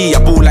KD. I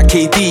ball like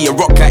KD and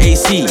rock like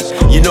AC.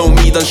 You know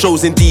me, done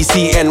shows in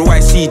DC,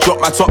 NYC. Drop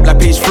my top like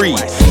page 3.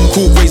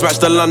 Cool breeze match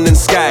the London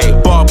sky.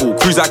 Barbell,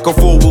 cruise like a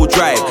 4-wheel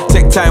drive.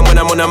 Take time when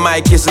I'm on a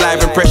mic, it's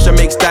live. And pressure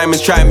makes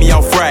diamonds, try me,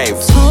 I'll thrive.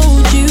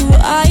 Told you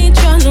I ain't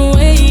tryna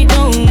wait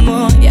no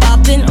more. Yeah,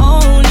 I've been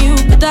on you,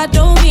 but that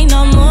don't mean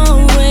I'm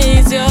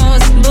always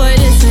yours.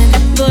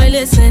 Boy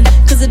listen,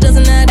 cause it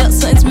doesn't add up,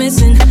 something's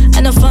missing.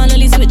 And I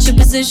finally switch your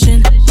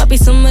position. Might be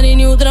somebody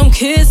new that I'm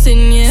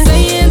kissing, yeah.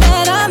 Saying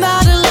that I'm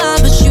out of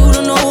line, but you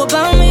don't know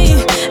about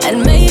me.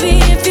 And maybe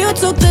if you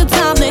took the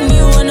time, then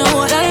you would know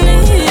what I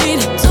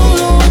need. Don't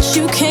know what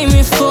you came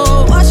here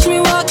for. Watch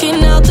me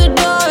walking out the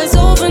door. It's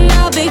over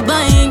now, big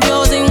bang.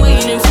 Yours ain't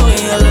waiting for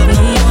your love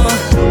no more.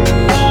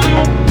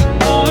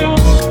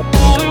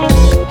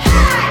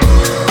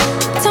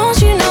 Don't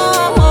you know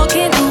I'm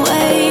walking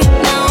away?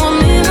 Now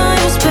I'm in my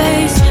own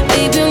space.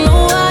 Baby, you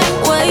know I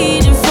ain't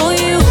waiting for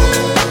you.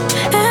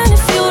 And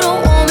if you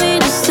don't want me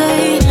to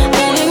stay,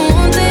 only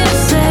one thing to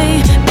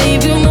say.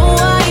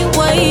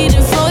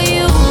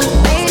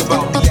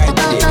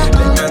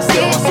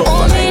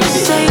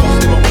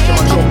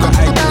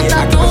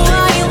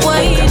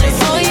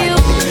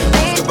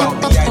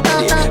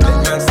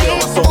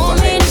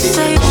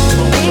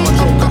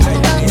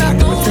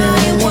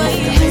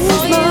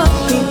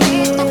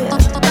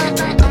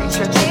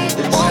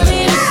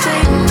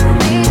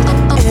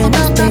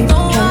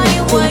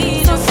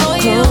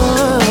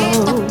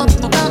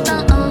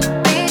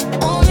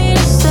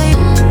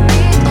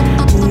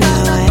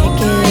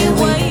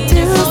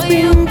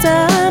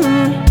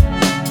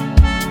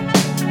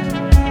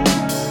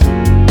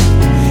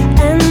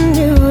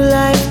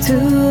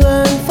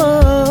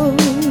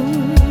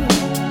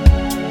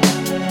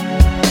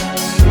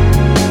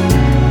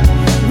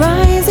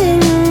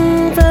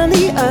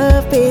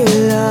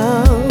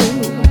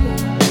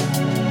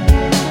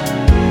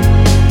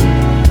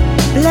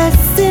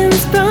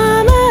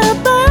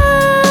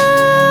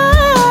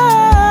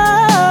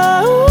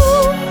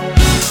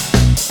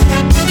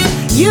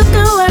 You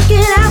can work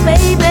it out,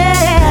 baby.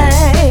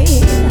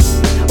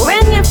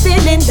 When you're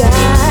feeling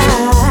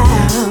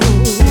down,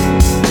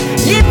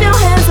 lift your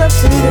hands up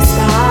to the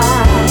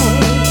sky.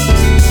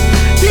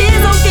 Please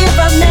don't give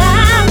up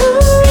now.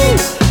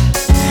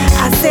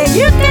 I said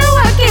you can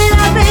work it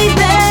out,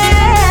 baby.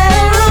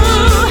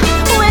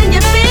 When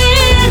you're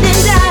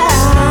feeling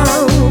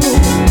down,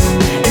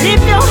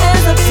 lift your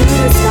hands up to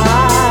the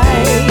sky.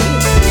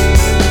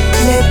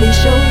 Let me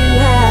show you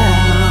how.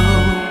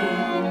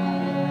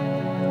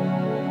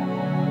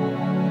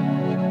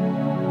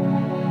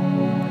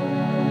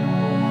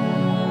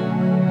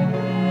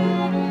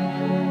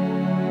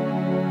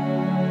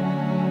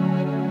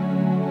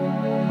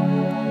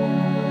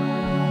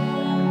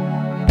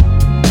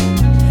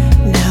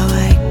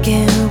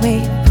 Can't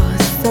wait for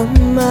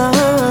summer.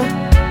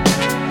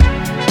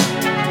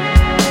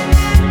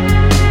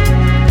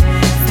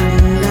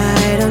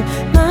 Sunlight on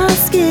my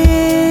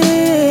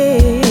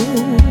skin.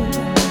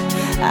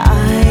 I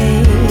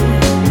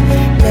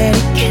let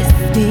it kiss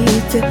me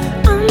till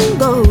I'm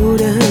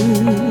golden.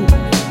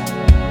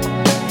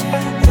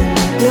 And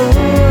glow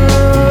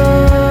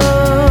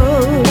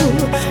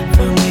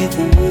from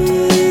within.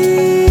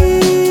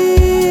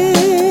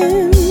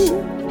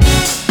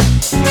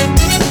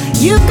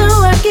 You can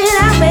work it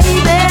out,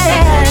 baby.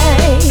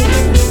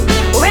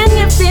 When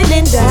you're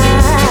feeling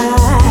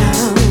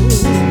down,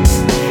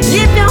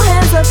 lift your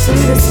hands up to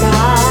the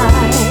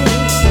sky.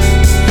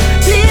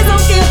 Please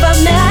don't give up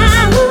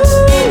now.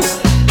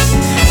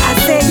 I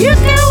said you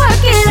can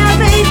work it out,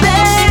 baby.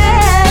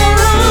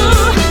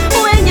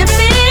 When you're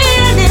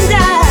feeling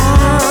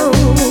down,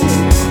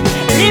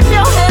 lift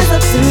your hands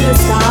up to the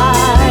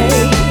sky.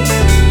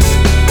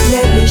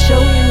 Let me show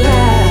you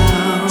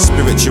how.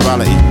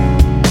 Spirituality,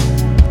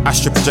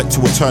 astral project to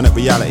alternate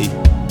reality.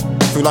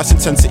 Through life's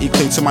intensity,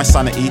 cling to my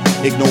sanity.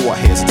 Ignore what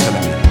haters are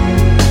telling me.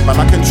 But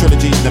like in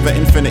trilogies, never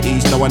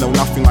infinities. No, I know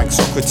nothing like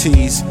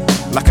Socrates.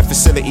 Lack of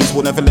facilities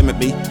will never limit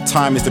me.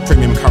 Time is the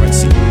premium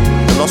currency.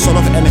 The lost soul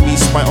of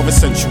enemies, spite over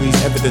centuries.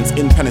 Evidence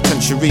in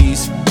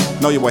penitentiaries.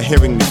 Know you are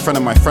hearing me, friend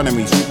of my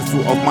frenemies. Reap the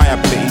fruit of my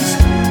abilities.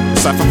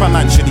 Cypher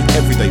financially,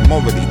 everyday,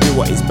 morally. Do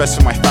what is best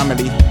for my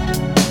family.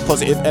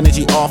 Positive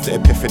energy after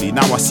epiphany.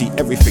 Now I see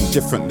everything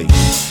differently.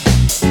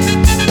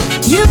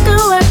 You can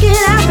work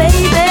it out,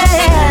 baby.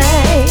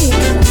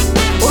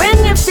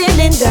 When you're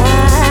feeling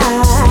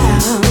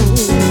down,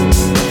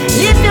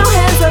 lift your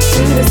hands up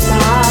to the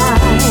sky.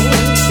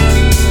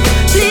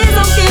 Please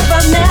don't give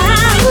up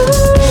now.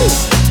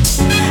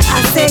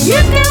 I said you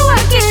can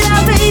work it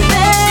out,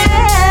 baby.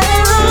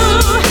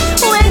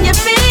 When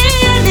you're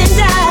feeling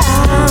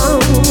down,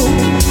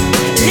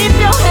 lift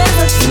your hands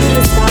up to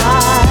the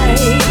sky.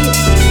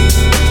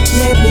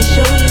 Let me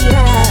show you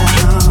how.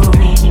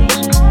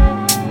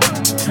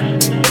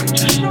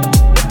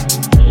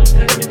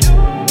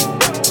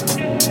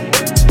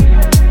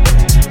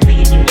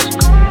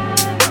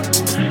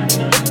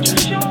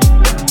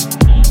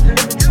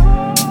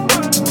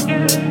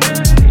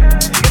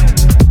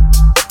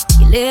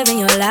 Living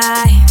your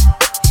life,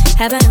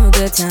 having a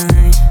good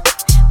time,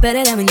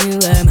 better than when you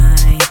were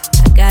mine.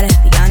 I gotta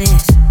be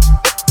honest,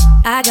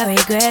 I got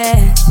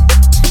regrets,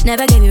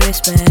 never gave you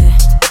respect.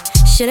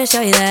 Should've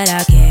showed you that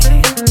I care.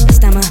 This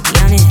time I'll be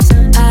honest,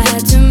 I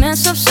had to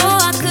mess up so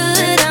I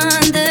could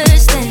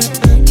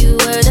understand. You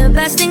were the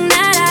best thing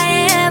that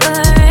I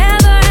ever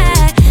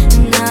had,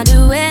 and I'll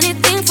do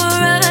anything for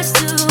us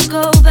to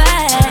go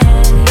back.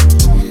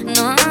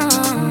 No,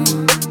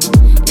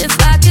 if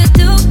I could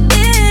do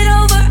it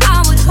over,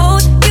 I would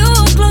hold you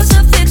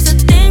closer, fix the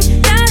thing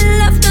that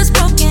left us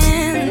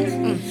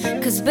broken.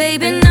 'Cause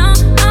baby, now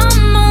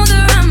I'm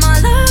older and my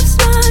love's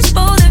much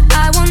bolder.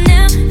 I will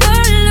never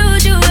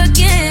lose you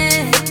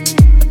again.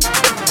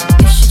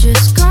 You should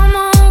just come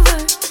over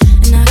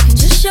and I can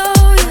just show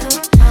you.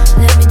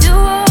 Let me do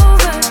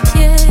over,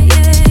 yeah,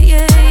 yeah,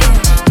 yeah,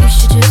 yeah. You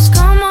should just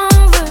come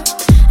over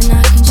and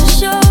I can just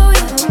show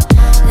you.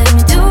 Let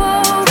me do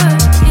over,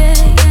 yeah,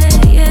 yeah,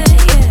 yeah,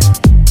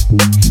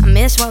 yeah. I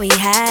miss what we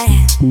had,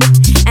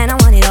 and I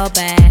want it all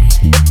back.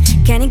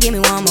 Can you give me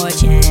one more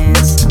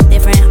chance? I'm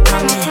different, I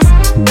promise.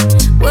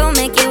 We'll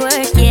make it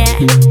work,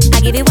 yeah. I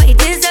give you what you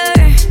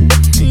deserve.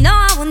 No,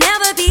 I will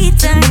never be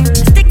turned.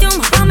 Stick to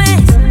my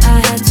promise. I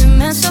had to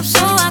mess up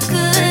so I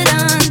could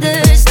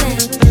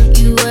understand.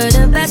 You were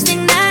the best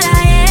thing that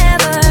I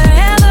ever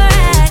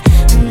had,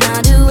 and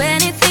I'll do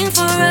anything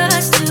for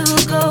us to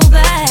go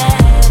back.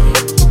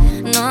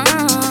 No,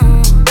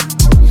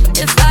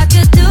 if I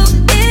could do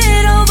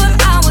it over,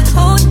 I would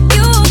hold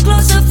you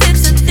closer,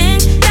 fix the thing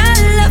that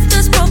left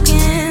us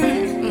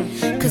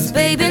broken. 'Cause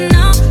baby,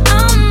 now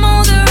I'm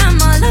older and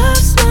my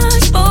love's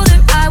much bolder.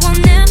 I will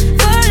never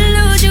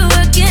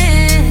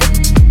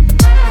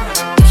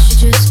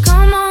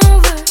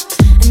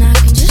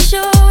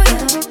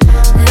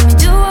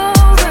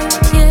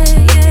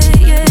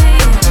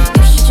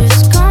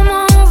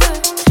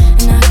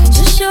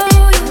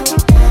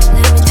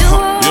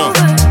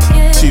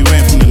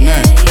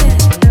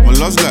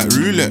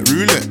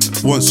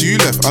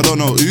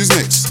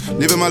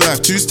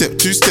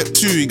Two-step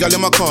two, gal in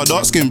my car,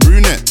 dark skin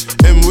brunette.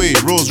 M-Way,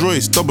 Rolls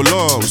Royce, double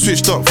R. We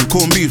switched up from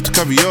corned beef to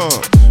caviar.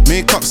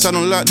 Makeup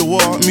sounding like the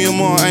war. Me and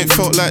Ma, I ain't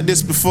felt like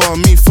this before.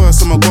 Me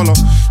first, I'm a goller.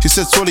 She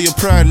said, swallow your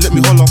pride, let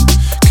me holler.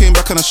 Came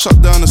back and I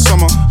shut down the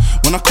summer.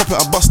 When I cop it,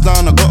 I bust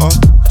down, I got her.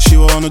 She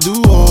wanna do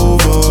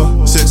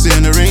over. Sexy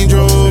in the Range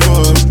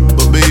Rover.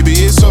 But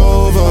baby, it's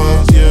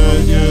over. Yeah,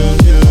 yeah,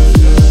 yeah,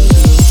 yeah.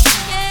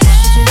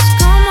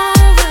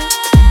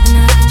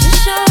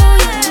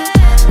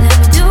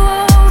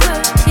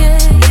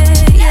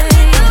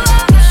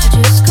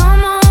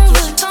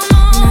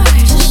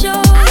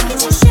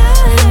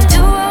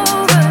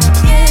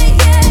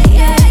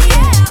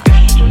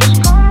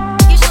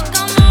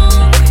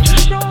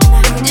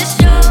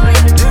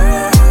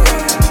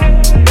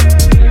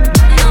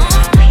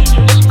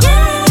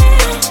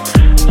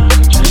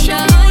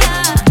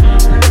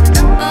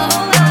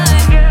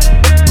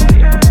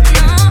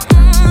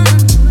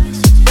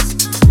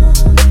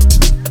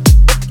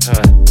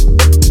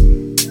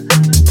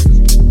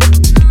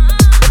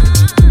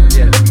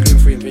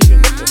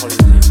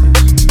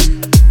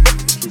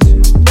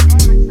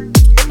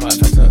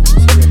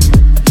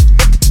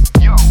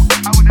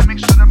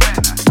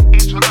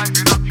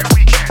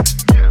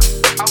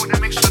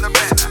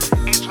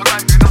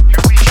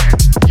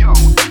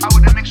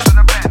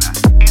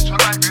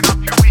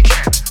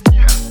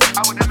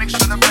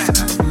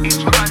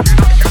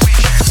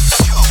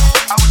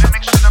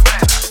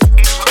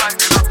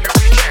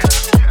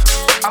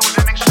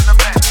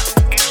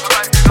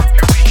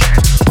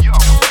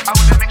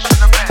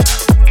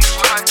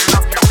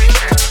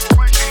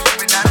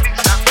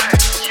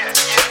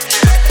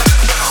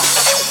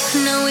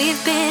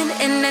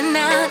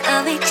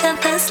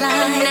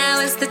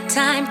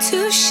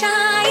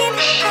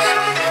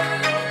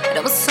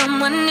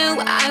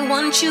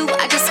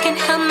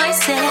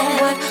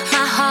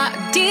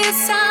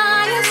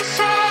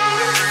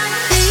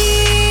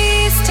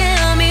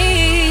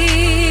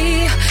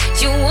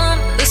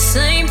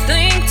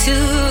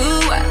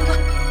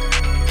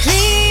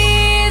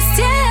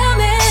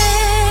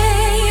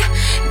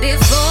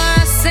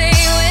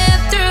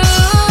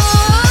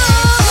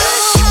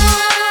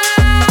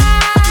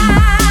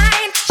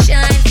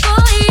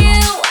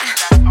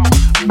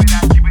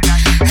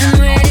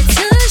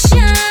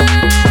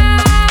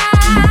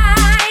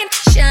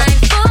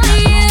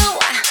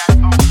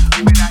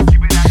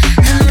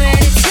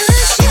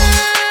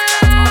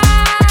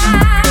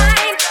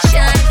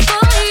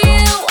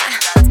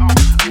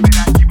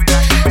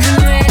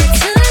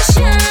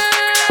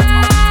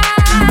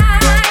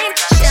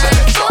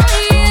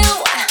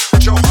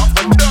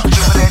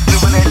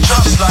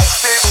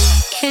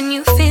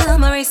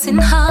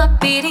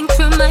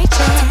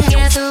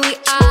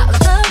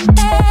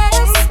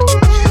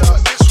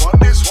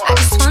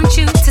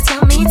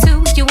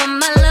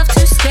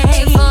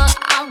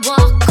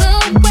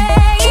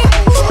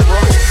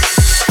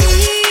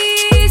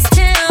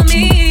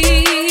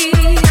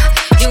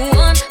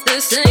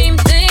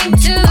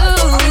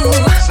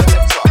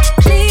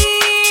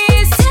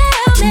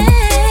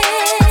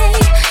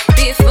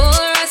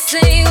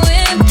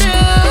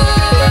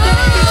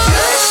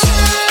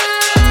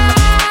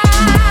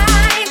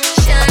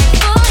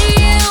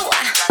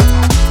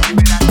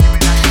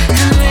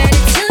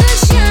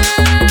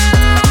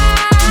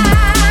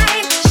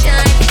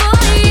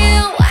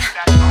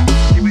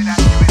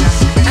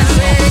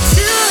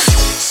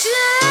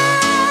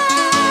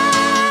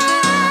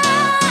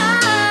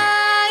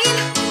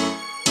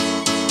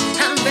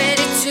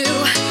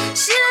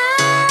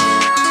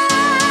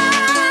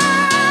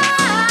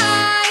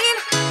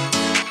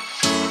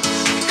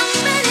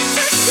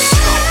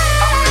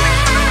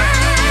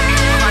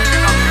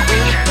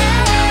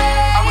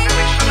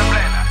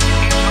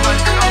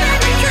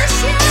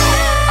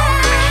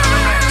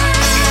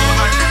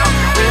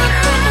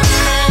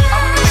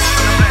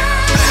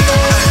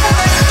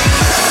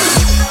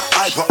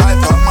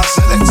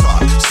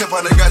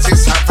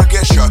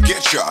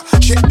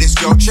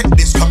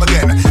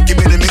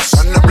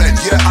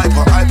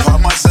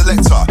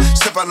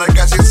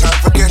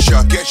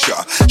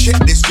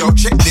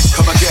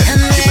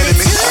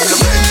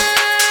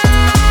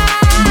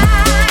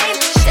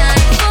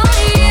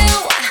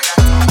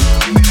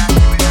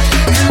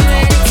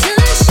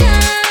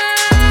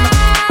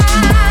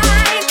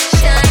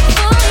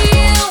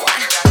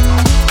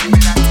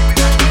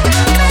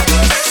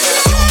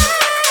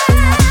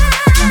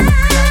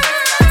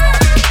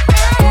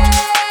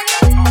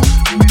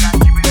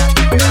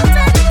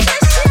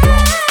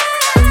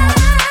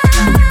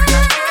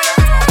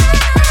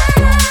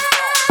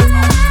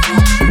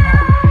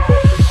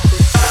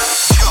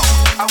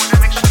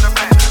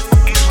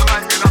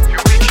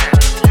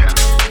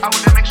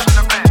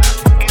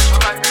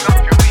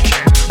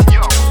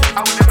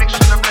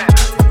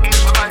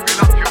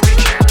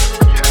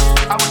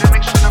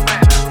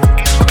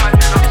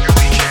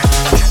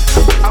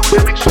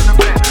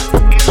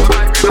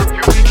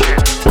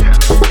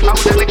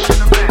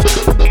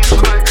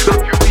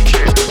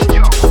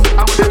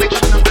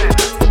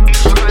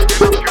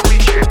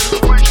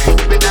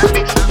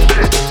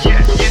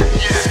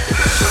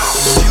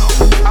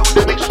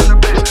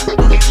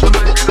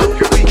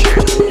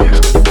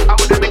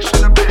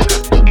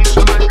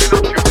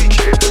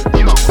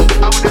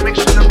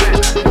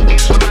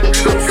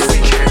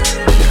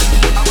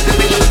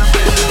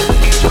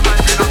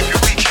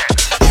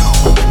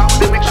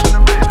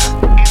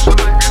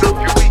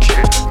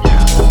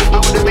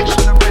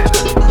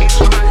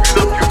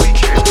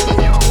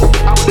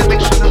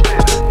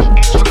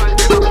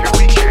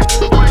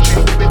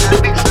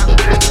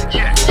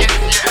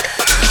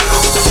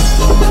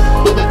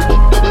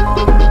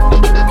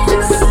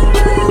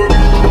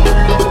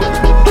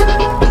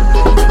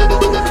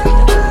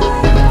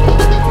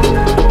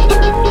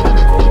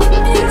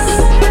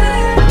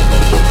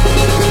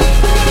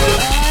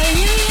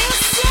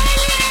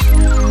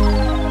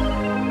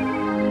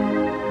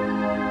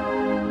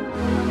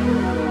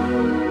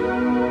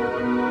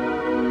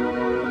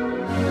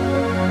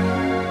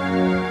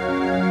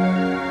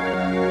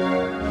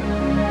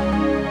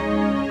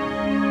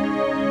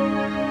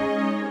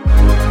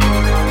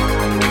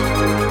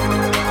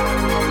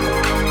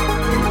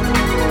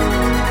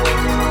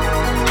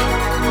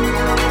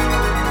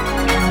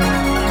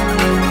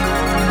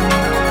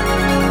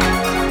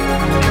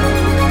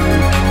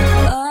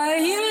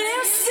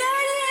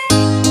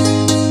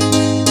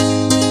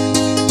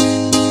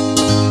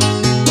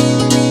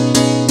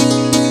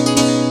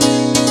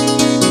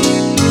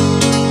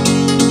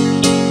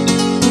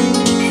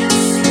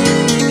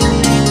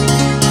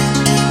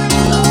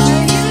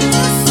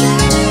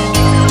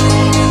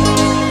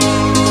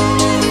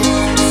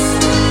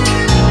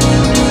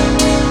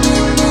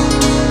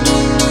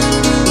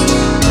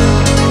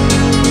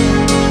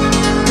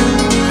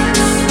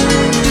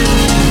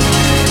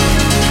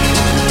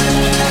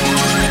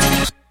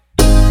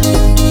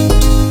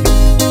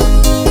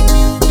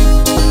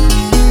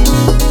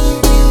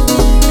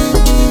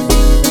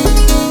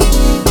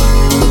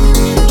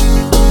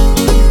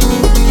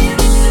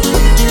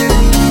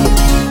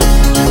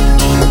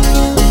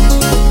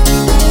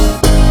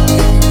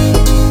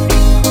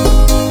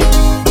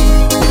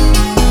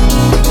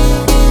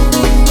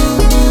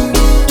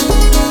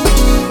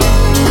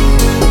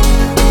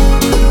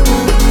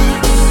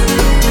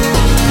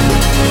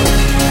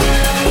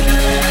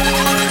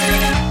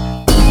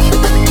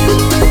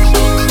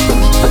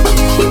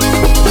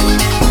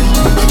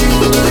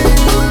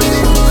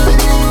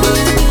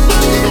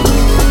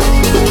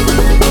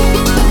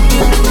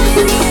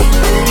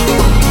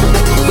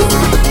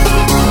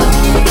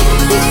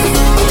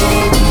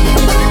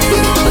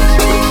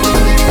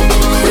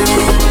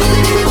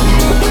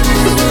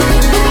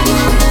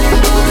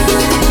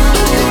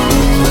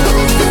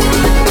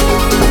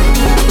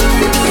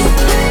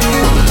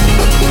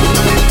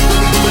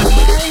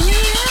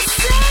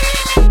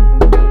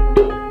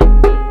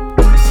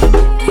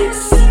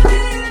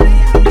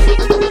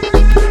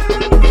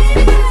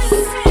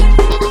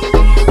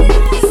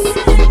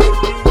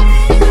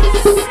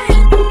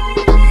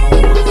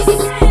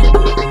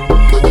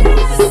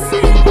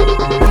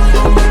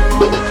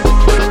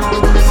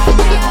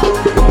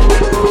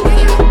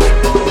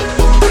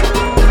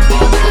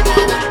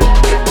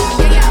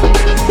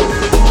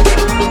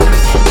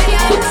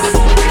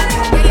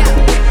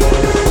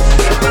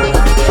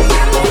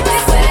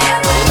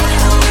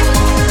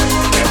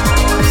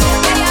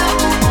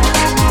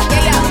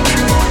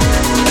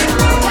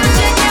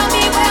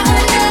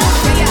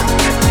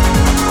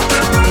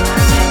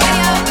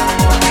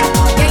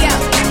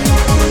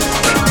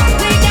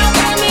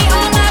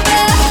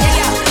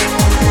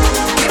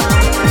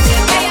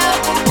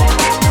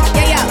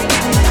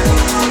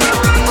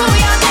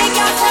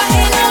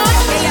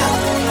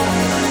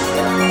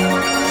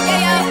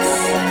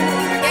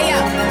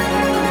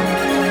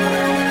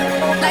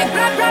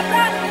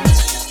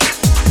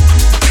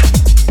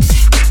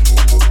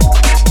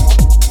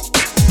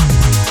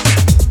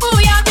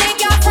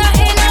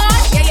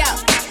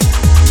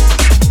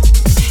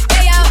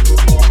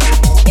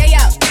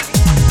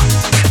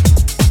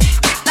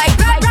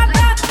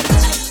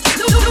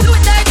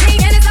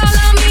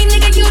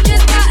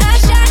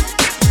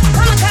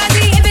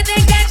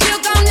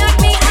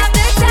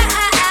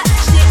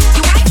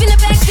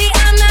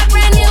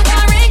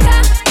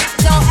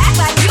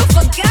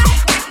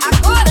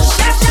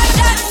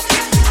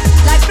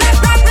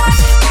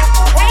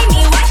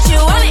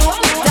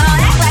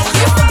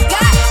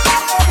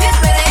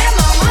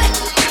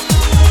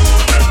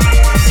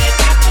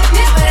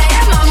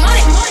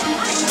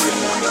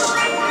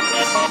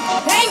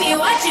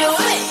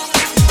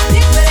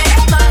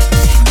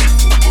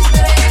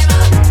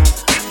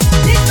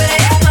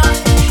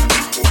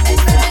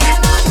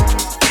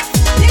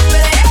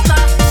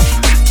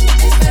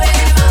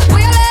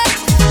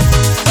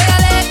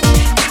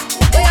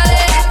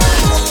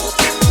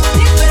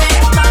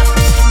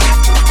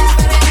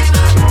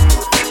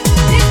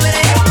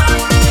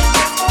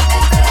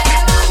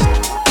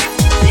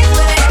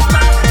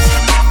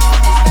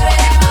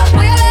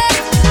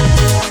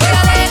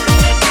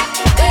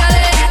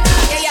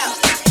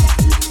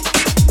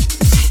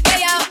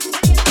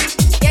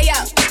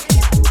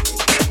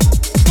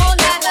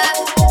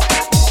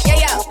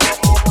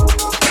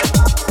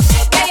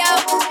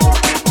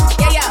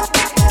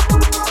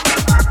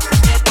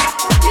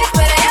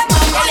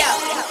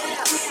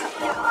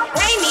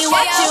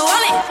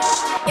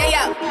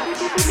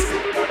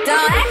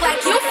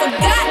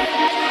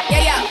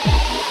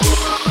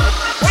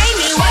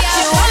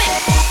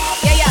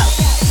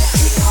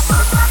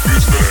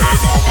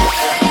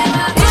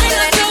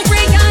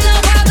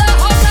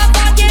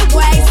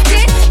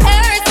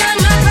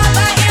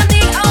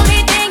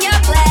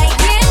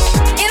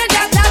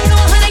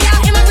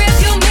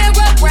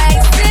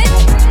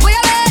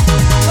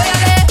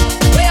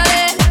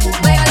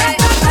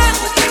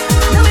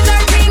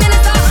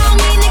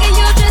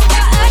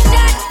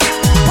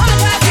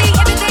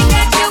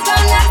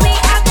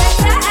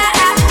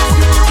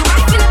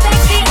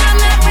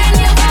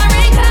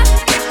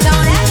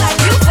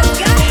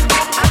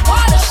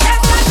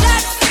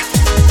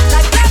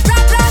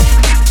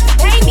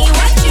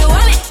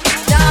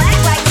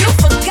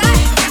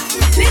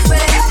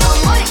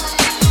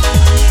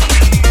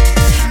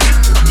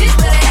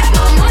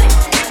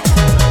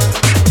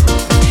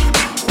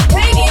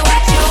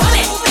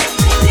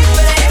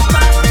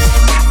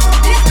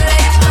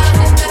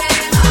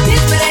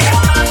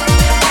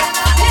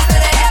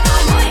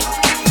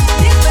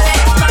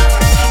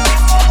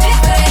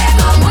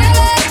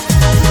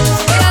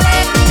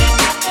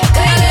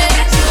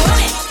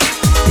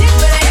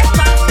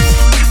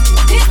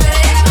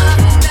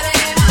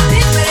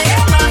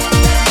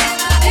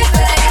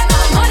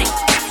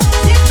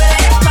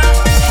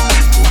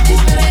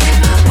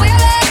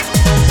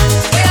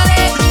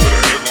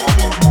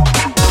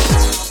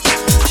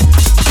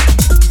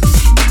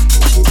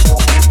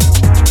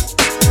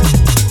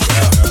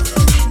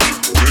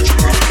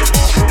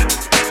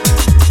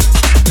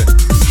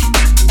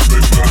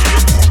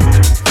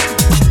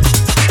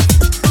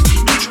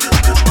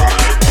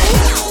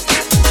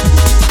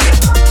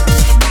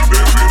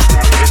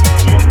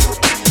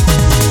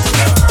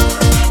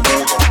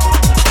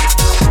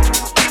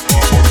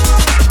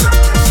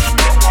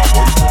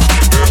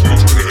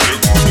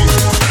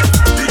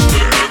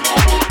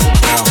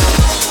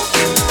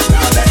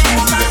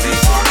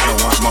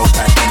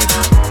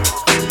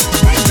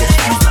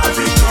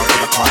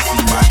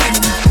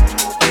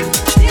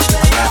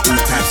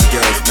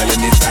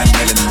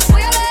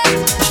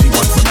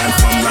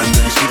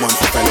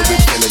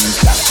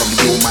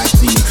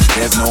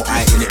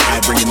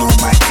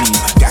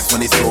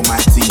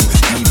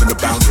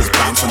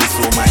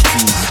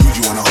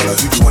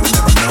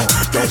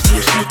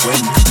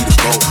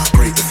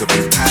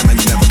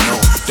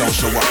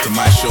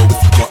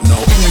 got no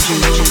energy.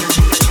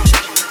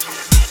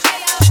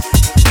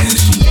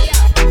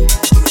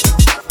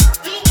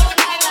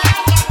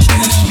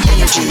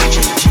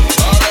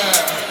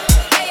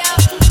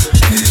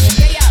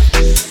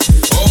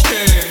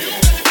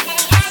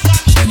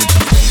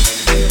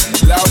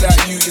 Loud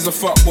at you is a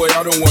fuck boy,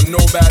 I don't want no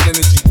bad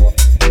energy.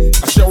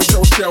 I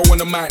shell on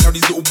the mic, now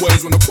these little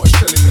boys wanna put a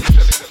shell in me.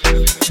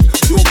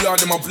 Your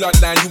blood in my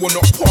bloodline, you are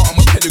not part of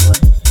my pedigree.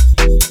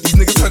 These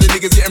niggas heard the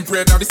niggas getting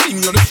bread, now they see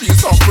me on the street and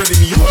start breading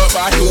me. Hurt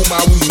but I heal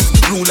my wounds,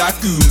 real life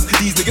goons.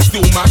 These niggas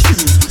steal my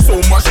shoes. So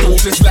much gold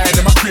just lying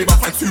in my crib, I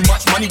find too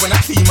much money when I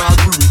clean my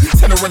room.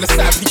 Tenner on the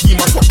side, pinky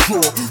in my top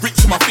drawer. Rich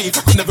to my face,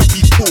 I can never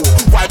be poor.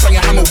 Why bang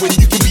a hammer when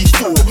you can be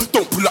poor?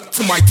 Don't pull up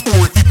to my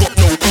door if you got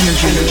no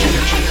energy.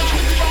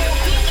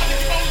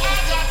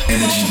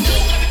 Energy.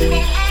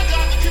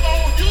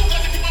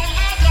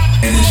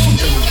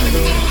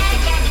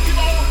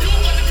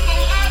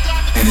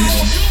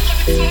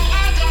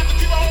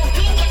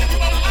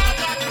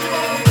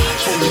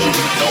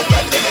 No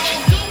bad energy.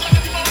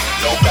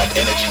 No bad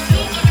energy.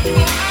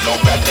 No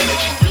bad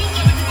energy.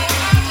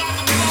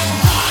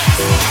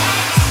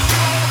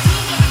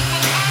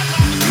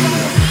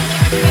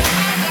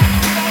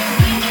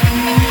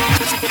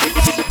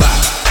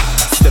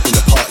 Step in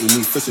the party,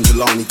 me, Fish and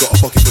Jelani, got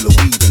a pocket full of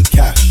weed and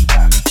cash.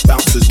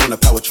 Bouncers want a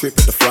power trip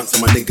at the front, so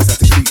my niggas had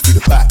to creep through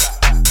the back.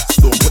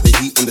 Storm put the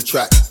heat on the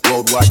track.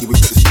 Worldwide, you would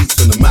put the streets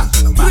on the map.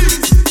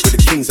 With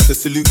the kings, have to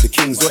salute the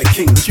kings. What a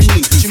king, what you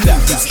mean? Who's that?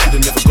 Who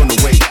should've never gone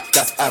away?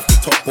 That's Av, the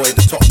top boy,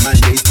 the top man.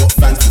 He's got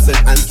fans to send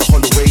hands to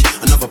Holloway.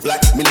 Another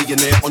black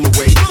millionaire on the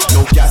way.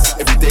 No gas,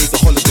 every day's a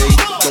holiday.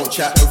 Don't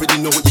chat, already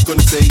know what you're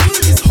gonna say.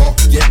 It's hot,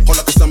 yeah, hot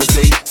like a summer's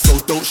day. So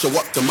don't show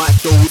up to my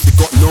show if you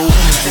got no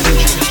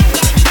energy.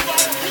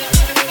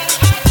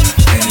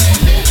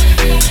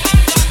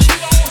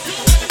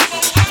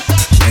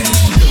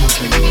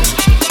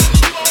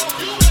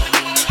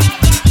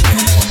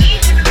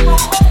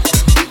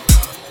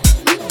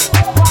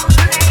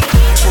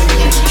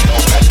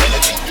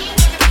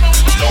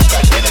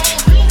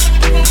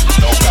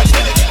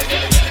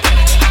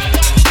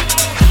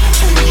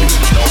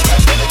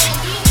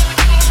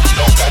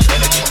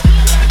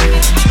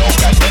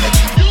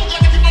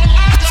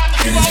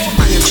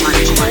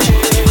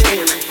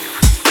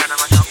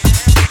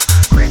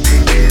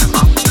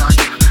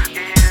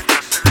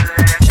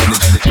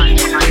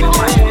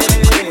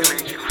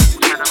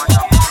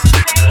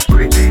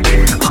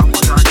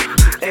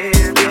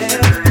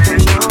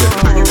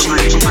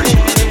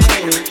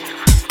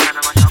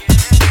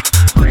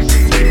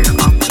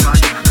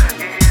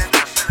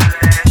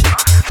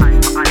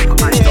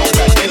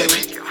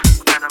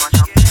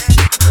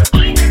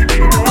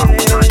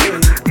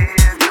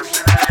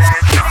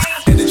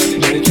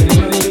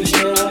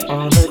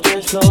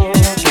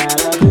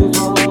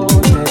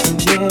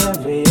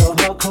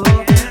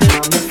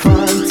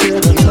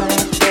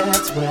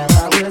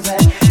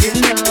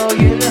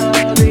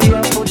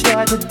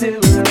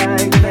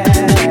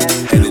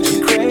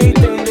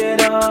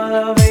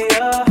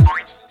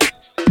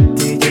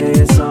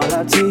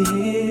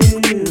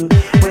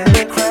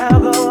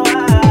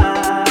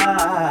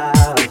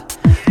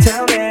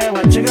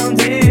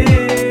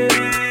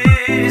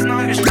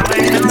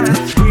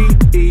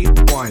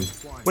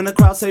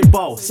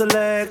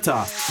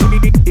 Selector,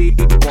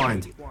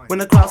 rewind. When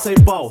the crowd say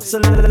bow,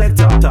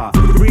 selector,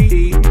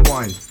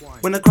 rewind.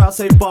 When the crowd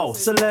say bow,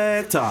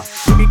 selector,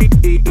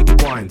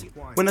 rewind.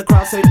 When the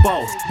crowd say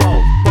bow,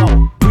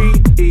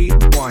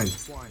 rewind.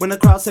 When the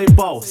crowd say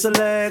bow,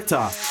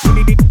 selector,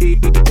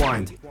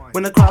 rewind.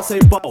 When the crowd say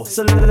bow,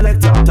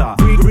 selector,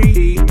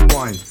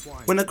 rewind.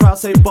 When the crowd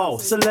say bow,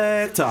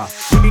 selector,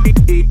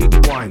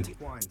 rewind.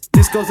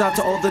 This goes out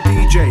to all the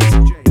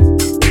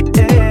DJs.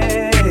 Hey.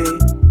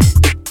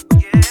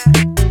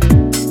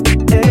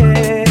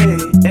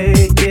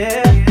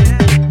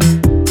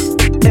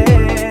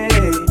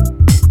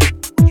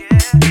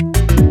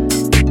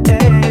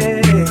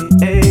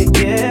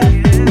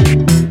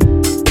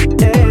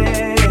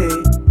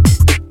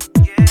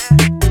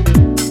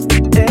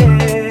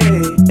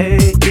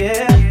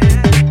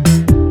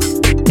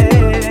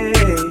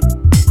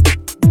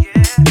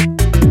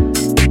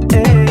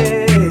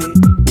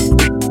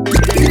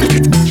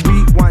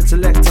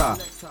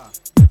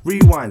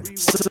 Rewind,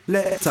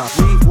 selector,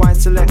 rewind,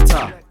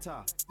 selector.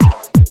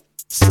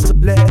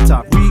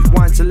 Selector,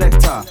 rewind,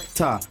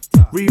 selector.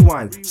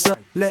 Rewind,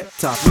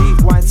 selector,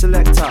 rewind,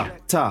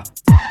 selector.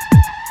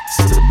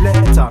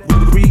 Selector,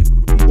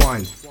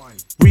 rewind,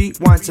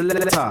 rewind,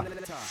 selector.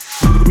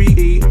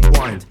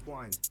 Rewind,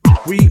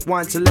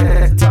 rewind,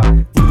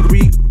 selector.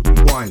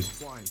 Rewind,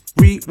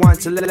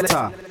 rewind,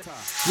 selector.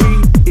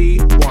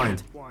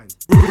 Rewind.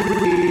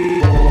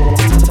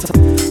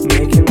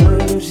 Making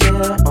moves,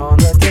 yeah, on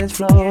the dance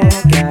floor.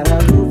 Gotta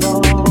move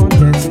on,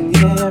 dancing,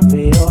 yeah,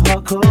 real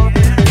hardcore.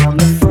 From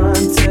the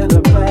front to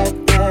the back,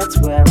 that's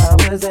where I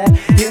was at.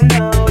 You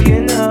know,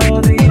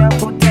 the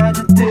apple tried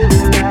to do it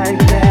like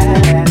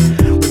that.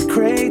 With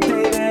Craig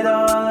David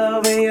all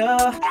over you.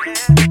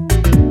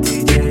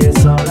 DJ,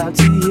 it's all up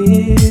to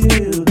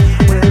you.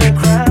 When the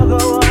crowd go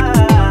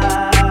wild,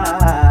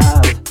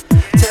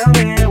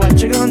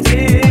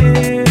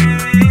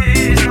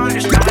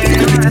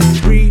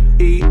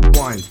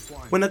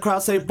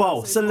 crowd say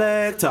ball,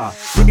 selector,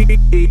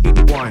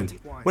 rewind.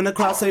 When the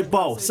crowd say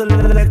ball,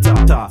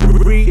 selector,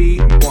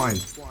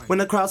 rewind. When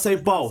the crowd say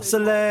ball,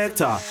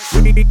 selector,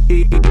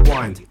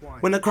 rewind.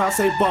 When the crowd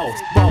say ball,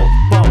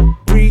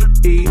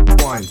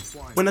 rewind.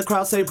 When the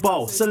crowd say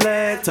ball,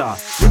 selector,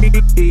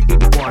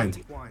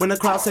 rewind. When the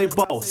crowd say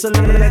ball,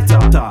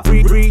 selector,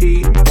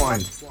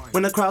 rewind.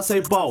 When the crowd say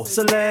ball,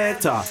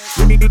 selector,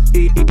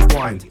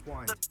 rewind.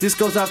 This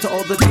goes out to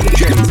all the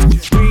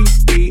DJs.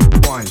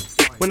 Rewind.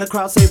 When the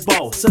crowd say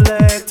ball,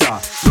 selector,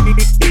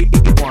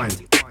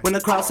 rewind. When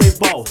the crowd say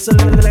ball,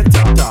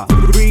 selector,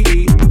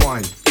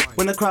 rewind.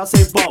 When the crowd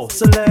say ball,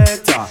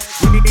 selector,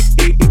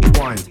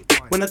 rewind.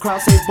 When the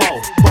crowd say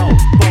ball,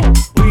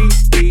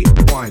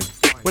 rewind.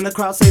 When the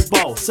crowd say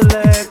ball,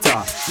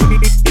 selector,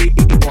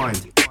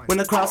 rewind. When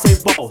the crowd say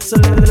ball,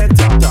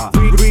 selector,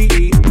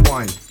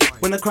 rewind.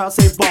 When the crowd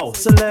say ball,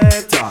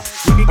 selector,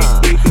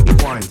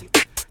 rewind.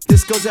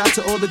 This goes out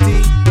to all the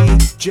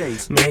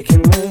DJs.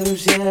 Making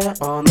moves, yeah,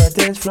 on the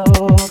dance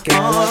floor.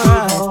 Gotta be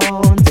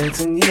home,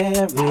 dancing,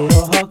 yeah, real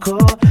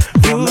hardcore.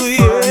 From the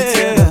front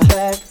to the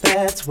back,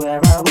 that's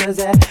where I was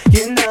at.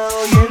 You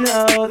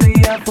know, the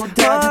apple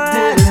doesn't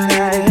do it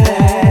like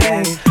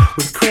that.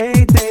 With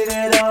Craig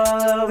David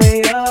all over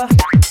you.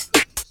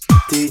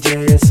 DJ,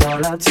 it's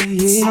all up to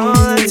you.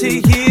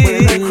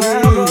 When the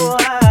crowd go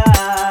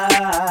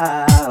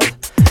wild,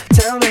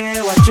 tell me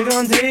what you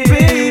gonna do,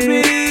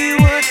 baby.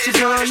 She's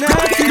gonna do.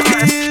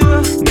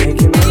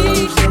 Making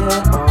moves,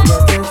 yeah, on the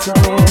dance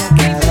floor. Gotta be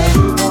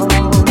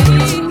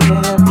home,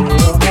 dancing, yeah,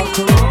 real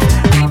hardcore.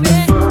 From the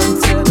front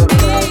to the back,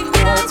 that's where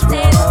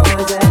I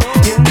was at. You know,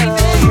 the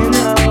apple got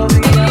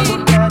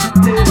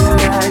to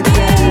do it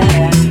like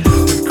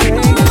that. With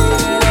Craig David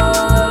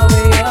all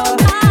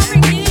over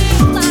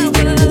you.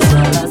 It's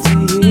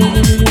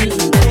all up to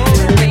you.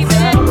 When the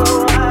crowd go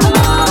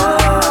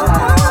wild, tell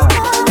me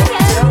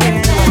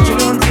what you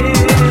gonna do.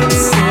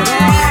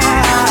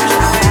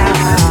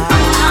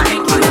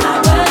 I'll make you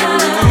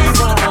my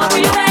world. I'll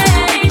be ready.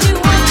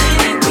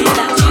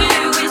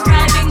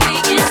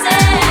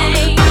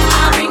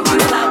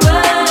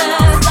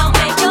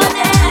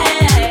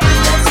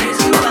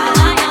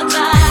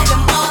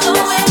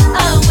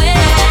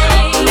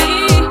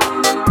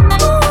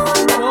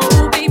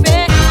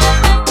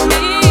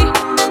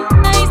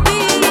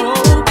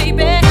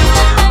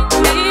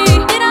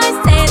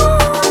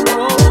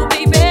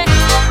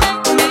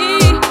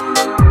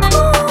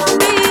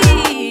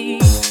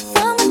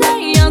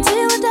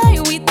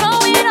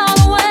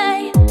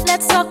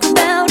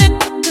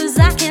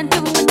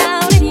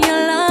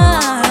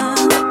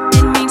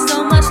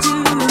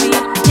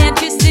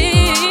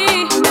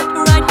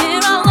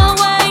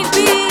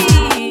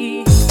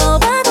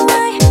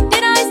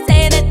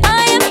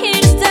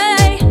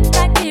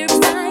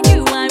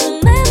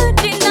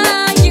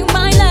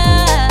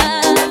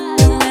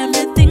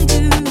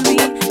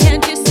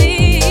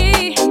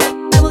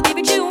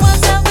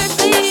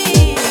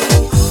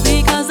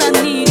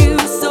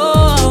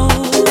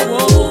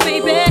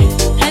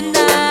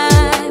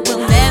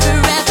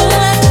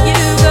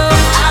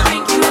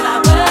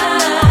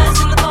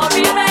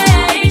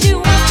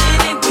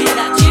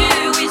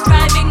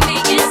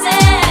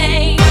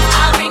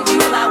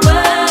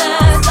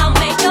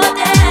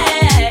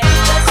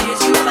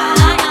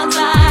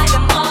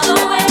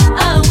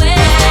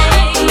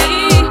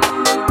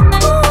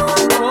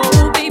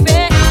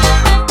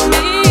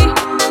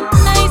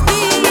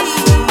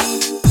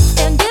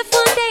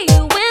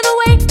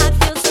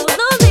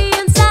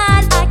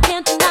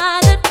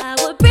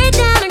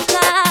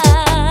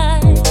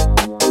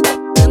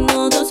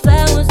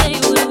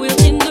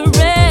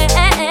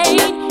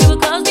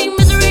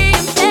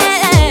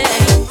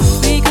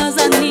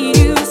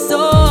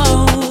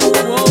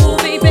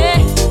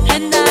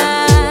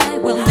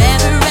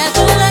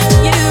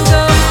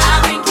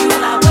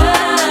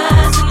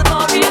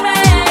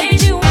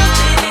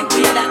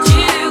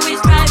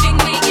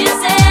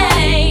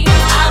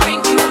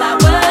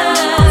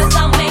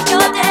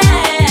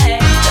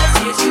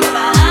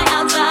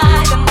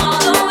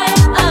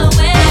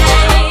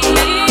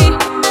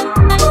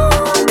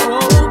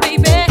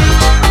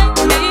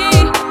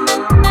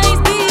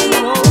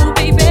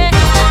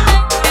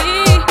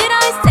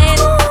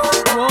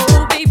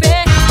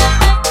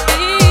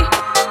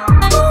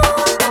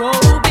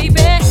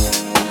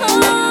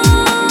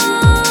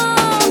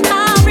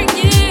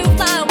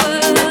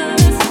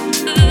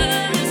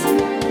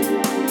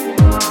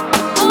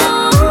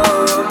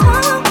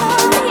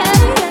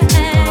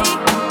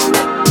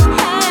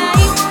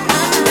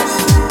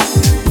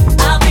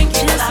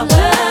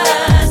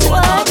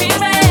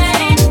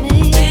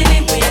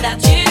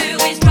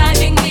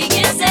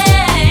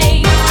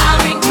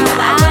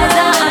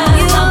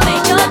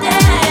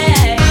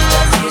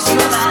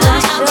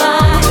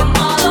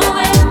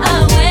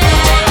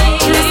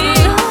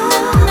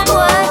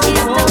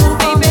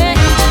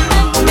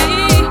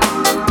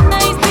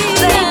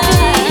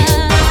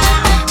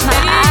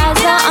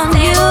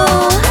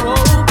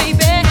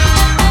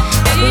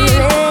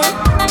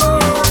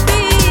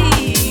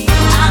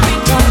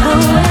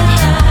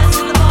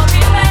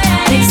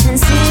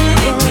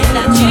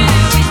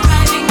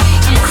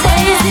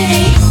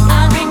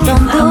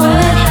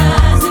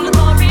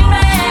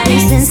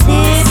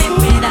 sincere.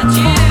 Without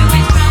you,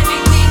 it's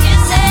driving me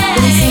insane.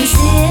 Be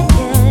sincere,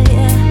 yeah,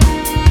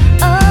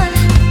 yeah. Oh,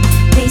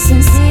 be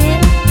sincere.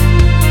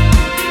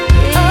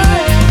 Oh,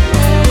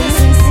 be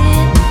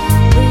sincere.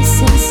 Be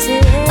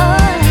sincere.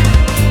 Oh,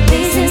 be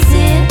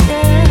sincere,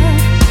 yeah.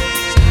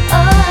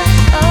 Oh,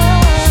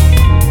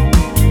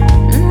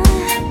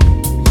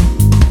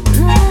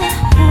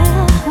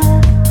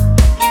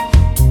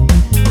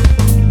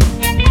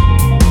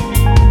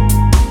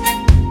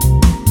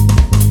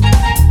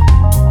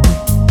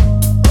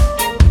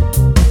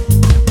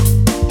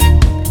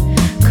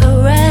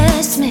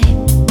 caress me.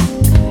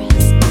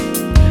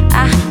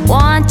 I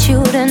want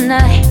you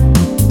tonight.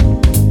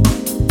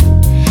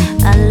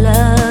 I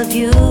love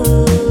you.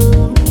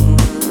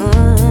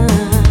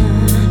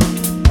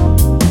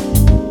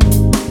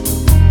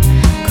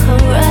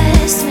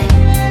 Caress me.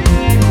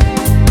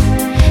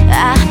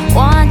 I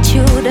want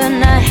you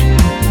tonight.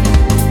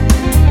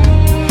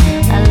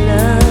 I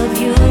love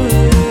you.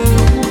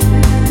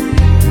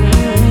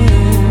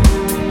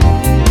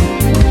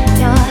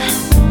 Yeah.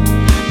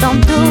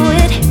 Don't do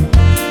it.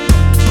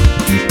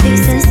 Be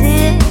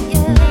sincere.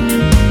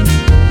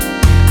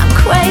 I'm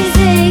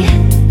crazy.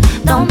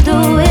 Don't do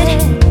it.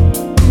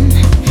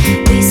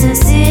 Be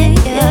sincere.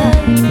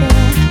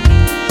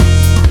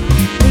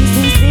 Be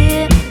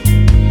sincere.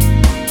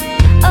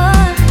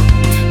 Oh,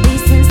 be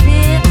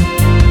sincere.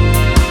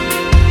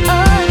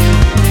 Oh,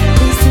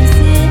 be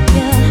sincere.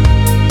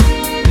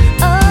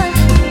 Oh,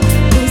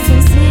 be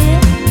sincere.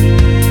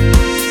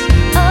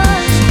 Oh,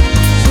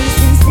 be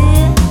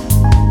sincere.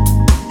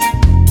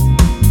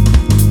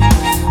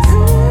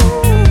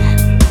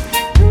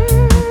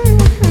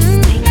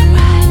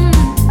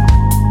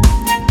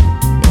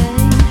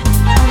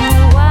 On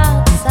the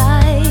wild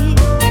side.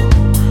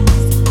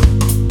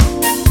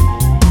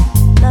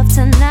 Love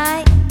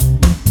tonight.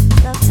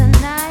 Love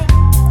tonight.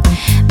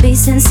 Be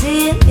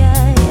sincere,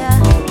 yeah, yeah.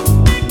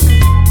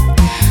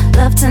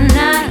 Love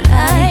tonight,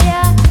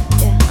 yeah,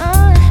 yeah.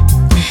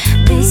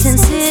 Be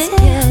sincere,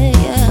 yeah,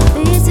 yeah.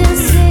 Be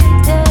sincere,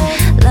 yeah.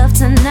 Love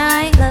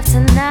tonight, love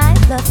tonight,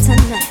 love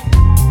tonight.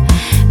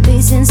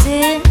 Be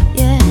sincere,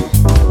 yeah.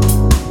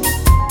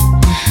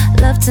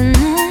 Love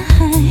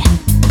tonight.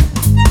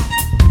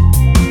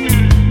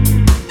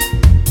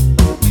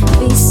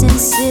 Be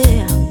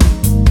sincere.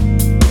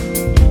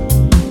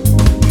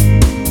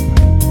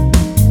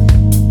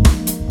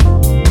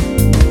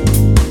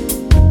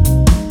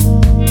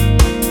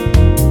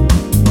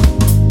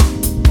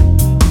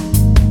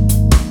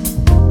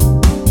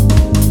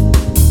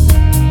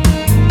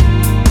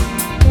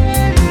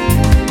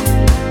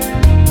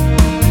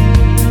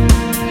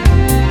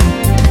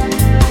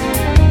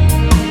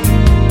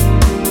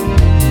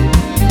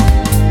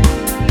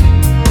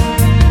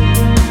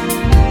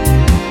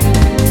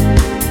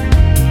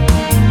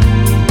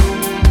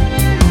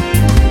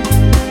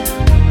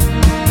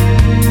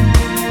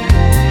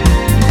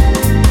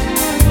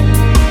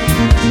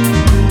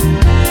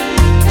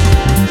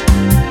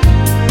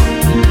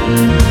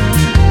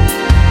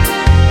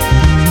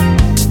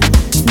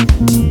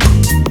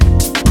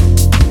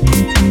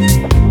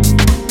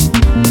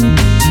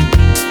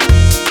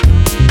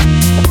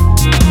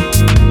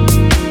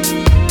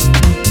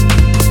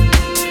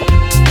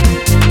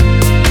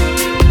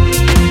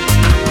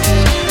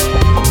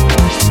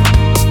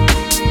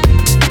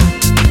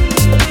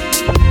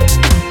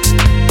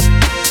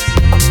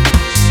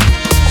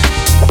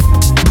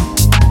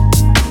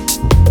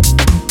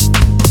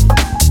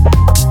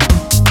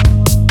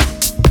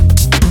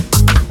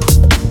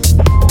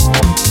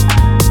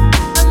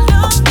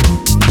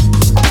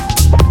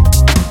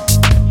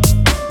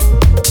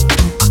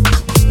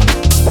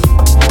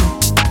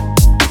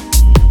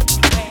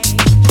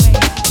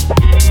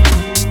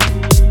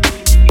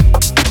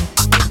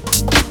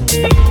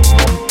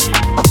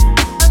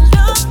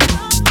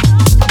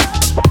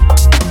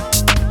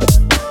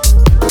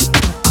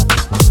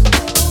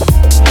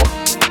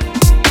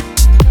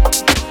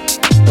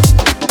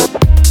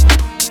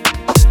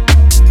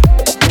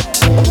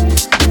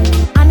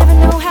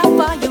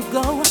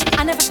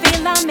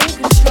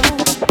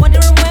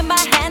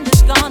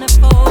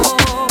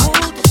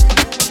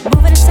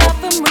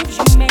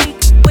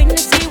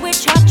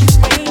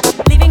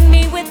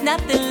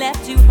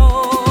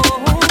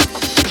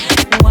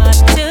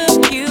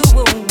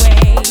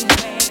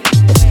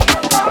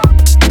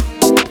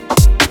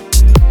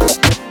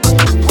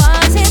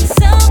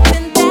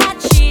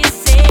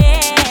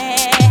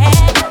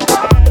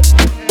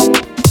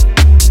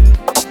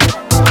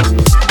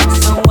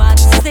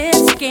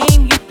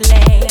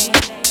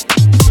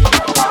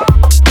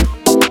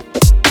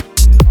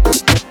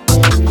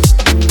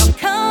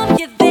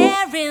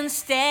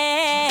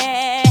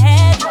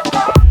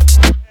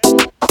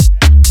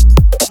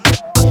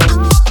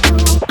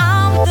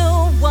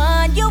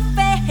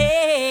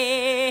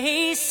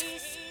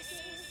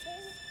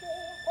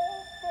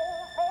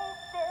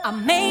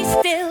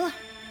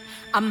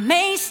 I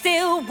may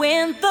still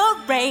win the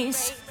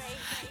race,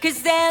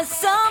 'cause there's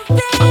something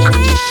in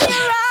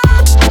your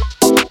eyes.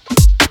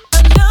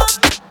 Look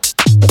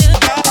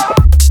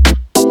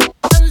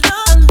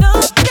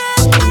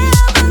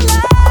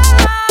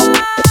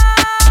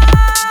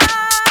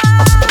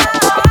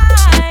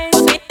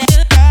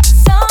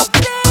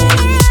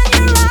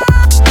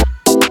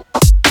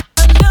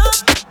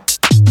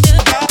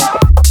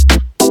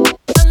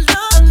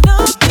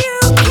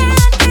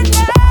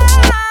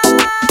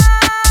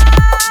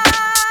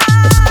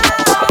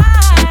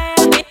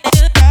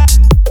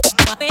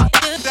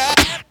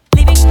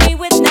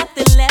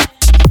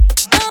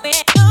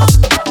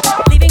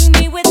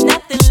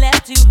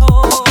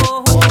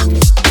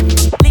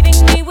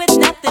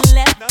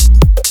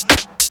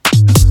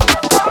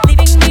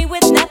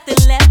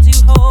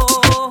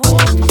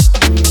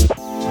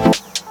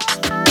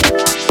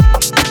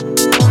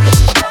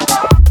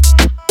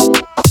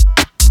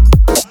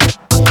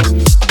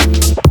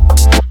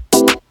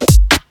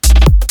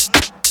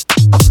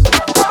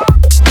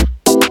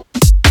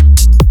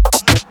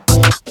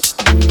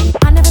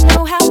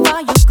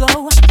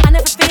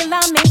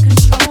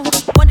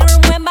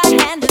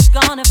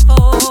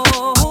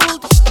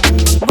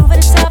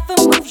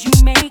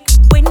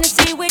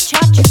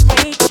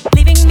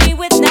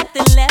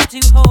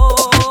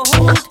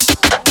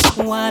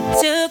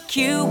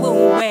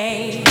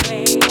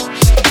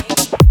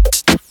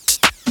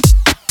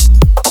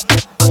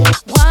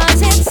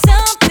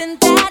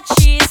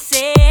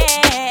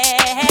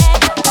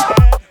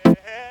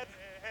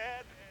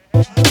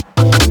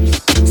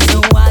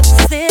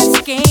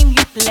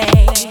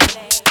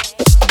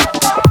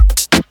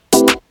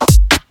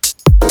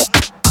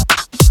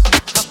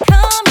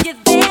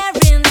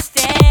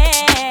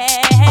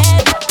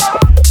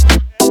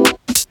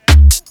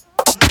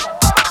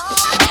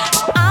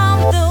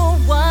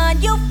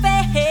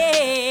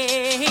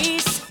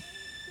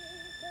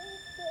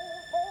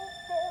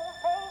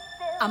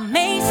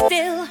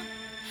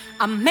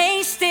I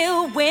may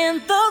still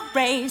win the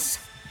race,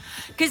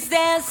 'cause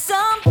there's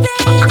something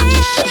in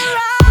your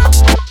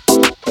eyes.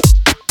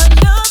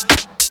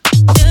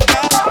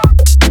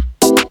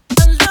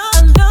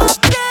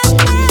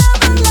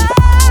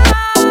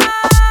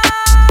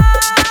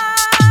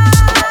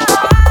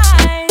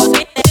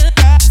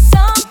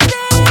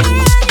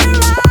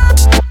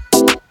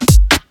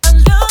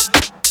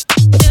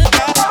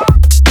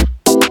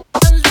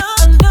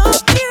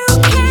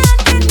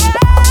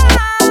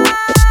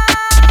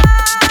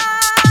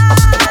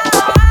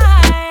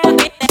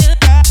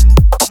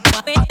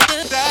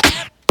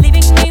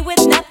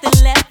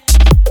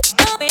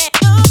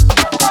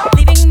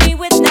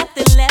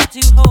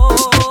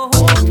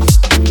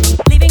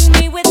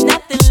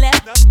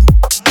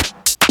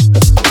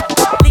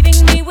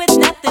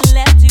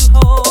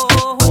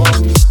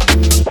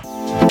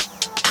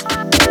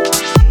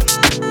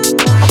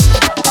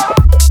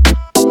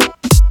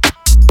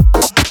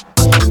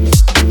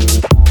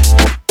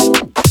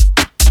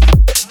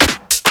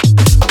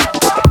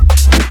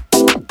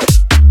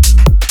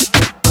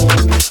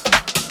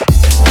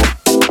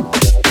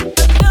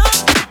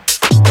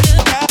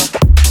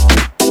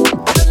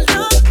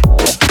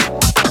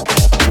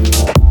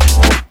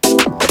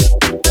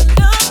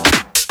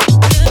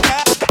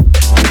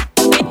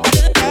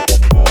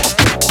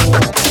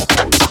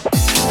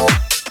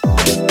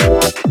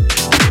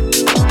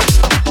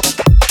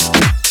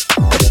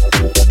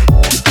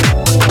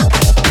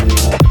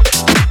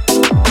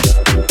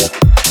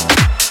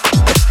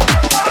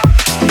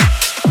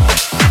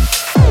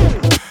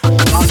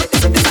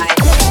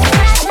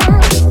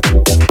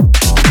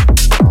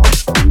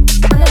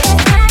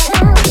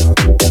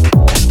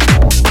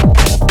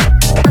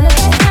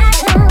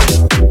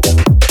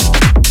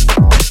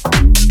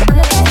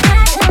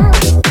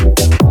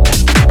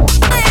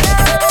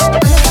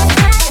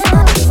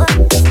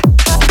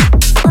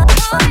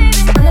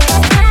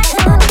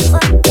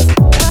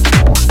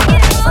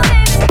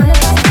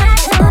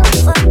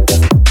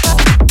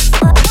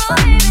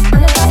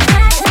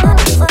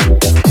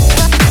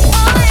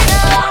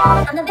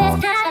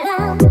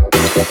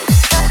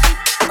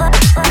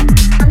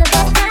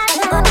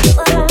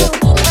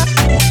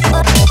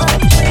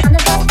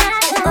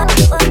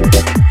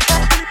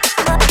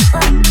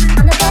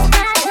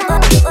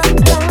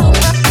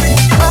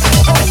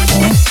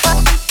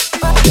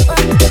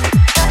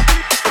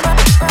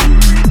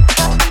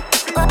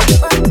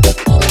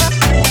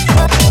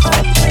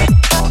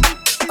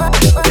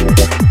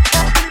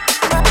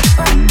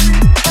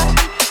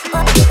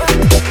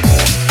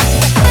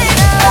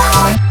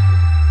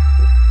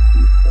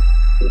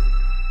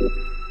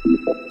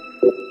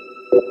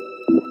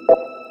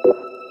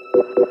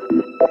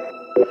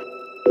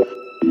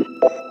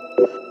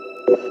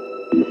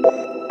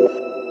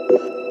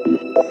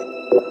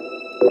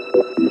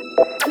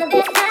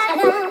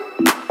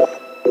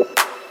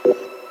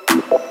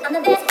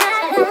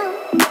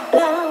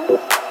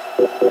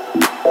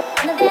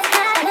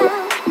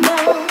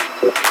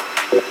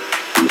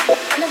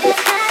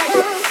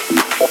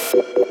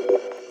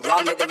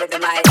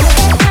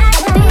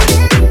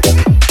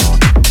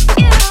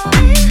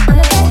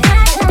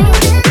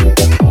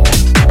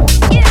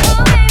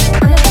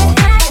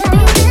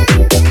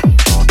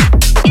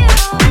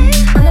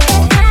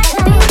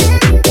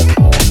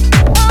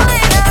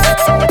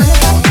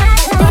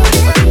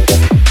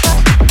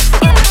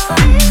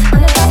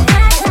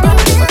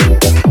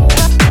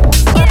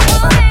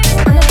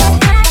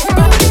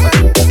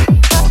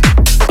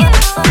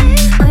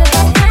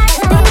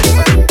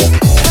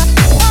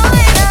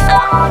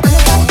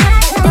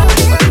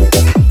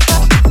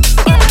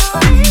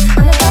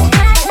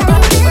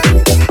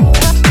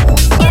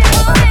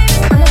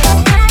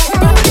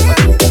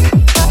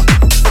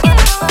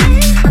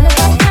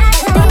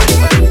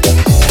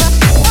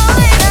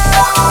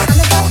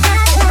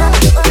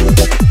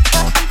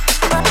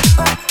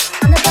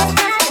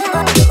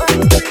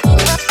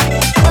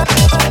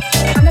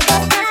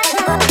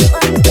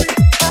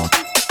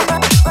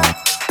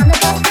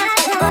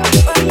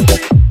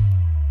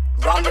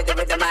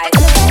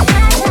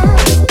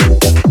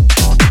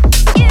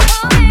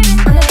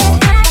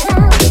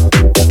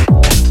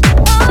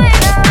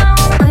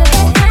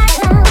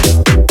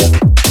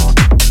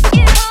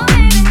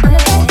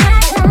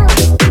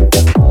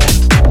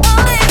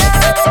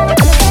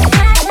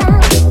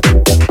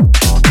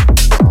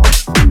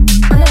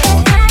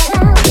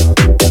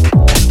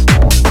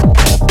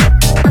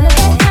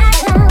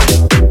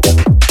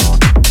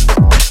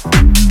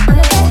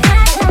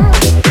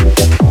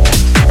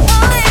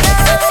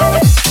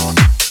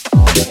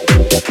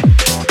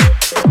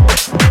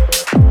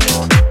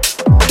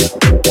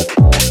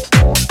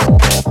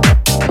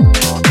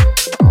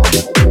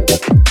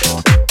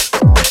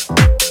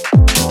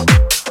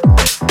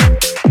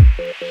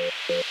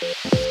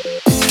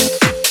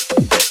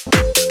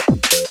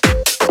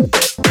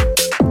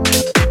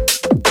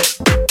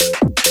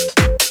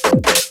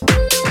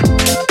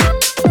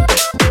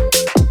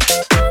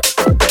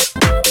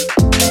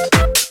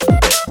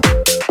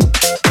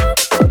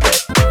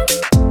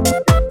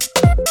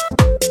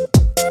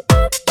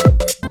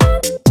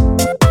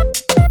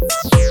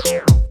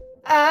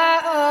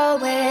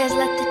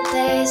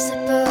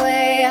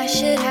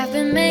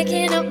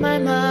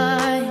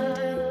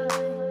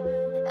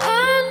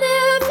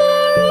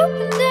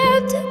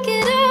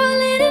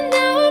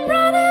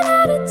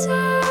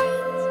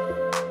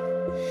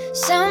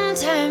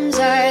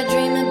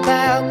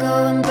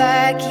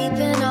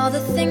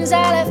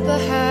 things I left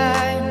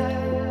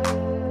behind.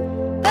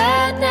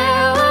 But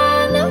now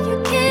I know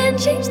you can't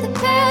change the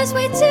past.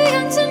 Way too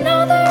young to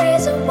know the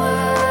reason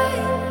why.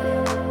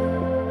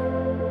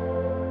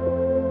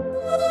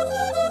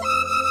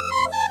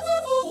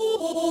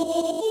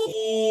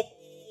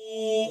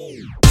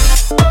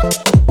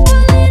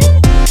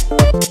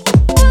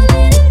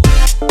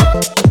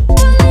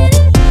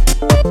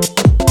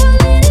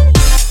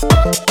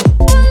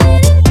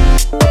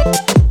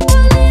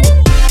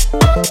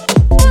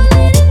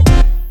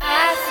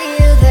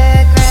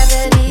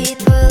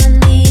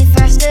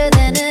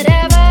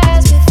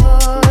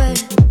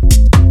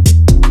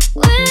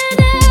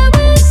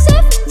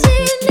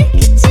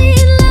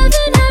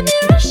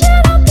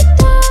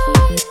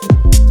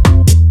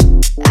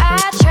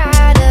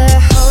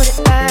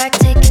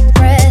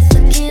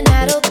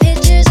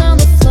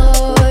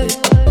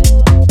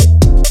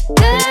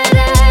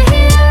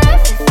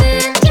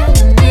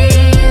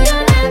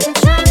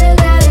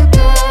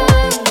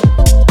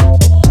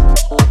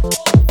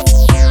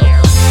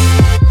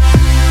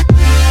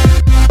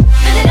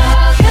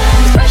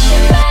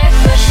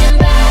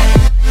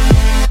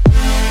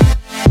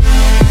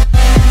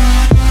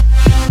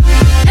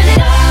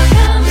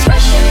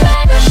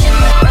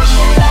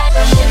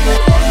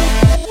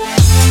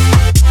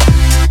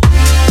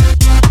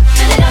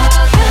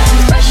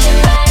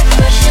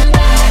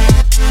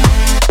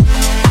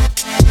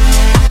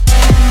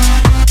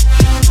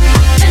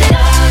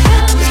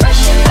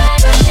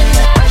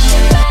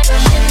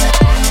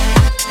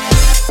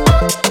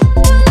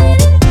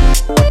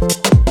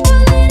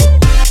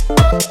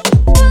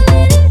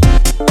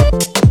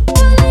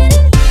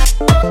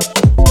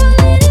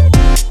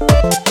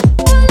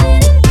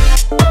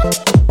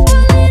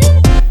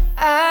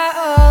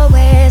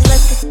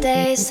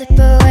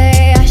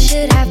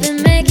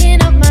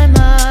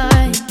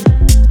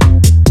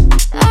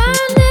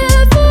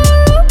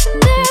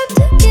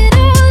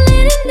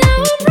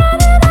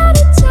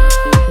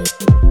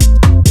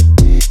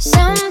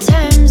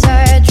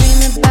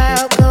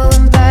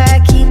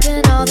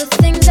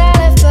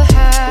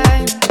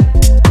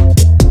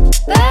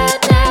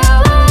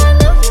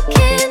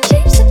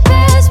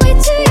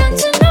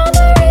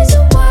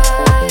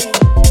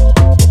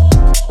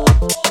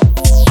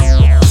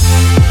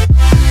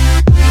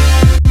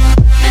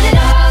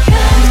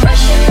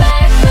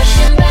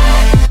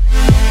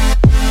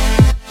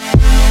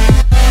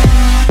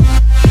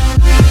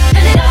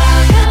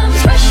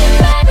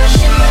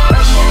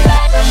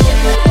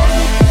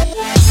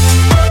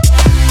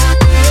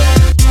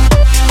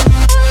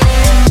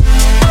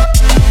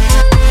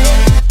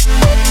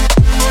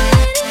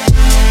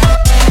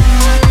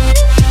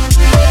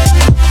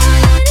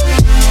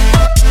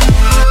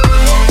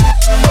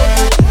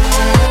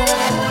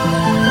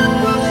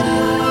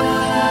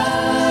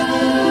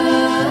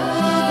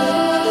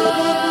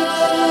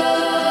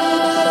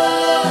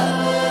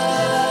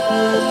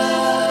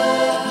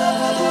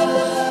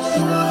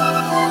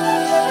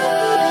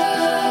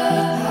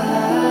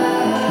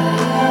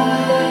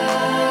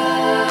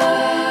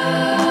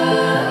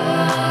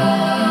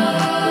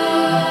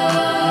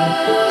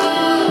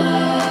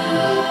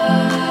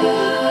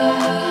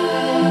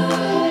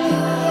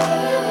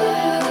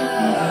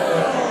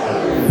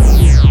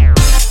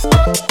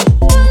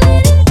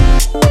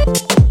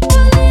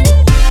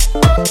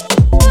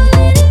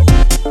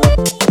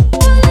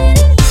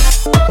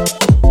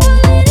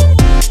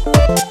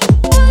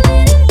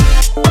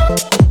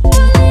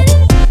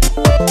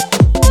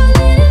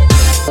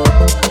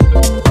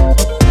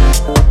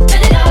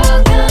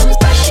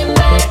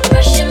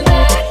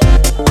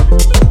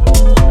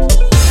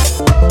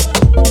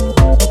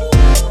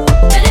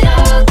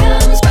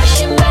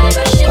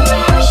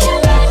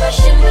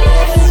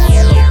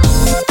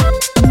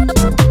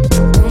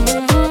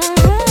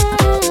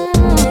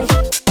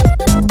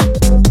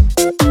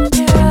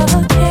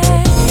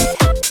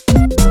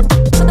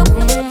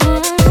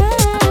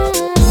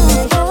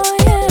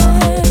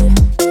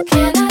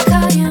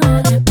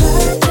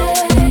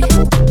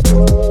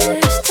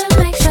 This time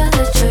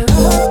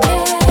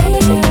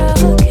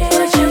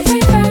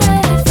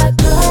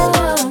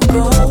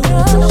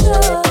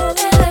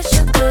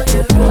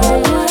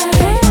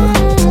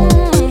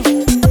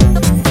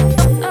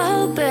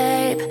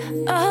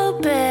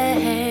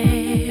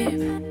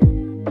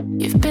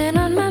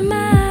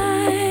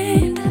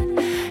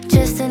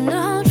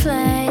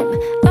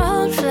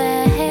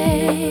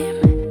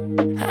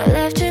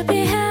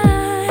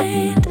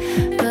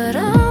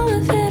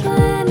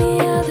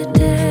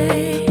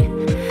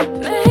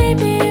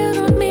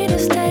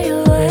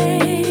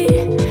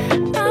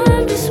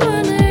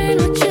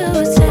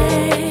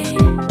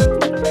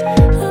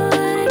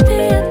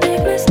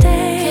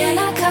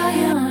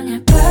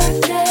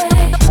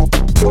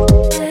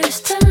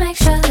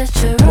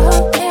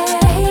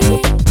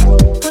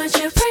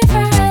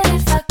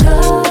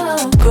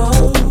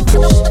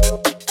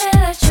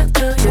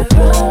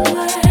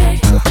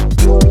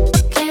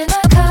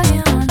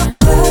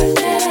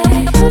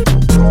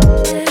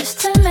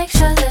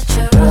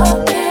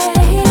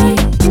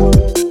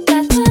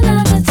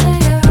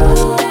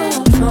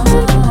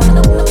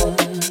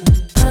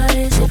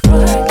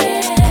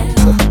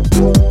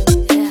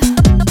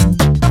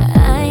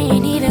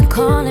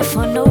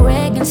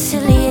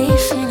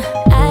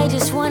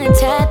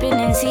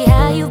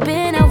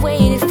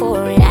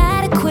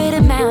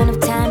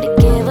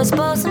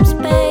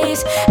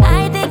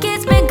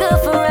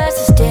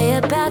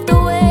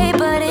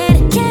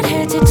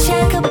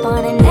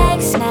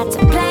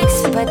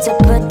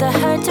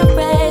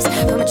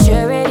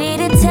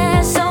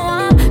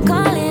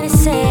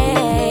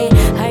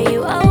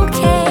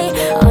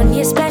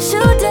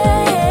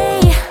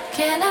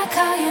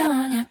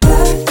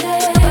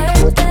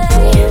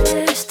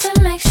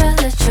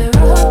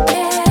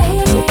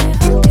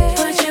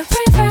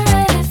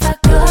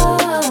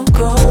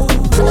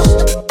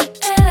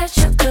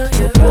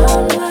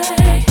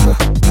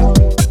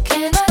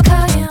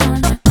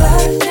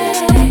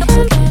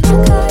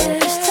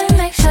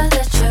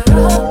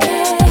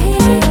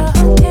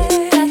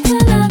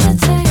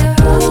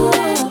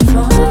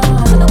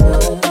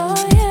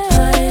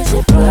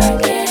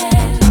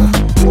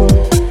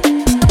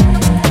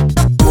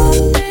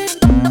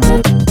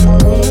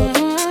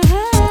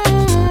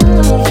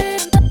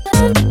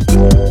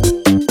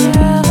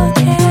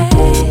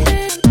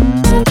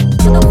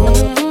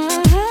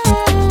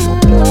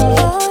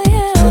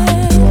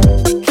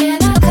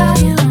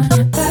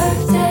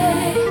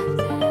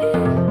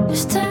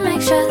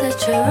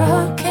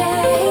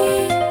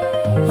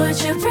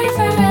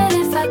prefer it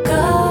if I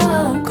go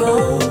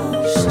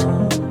ghost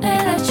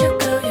and let you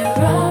go your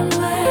own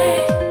way?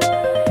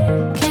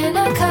 Can I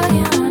call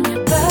you on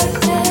your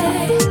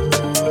birthday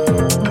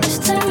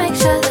just to make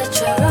sure that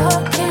you're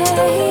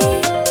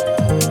okay?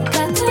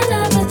 Got the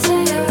number to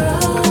your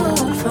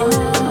old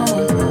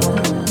phone,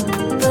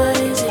 but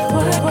is it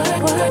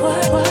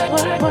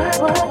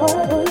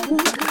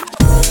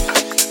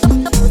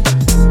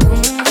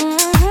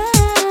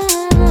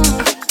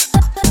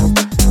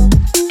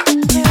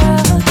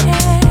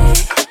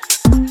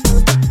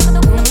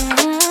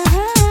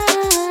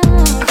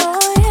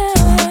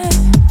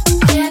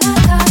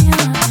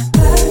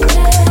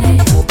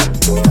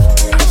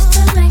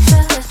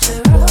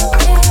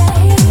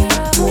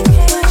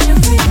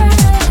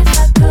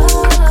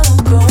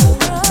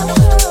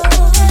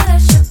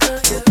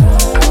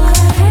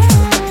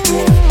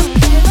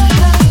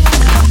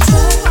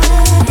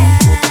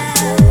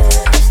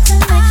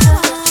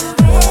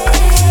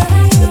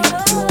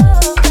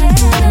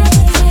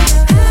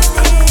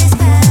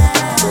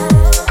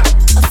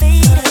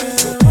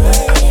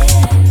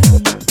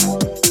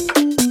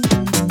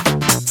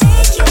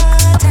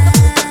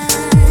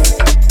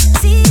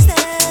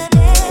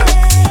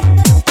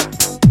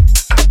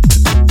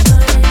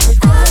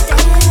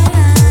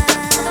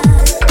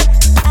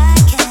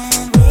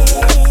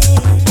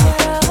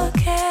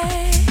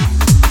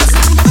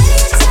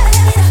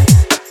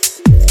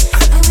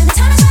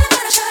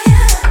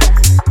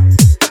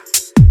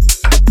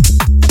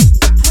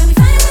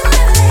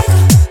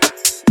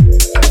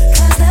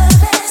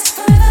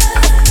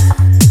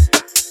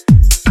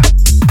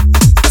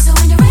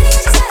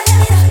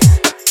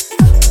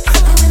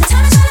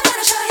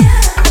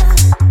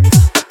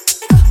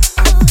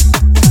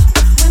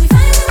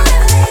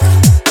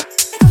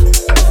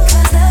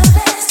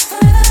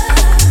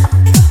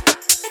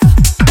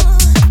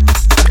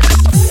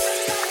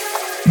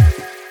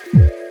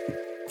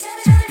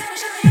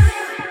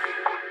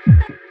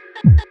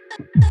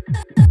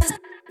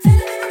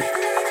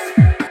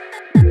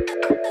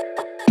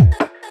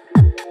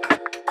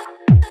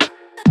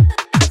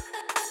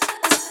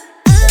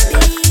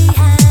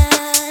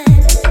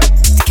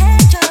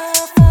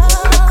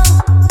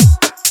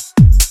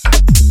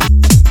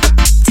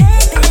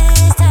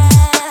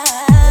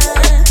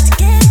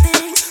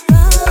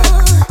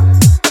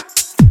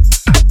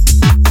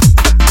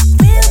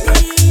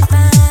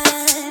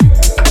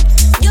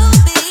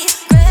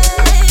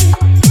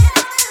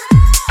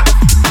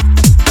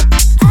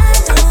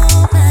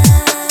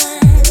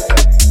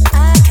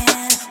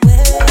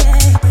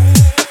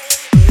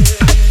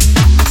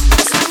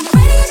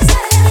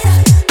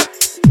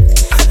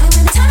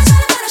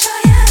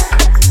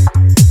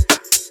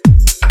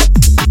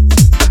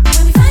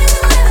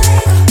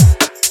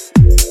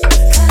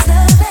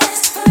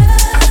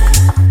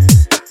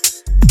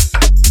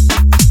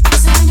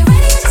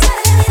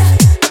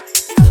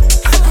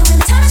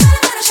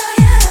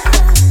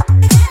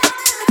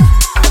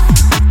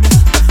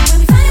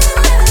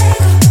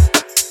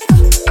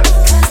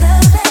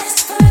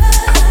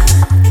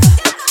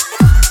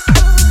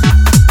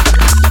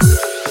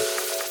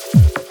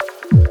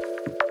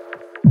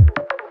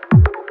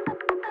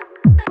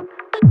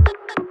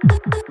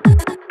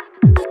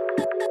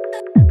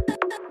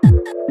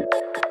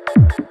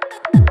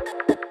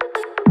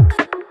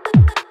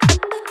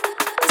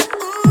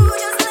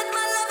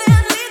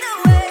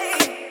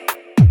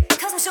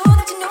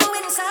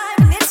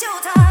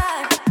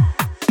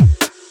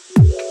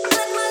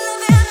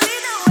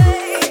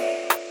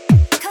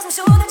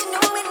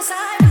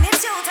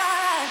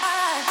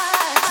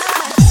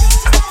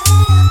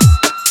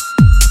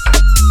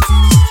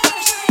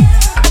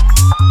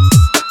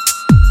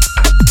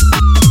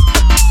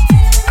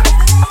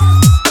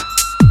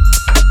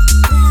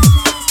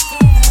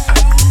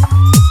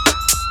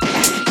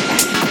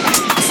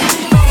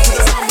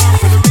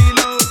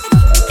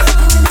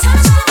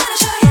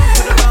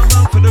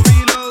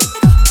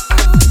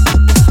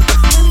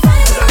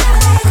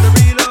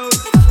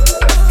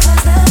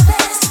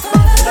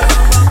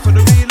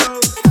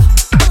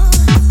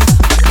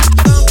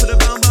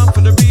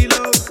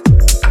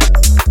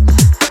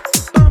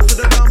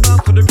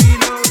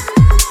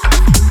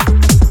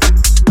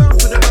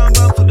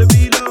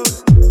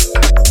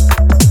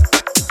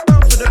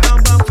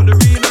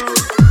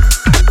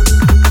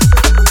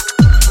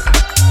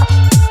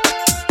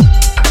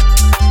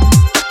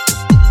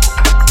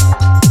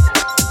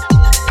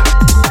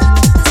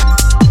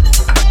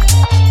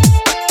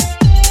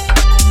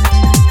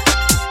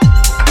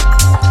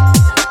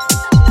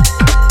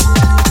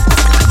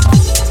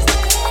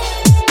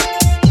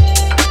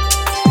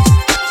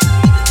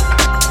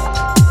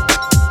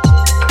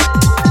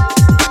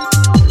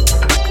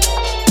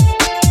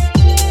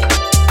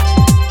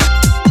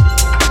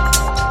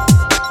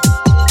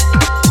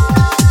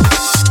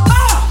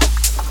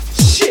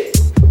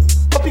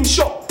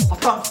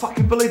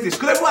believe this.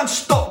 Could everyone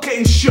stop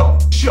getting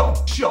shot? Could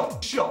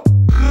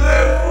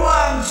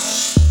everyone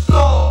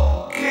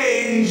stop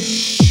getting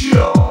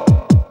shot?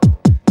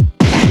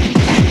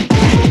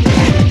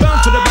 Bum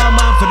for the bum,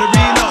 bum for the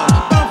reload.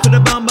 Bum for the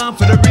bum, bum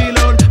for the reload.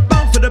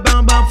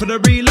 for the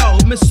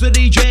reload. Mr.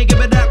 DJ, give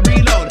it that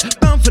reload.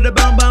 Bound for the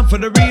bound for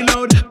the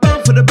reload.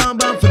 Bound for the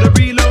bound for the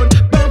reload.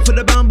 Bound for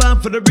the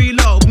bound for the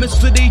reload.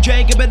 Mr.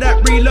 DJ, give it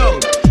that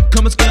reload.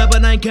 Come and scare,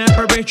 but I ain't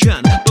preparation.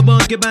 But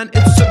monkey band,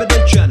 it's a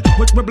addiction.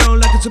 Watch me blow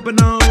like a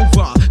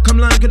supernova. Come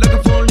like it like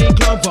a four-leaf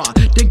clover.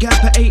 Then cap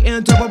at 8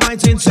 and double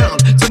rising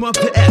sound. Come up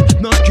the air,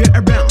 knock you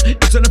around.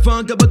 It's on the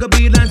funk of a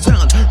beeline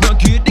sound.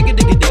 Rock you, dig it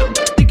down,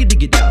 dig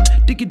it down,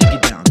 dig it down, dig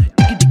it down,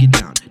 dig it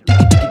down,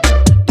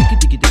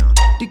 dig it down,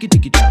 dig it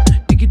down, dig it down,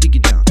 dig it down,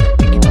 dig it down,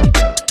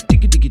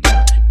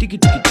 dig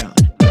it down,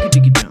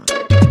 dig it down,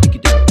 dig it down, dig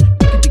it down,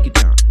 dig it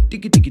down,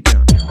 dig it down, dig it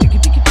down.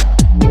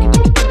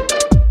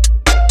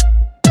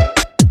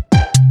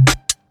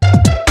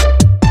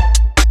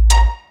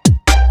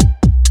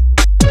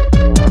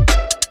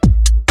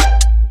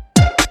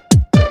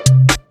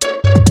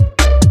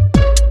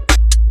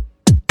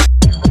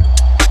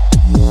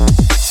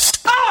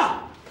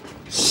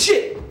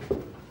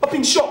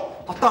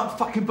 Don't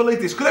fucking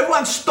believe this. Could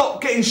everyone stop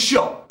getting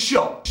shot?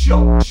 Shot.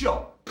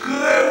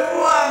 Could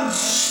everyone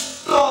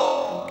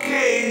stop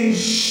getting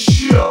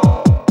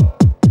shot?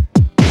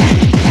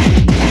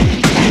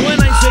 When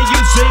I say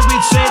you say, we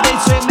say, they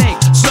say make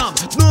some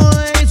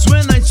noise.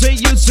 When I say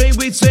you say,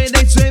 we say,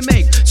 they say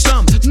make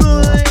some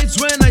noise.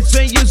 When I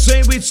say you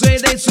say, we say,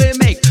 they say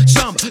make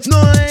some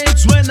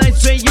noise. When I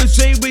say you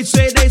say, we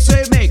say, they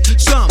say make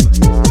some.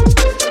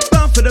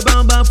 Bound for the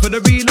bound for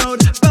the reload.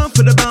 Bound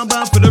for the bound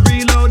for the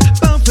reload.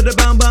 For the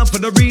bound for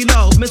the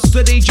reload,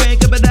 Mr. DJ,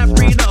 give it that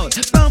reload.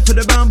 Bound for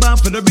the bound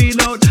for the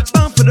reload.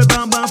 Bound for the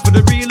bound for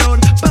the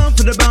reload. Bound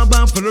for the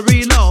bound for the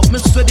reload,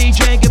 Mr.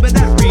 DJ, give it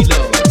that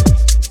reload.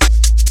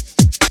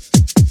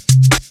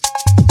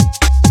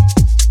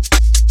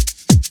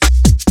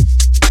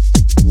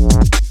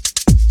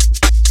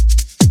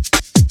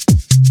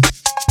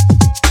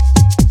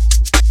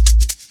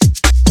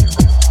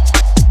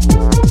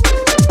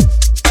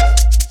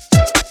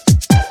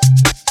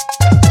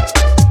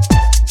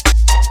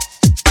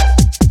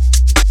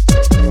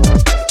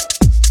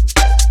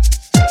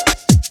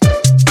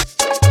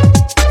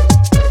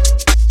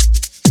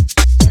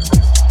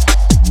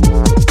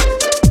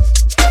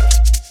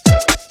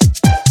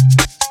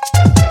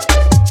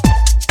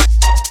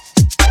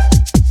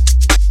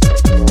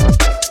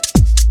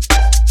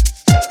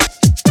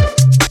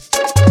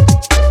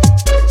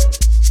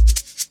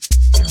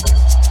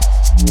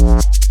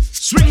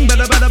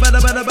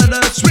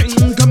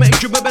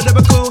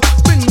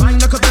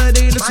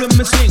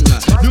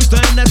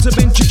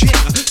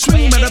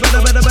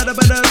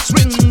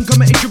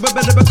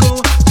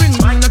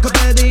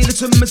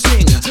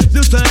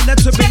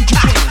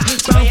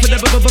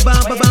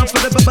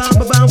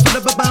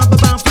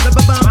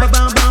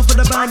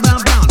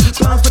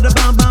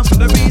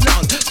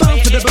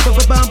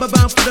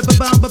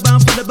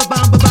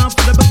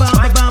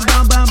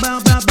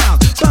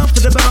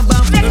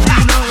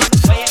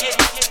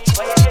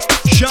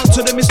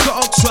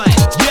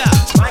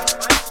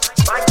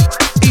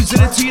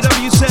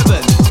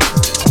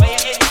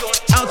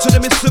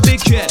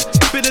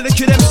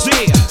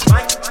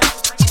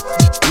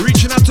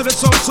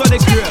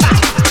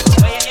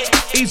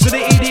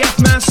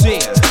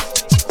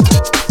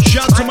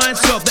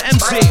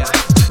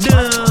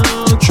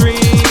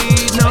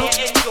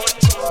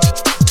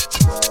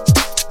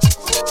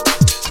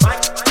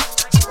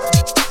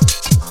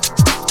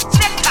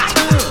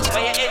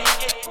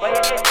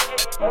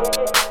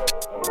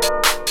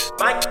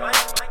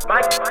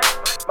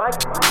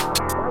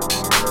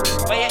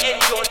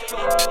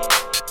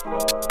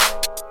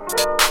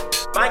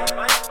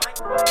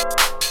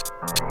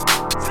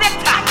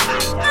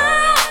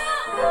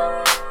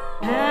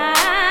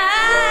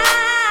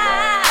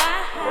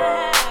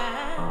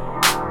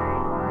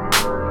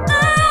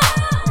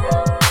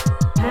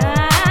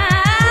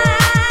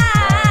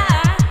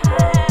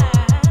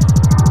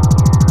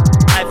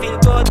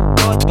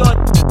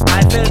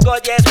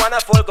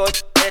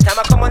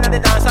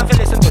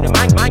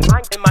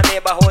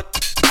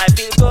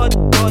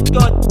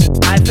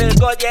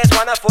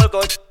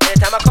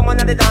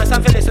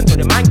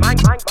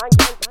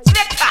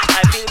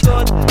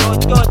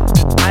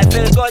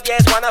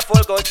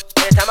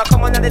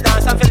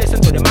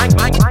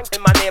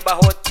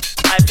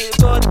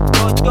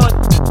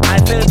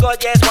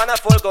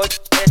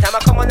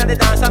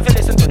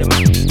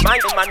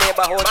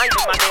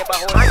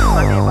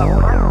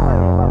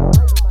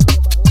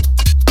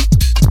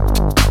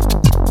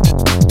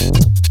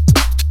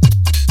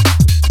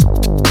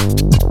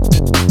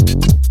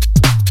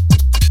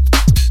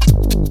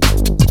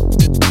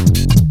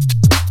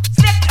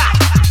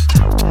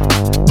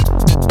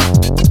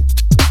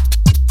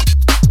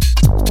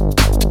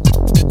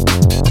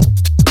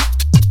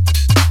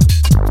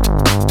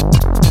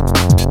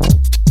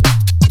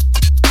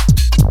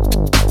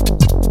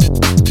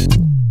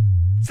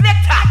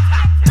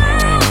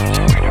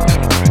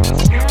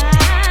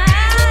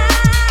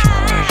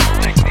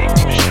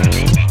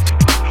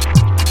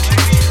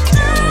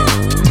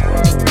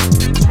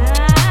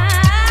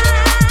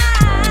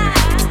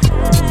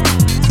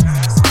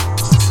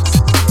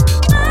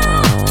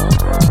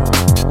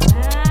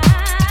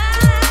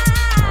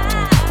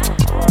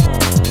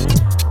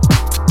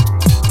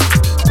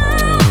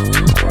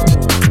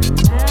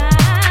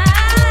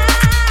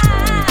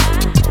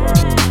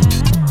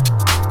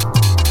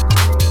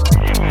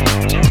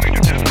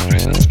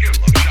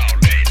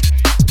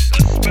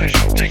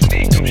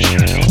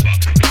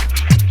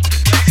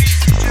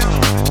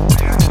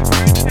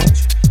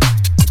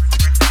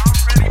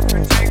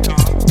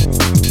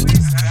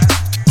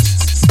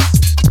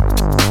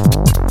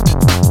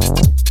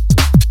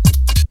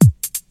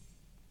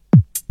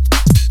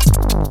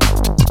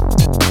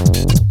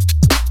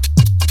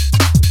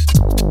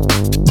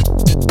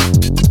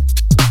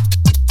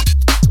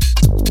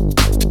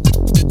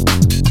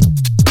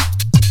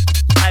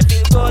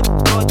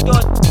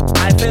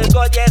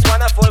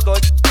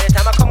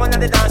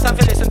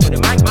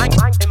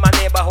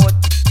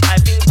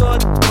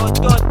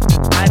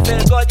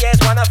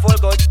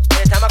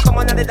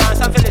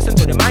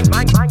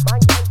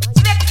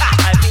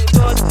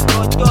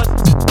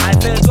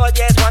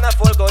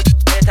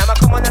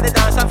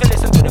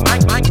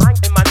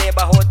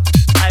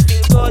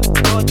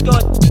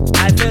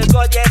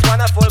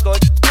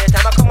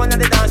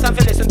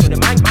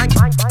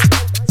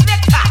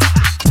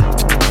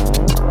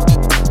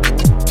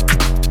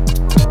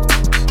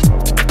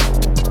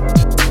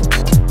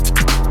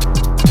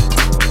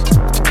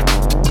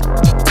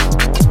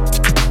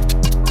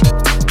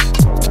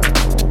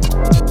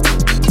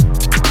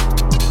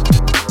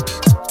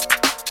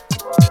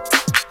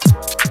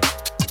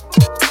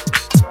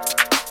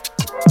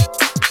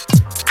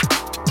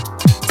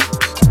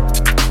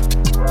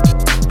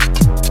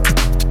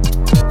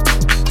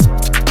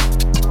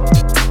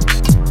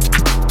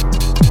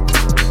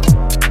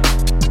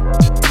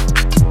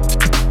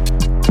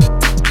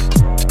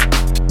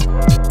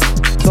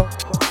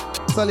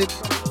 solid.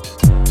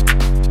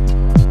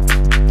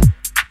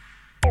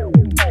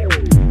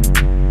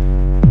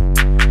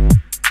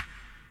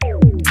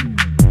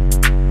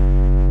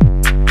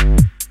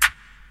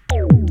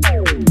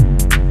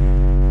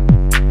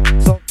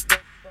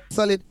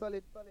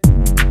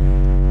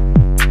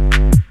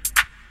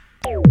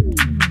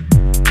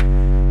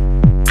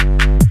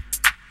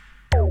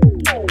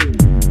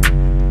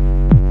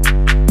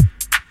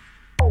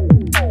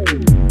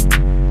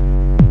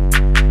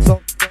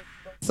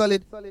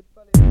 Solid. Solid.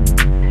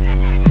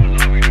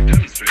 Allow me to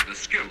demonstrate the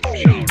skills of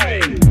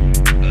Shaolin,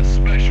 a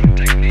special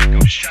technique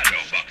of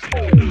shadow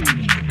boxing.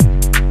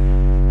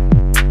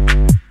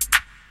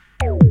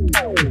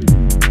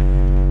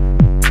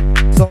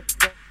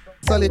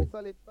 Solid.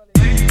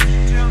 Ladies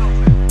and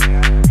gentlemen,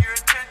 your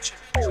attention,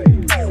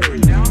 please.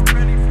 We're now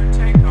ready for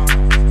takeoff,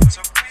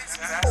 so please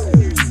fasten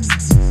your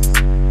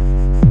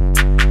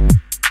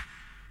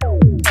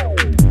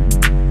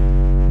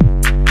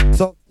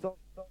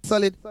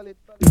Solid. Allow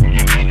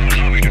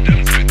me to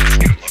demonstrate the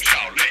skills of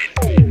Shaolin,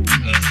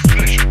 a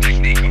special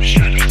technique of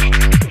shadow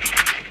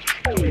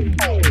boxing.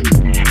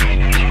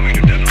 Allow me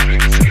to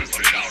demonstrate the skills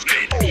of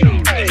Shaolin,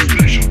 a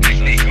special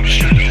technique of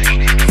shadow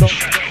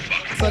boxing.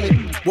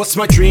 What's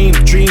my dream?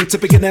 Dream to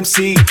be an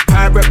MC.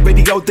 Pirate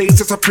radio days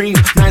are supreme.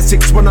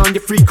 961 on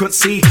your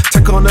frequency.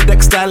 Take on the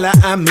deck style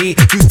and me.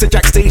 Used to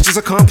jack stage as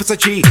a compass a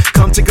G.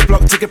 Come take a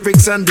block, take a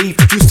bricks and leave.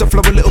 Used to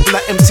flow a little bit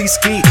like MC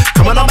Ski.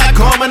 Come on, I'm back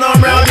home and I'm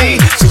rowdy.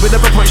 See, we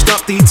never punched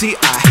up DTI.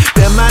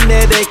 Them man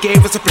there, they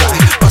gave us a fly.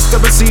 Buster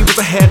and C was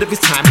ahead of his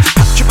time.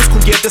 Patrick was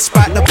cool, yeah,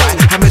 despite the white.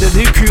 I made a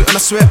new crew and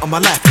I swear on my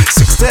life.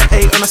 6 to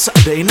 8 on a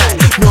Saturday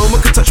night. No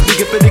one could touch me,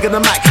 get bigger than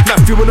the mic.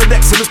 Matthew on the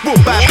next and it's boom,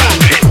 bang,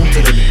 bang.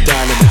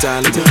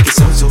 It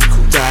sounds so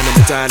cool.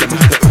 Dynamite, dynamite.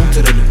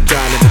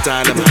 Dynamite,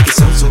 dynamite. It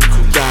sounds so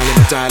cool.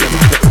 Dynamite,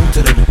 dynamite.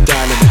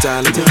 Dynamite,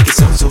 dynamite. It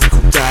sounds so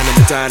cool.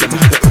 Dynamite,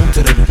 dynamite.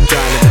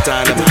 Dynamite,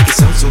 dynamite. It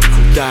sounds so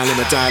cool.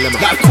 Dynamite,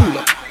 dynamite. Like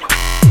cooler.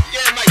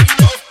 Yeah, mate, you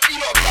lot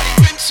bloody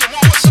Vincent.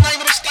 What's the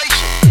name of the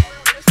station?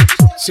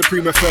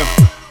 Supreme FM.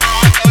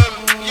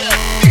 Yeah,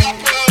 big up,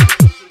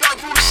 don't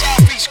pull the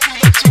Southeast crew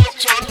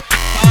locked on.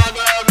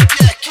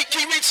 Yeah,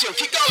 keep Vincent,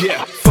 keep going.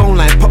 Yeah, phone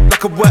line pop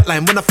like a word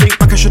line. When I think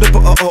back, I should have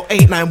put a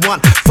 0891.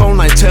 Phone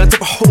line turned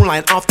up a whole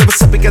line. After a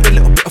set, we had a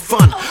little bit of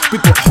fun. We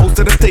brought hoes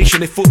to the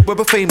station, they thought we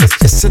were famous.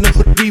 Yes, in the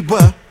hood we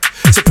were.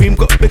 Supreme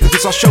got bigger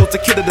cause our shows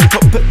are killer than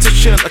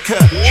competition occur.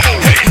 Hey,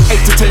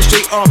 8 to 10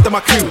 straight after my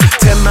crew.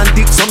 10 man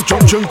deep, some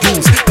drunk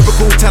goons.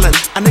 Liverpool talent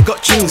and they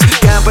got tunes.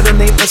 Guy by the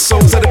name of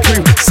Souls of the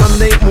crew.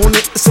 Sunday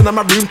morning, listen in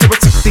my room to a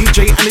sick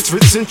DJ and it's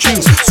roots and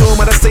tunes. Saw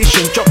him at the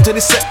station, dropped to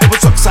the set, it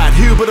was Southside.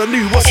 Who but I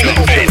knew what's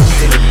next?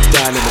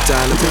 Dynamite,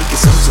 dynamite, it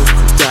sounds so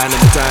cool.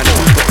 Dynamite,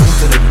 dynamite.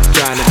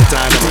 Dynamite,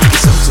 dynamite, it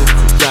sounds so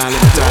cool.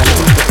 Dynamite,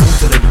 dynamite.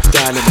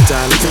 Dynamite,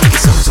 dynamite, it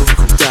sounds so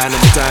cool.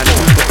 Dynamite,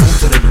 dynamite.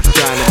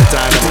 Dynamite,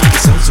 dynamite. It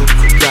sounds so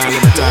cool.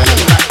 Dynamite,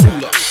 dynamite.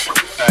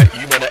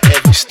 You man at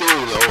every still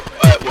though.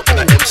 What can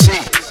I MC?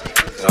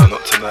 No,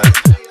 not tonight.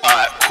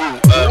 Alright, cool.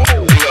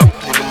 Big up,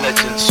 living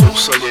legend, so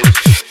solid.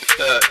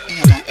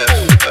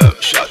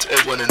 EDF. Shout out to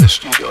everyone in the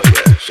studio,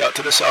 yeah. Shout out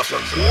to the South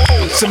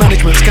London. So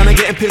management's kinda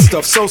getting pissed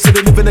off. So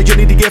the living that you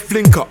need to get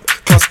flink up.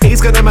 Class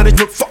A's got the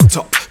management fucked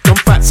up. Dumb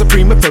fat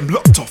Supreme FM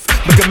locked off.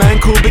 Make a man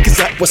cool big as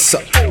that, what's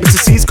up? Mr.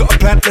 C's got a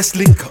plan, let's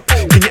link up.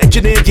 Can you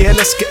engineer? Yeah,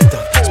 let's get it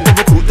done.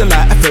 Sporo cool, the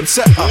Light FM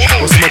set up.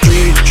 What's my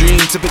dream?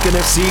 Dream to pick an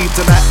FC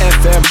to Light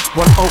FM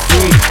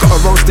 103. Got a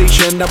wrong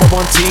station, now I'm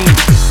on team.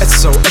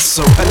 SO,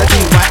 LD,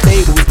 white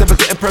labels, never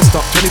getting pressed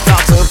up.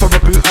 20,000 for a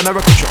boot and a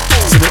record shop.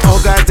 So the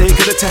old guys, they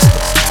could attest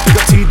us. We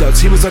got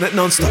T-Dubs, he was on it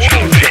non-stop.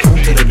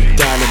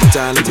 Dynamite,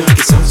 dynamite,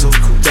 it sounds so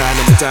cool.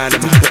 Dynamite,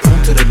 dynamite.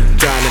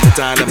 Dynamite,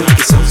 dynamite,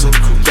 it sounds so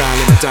cool.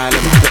 Dynamite,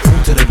 dynamite.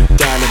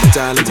 Dynamite,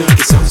 dynamite,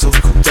 it sounds so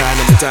cool.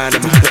 Dynamite,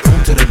 dynamite.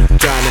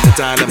 Dynamite,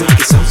 dynamite,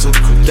 it sounds so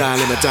cool.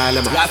 Dynamite,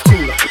 dynamite. Life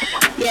cooler.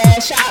 Yeah,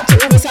 shout out to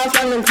all the South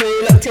London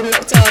crew, locked in,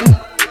 locked on.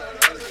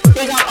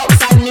 Big up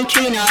Oxide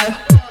Neutrino.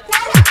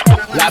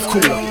 Life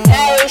cooler.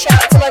 Hey,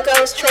 shout out to my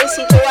girls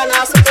Tracy,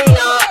 Joanna,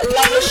 Sabrina.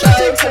 Love the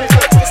show. Come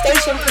talk to the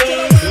station,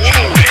 please.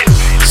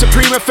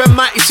 Supreme FM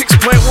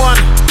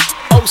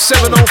 96.1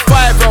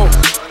 07050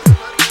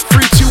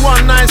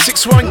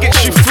 321961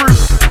 gets you through.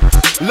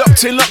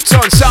 Locked in, locked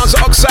on. Sounds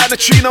of Oxide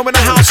Neutrino in the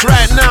house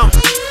right now.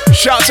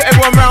 Shout out to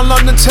everyone around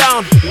London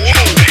town.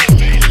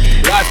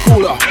 Life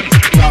cooler.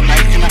 Right,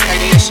 mate, you wanna play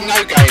the yes and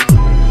no game?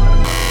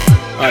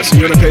 Alright, so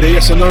you wanna play the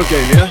yes or no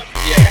game, yeah?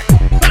 Yeah.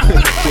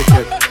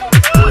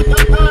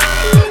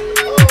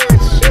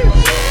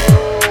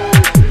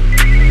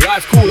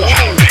 Life cooler.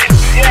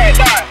 Yeah,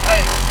 nah,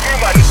 hey, you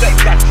might just say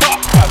that top,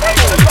 I ain't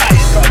gonna lie,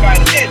 it's not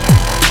right in.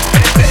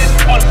 And it's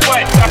on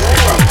point, that's it,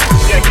 bro.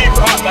 Yeah, keep it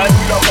up, man,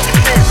 we got the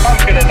truth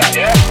pumping in that,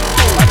 yeah?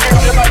 I feel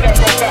like you might get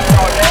broke back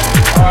now,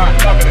 yeah? Alright,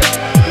 loving it.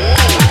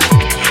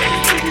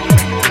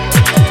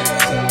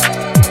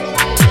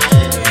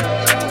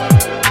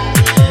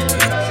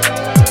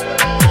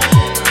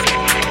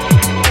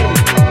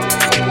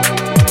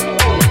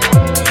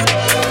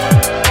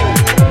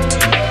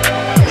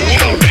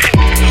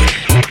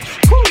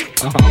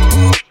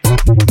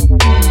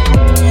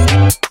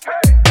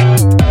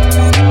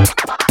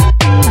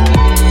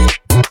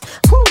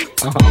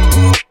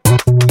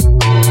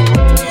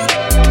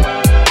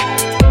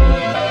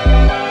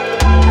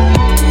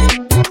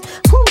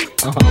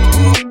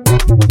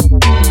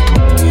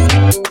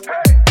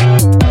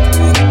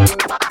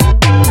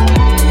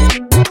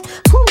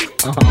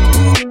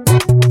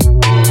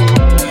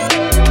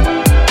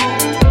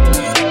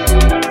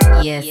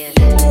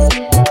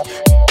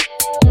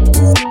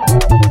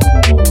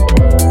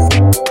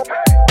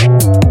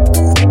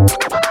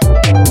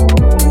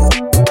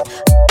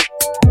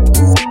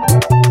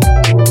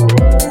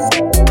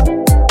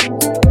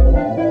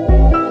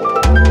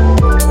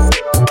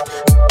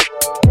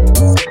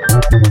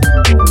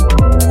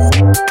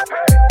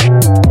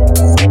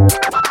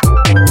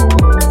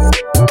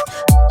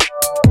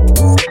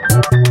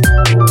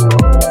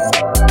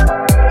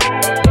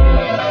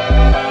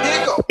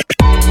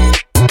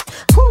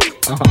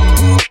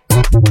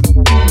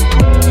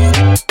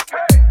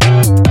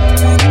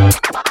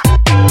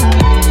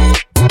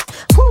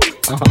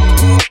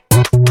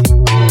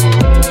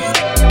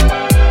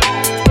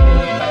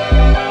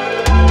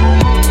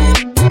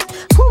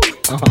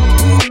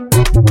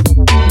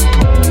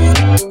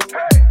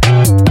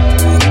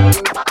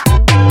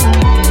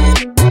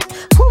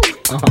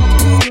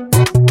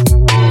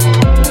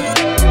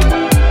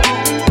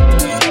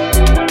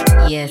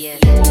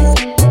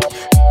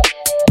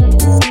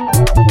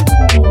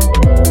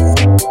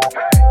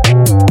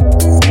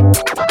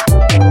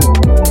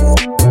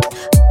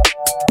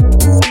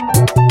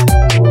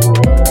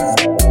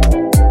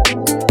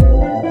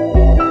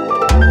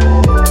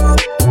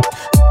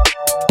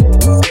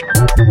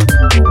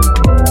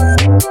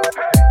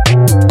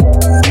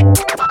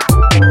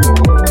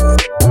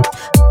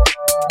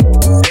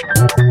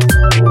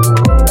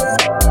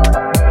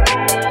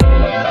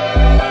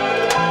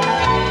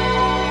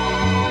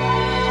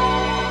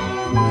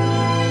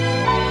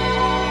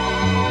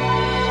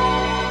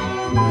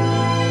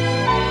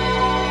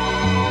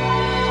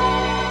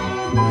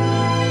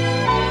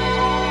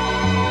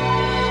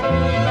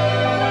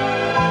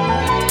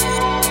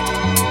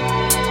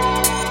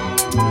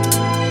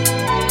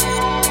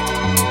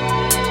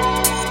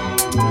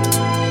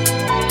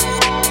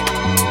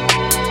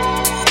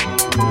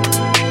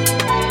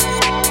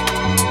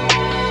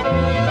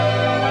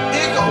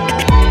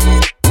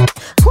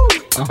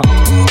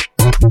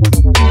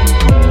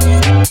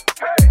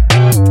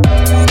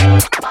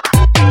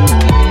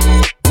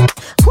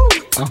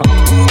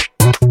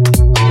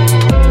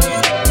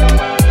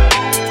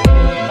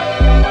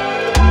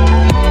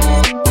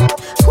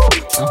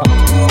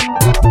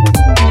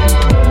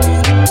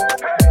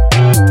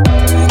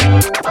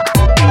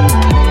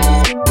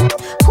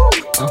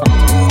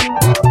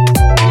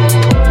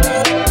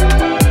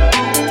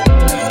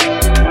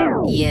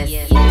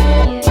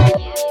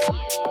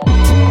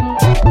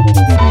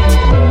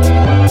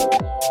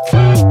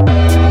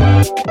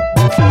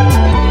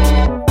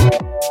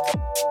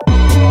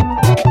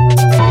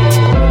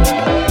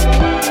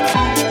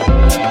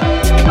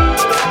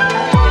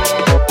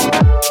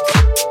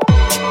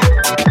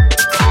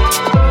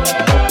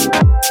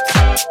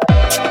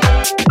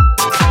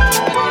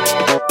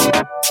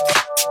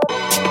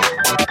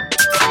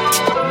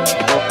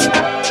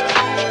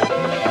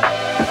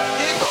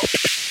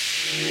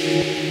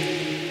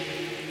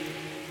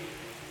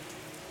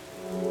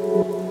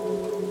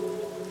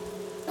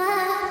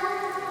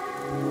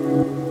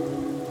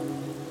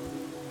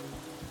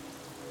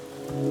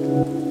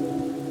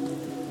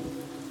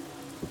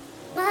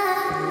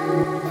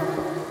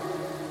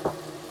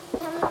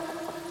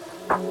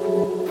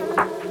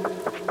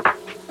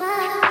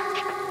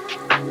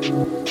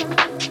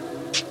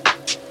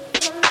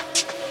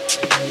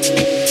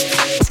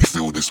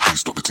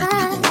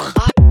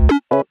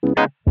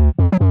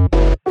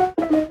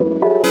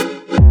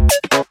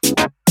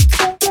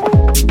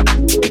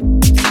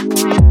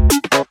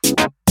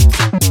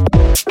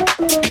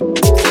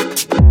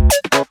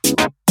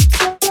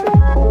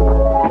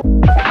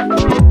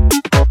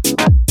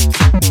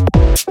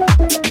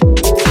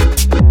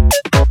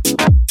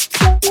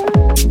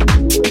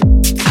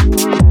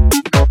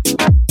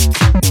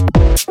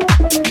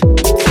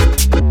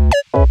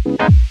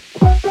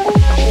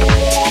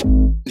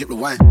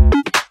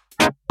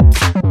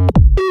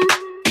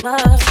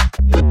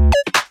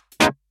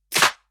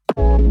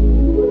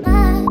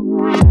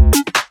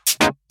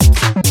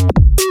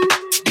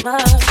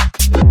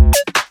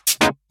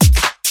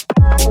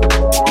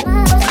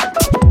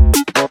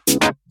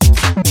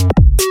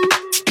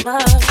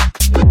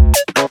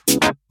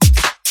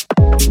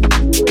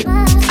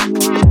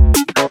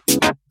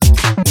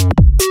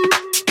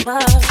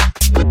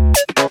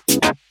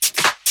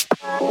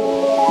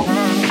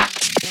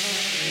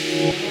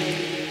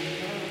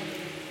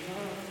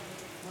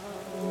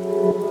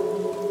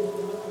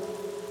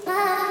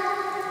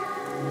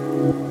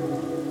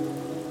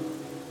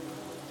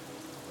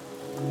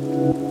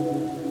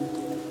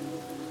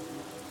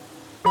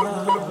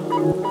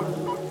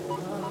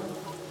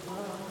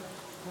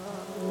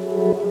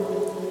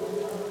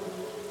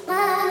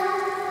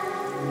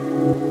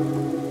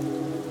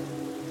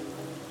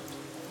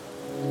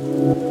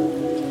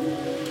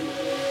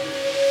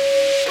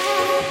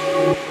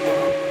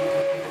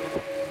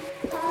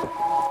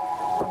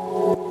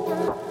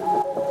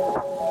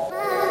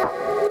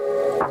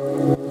 Feel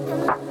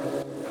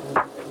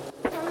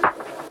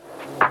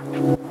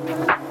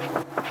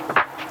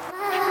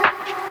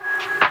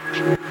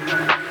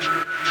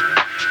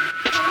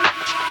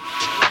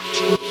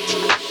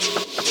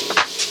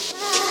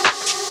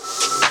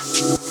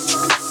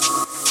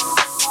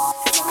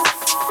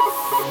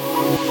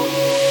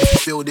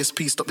this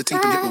piece, stop the tape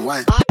and get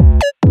rewind.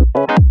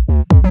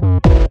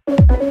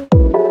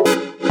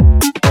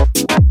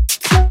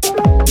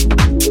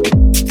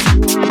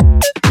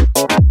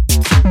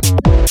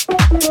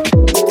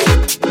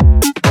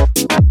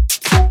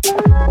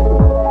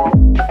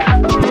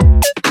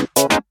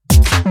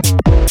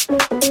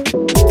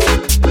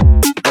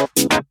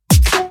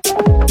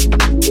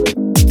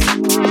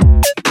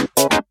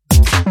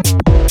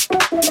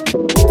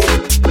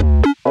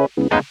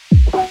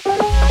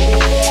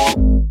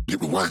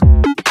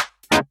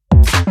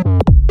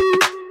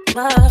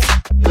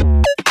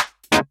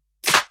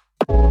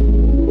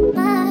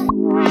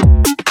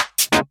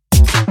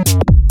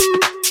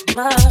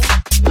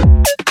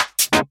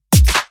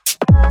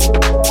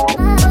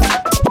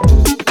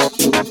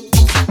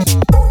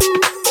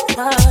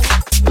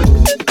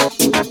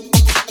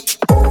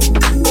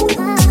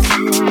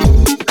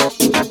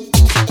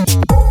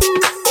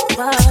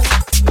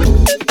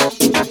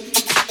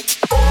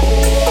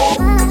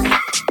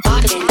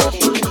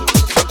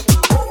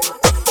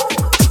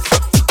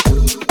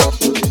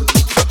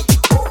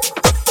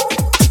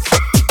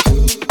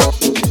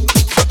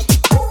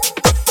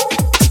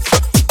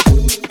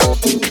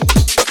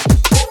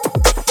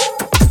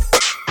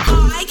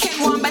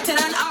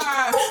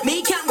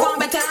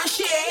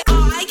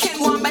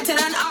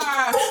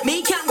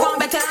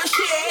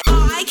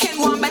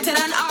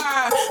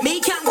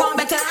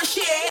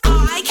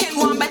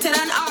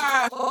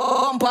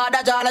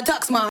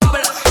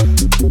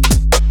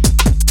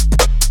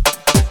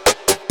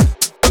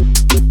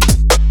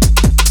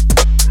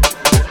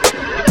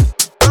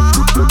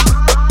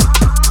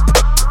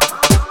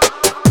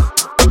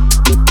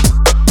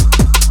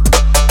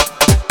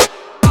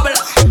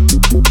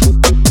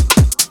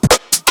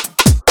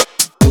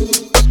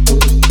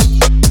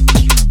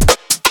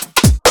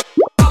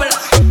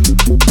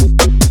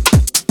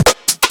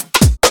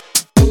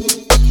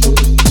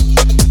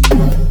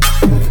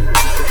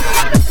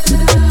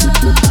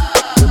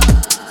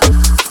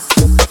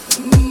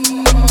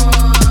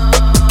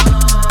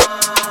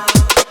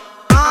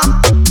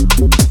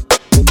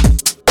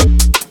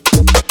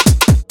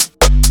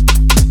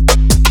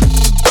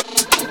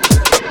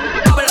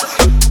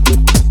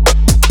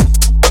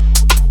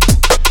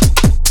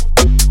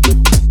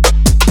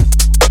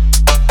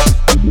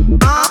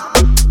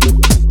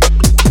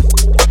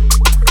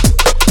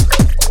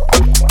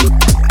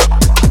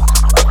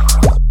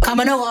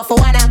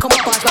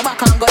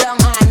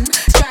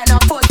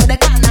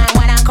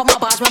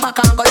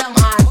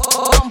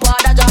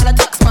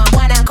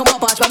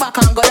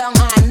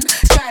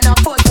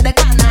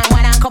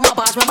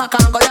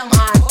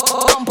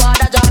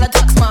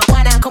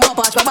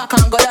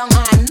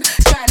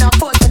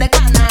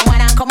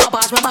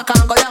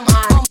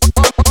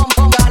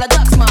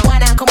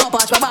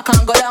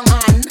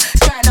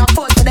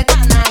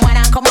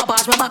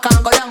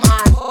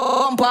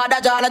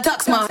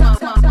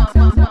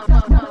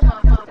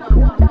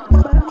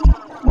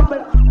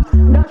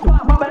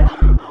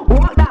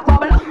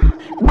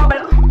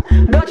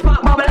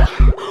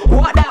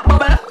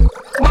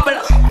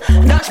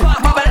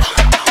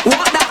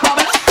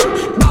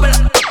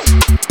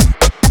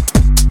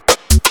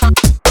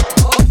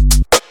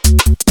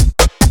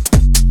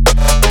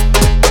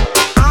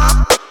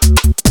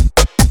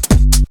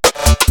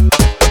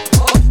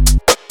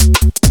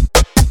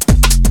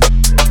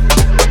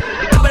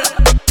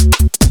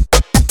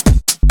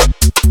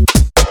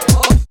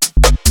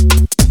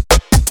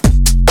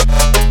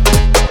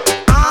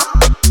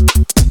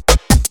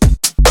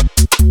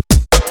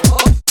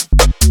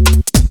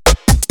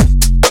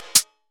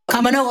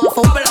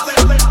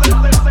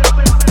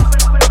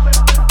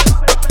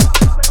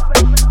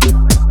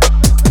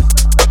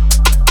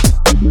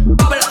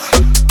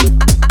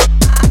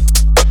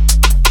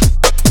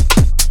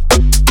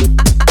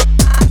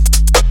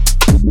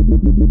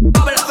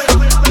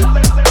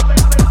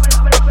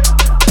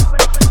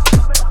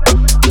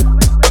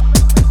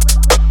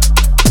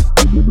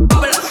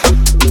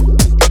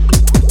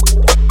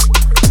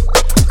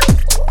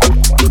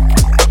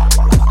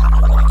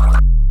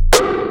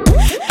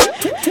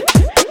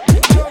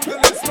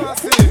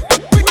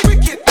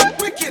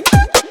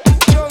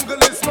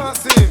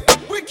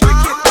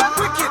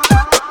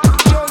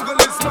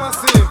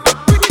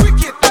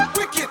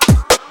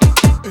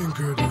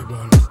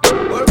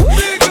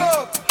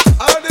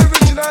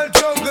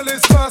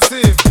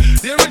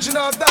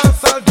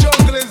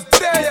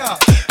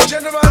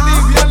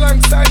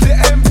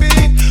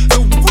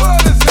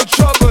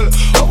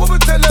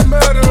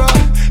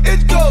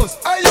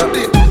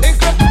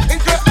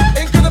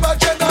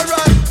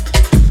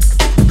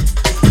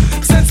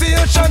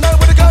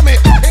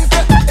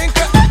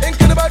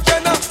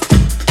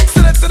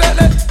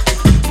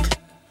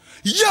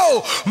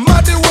 Yo,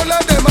 mad the whole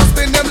of them, I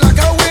spin them like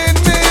a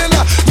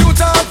windmill.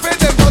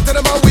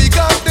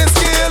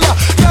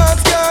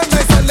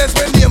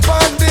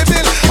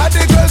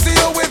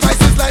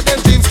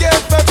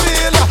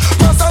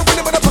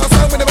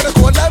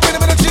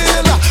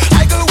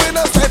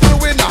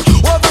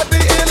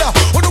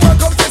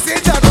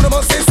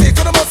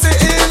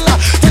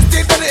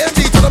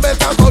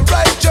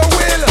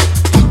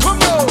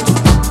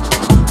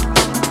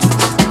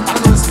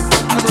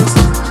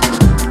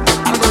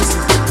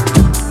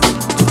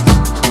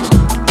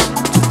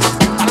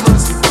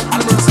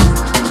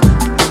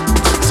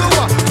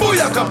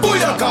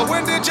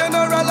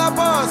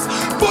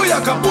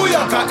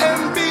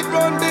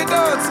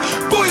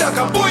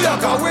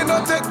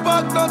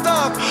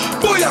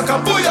 booyaka,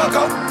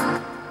 booyaka.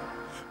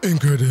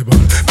 Incredible.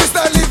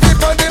 Mr. Lizzy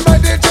on the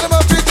mic, the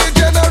gentleman fit the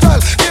general.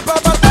 Keep a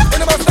ball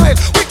in my style,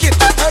 wicked,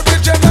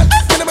 original.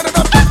 Minimum of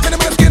rap,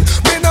 minimum of skin,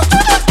 minimum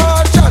of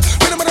partial,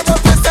 minimum of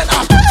fist and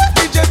up.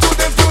 DJ to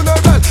them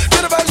funeral,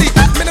 general league,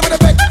 minimum of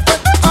back,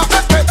 all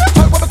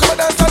when we come and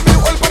dance and me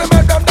all for the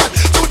madam that.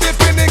 To the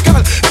pinnacle,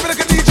 if you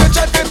look at DJ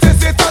chat, them say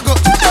say tago.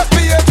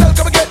 FPSL,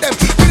 come and get them.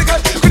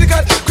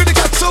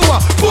 Critical, so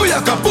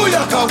booyaka,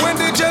 booyaka, when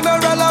the general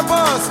a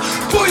pass.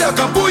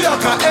 Booyaka,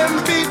 booyaka,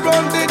 MP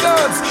run the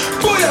dance.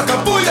 Booyaka,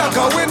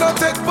 booyaka, we no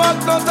take back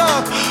no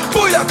talk.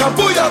 Booyaka,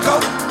 booyaka.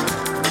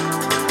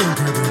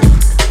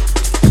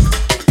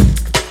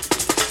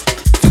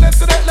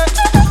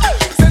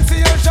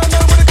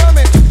 Sensational when it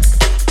coming.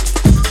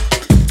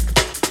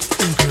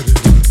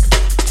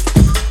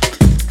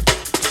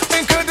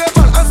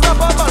 Incredible,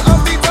 unstoppable,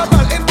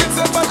 unbeatable,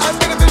 invincible,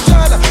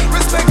 unbeneficial.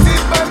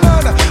 Respected by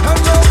none, and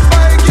loved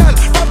by a girl.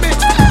 From it,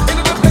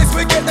 into the place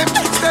we get them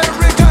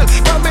hysterical.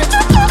 From it,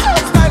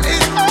 style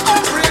is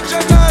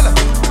original.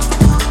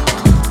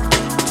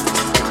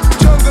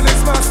 Jungle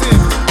is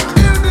massive.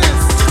 Hear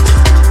this.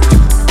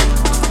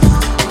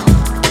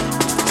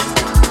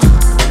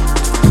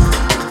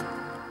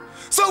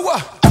 So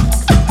what?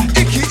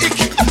 Icky,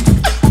 icky.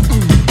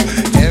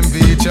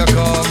 Envy ya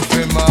come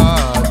from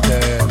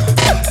Martin.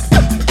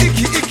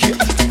 Icky, icky.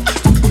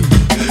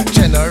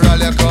 General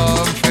ya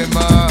come from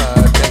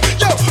Martin.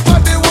 Yo,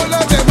 but the whole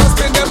of them must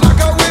spend them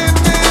like a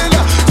windmill.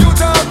 You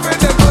talk for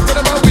them, but to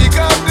them a weak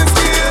off the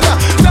skill.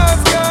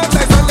 Dance can't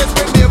nice and let's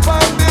spend them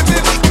on the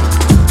bill.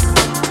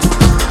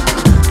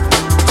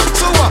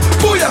 So what?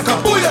 Booyaka,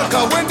 booyaka,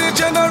 when the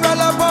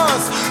general a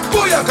pass.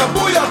 Booyaka,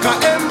 booyaka,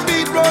 MP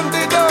run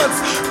the dance.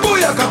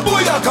 Booyaka,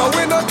 booyaka,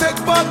 we no take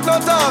back no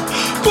talk.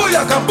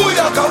 Booyaka,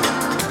 booyaka.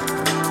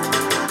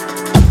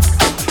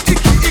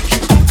 Icky, icky.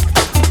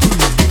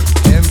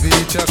 MV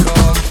ya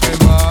come from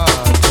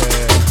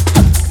Martin.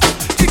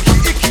 Icky,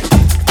 icky.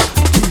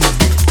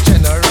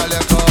 General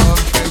ya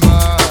come from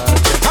Martin.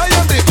 I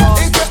am the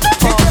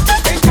incredible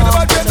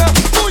general.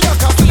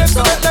 Booyaka, let's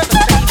go, let's go.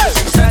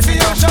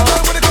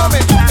 Sensational when it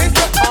coming.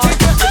 Incredible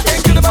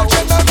general.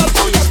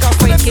 Booyaka,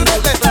 let's go,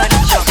 let's go.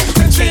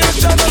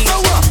 Sensational, so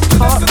what?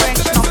 Heart wrench,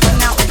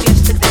 knocking out of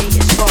yesterday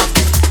is gone.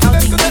 How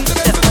do you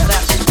settle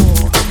that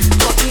score?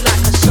 Got you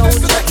like a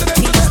soldier in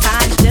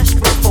peacetime,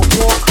 desperate for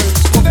war. 'Cause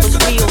what was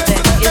real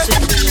then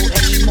isn't real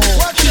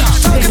anymore. Keep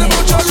spinning,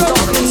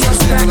 stopping your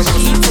tracks.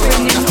 Keep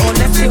grinning or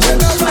let it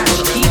all smash.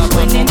 Keep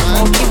winning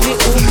or give it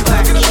all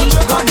back. Keep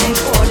running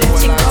or let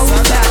it go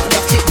back.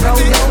 Let it go,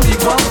 no, you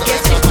won't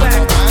get it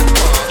back.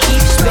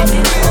 Keep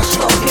spinning or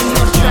stopping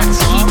your tracks.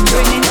 Keep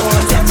grinning or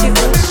let it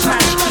all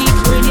smash. Keep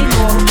winning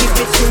or give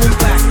it all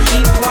back.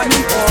 Keep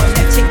running or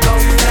let it go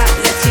flat.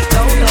 Let it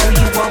go, no,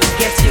 you won't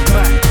get it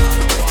back.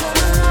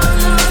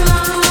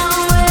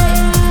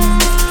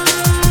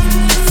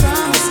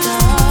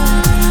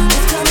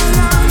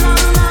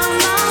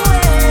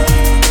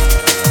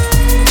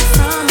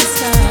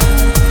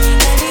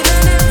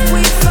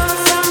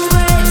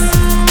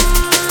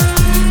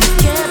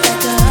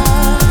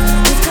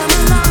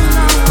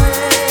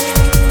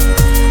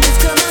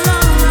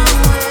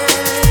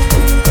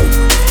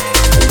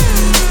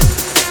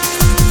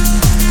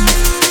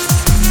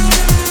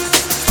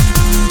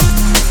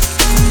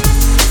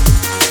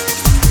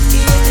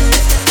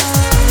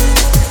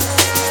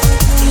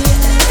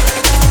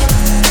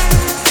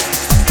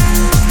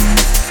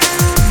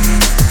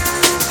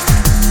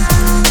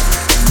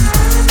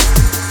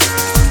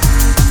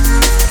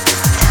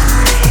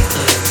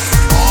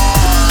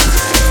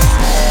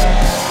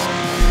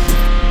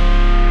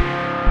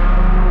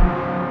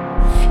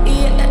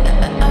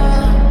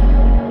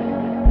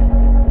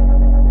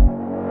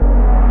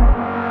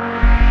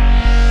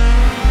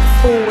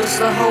 Forwards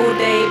the whole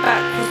day,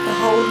 backwards the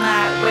whole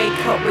night.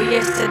 Wake up with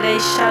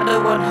yesterday's shadow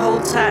and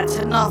hold tight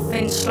to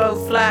nothing. Slow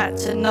flat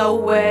to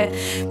nowhere.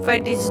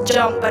 Ready to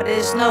jump but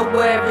there's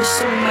nowhere.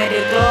 It's all made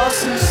of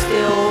glass and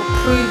steel.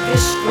 Prove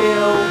it's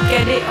real.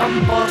 Get it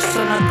embossed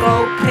on a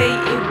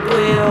gold-plated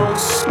wheel.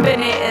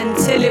 Spin it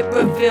until it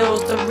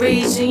reveals the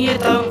reason you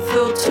don't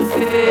feel to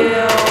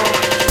feel.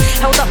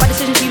 Held up by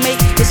decisions you make.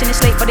 Listen,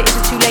 it's late, but it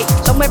isn't too late.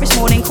 Somewhere this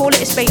morning, call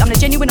it a fate. I'm the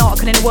genuine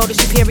article in a world of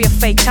superior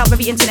fakes. Out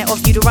every internet of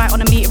you to write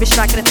on a meter is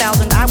striking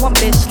 1,000. I want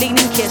this, lean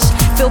and kiss.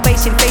 Feel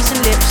bass in face and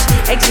lips.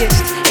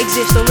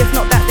 Exist, or if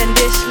not that, then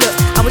this. Look,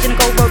 I was in a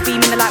gold road beam,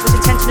 and the light was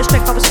intense, and the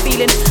strength I was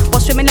feeling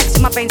was swimming next to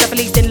my veins. I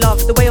believed in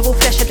love. The way of all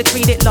flesh had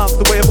decreed it, love.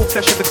 The way of all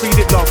flesh had decreed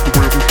it, love. The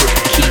way of all flesh.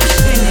 Keep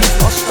spinning,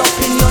 or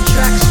stopping your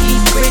tracks.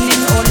 Keep grinning,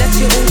 or let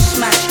it all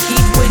smash.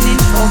 Keep winning,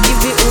 or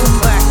give it all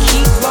back.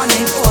 Keep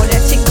running, or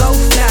let it go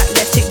flat.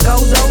 Let it go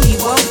though, you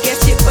won't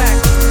get it back.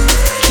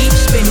 Keep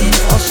spinning,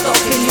 or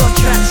stopping your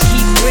tracks.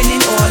 Keep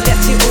grinning, or let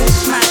it all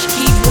smash.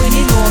 Keep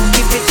winning, or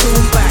give it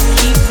all back.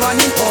 Keep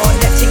running, or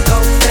let it go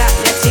flat.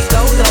 Let it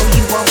go though,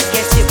 you won't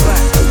get it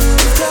back.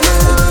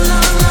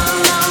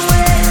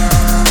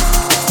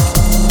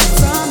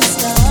 From the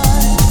start,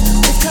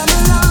 we've come a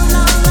long,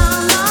 long,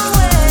 long, long way.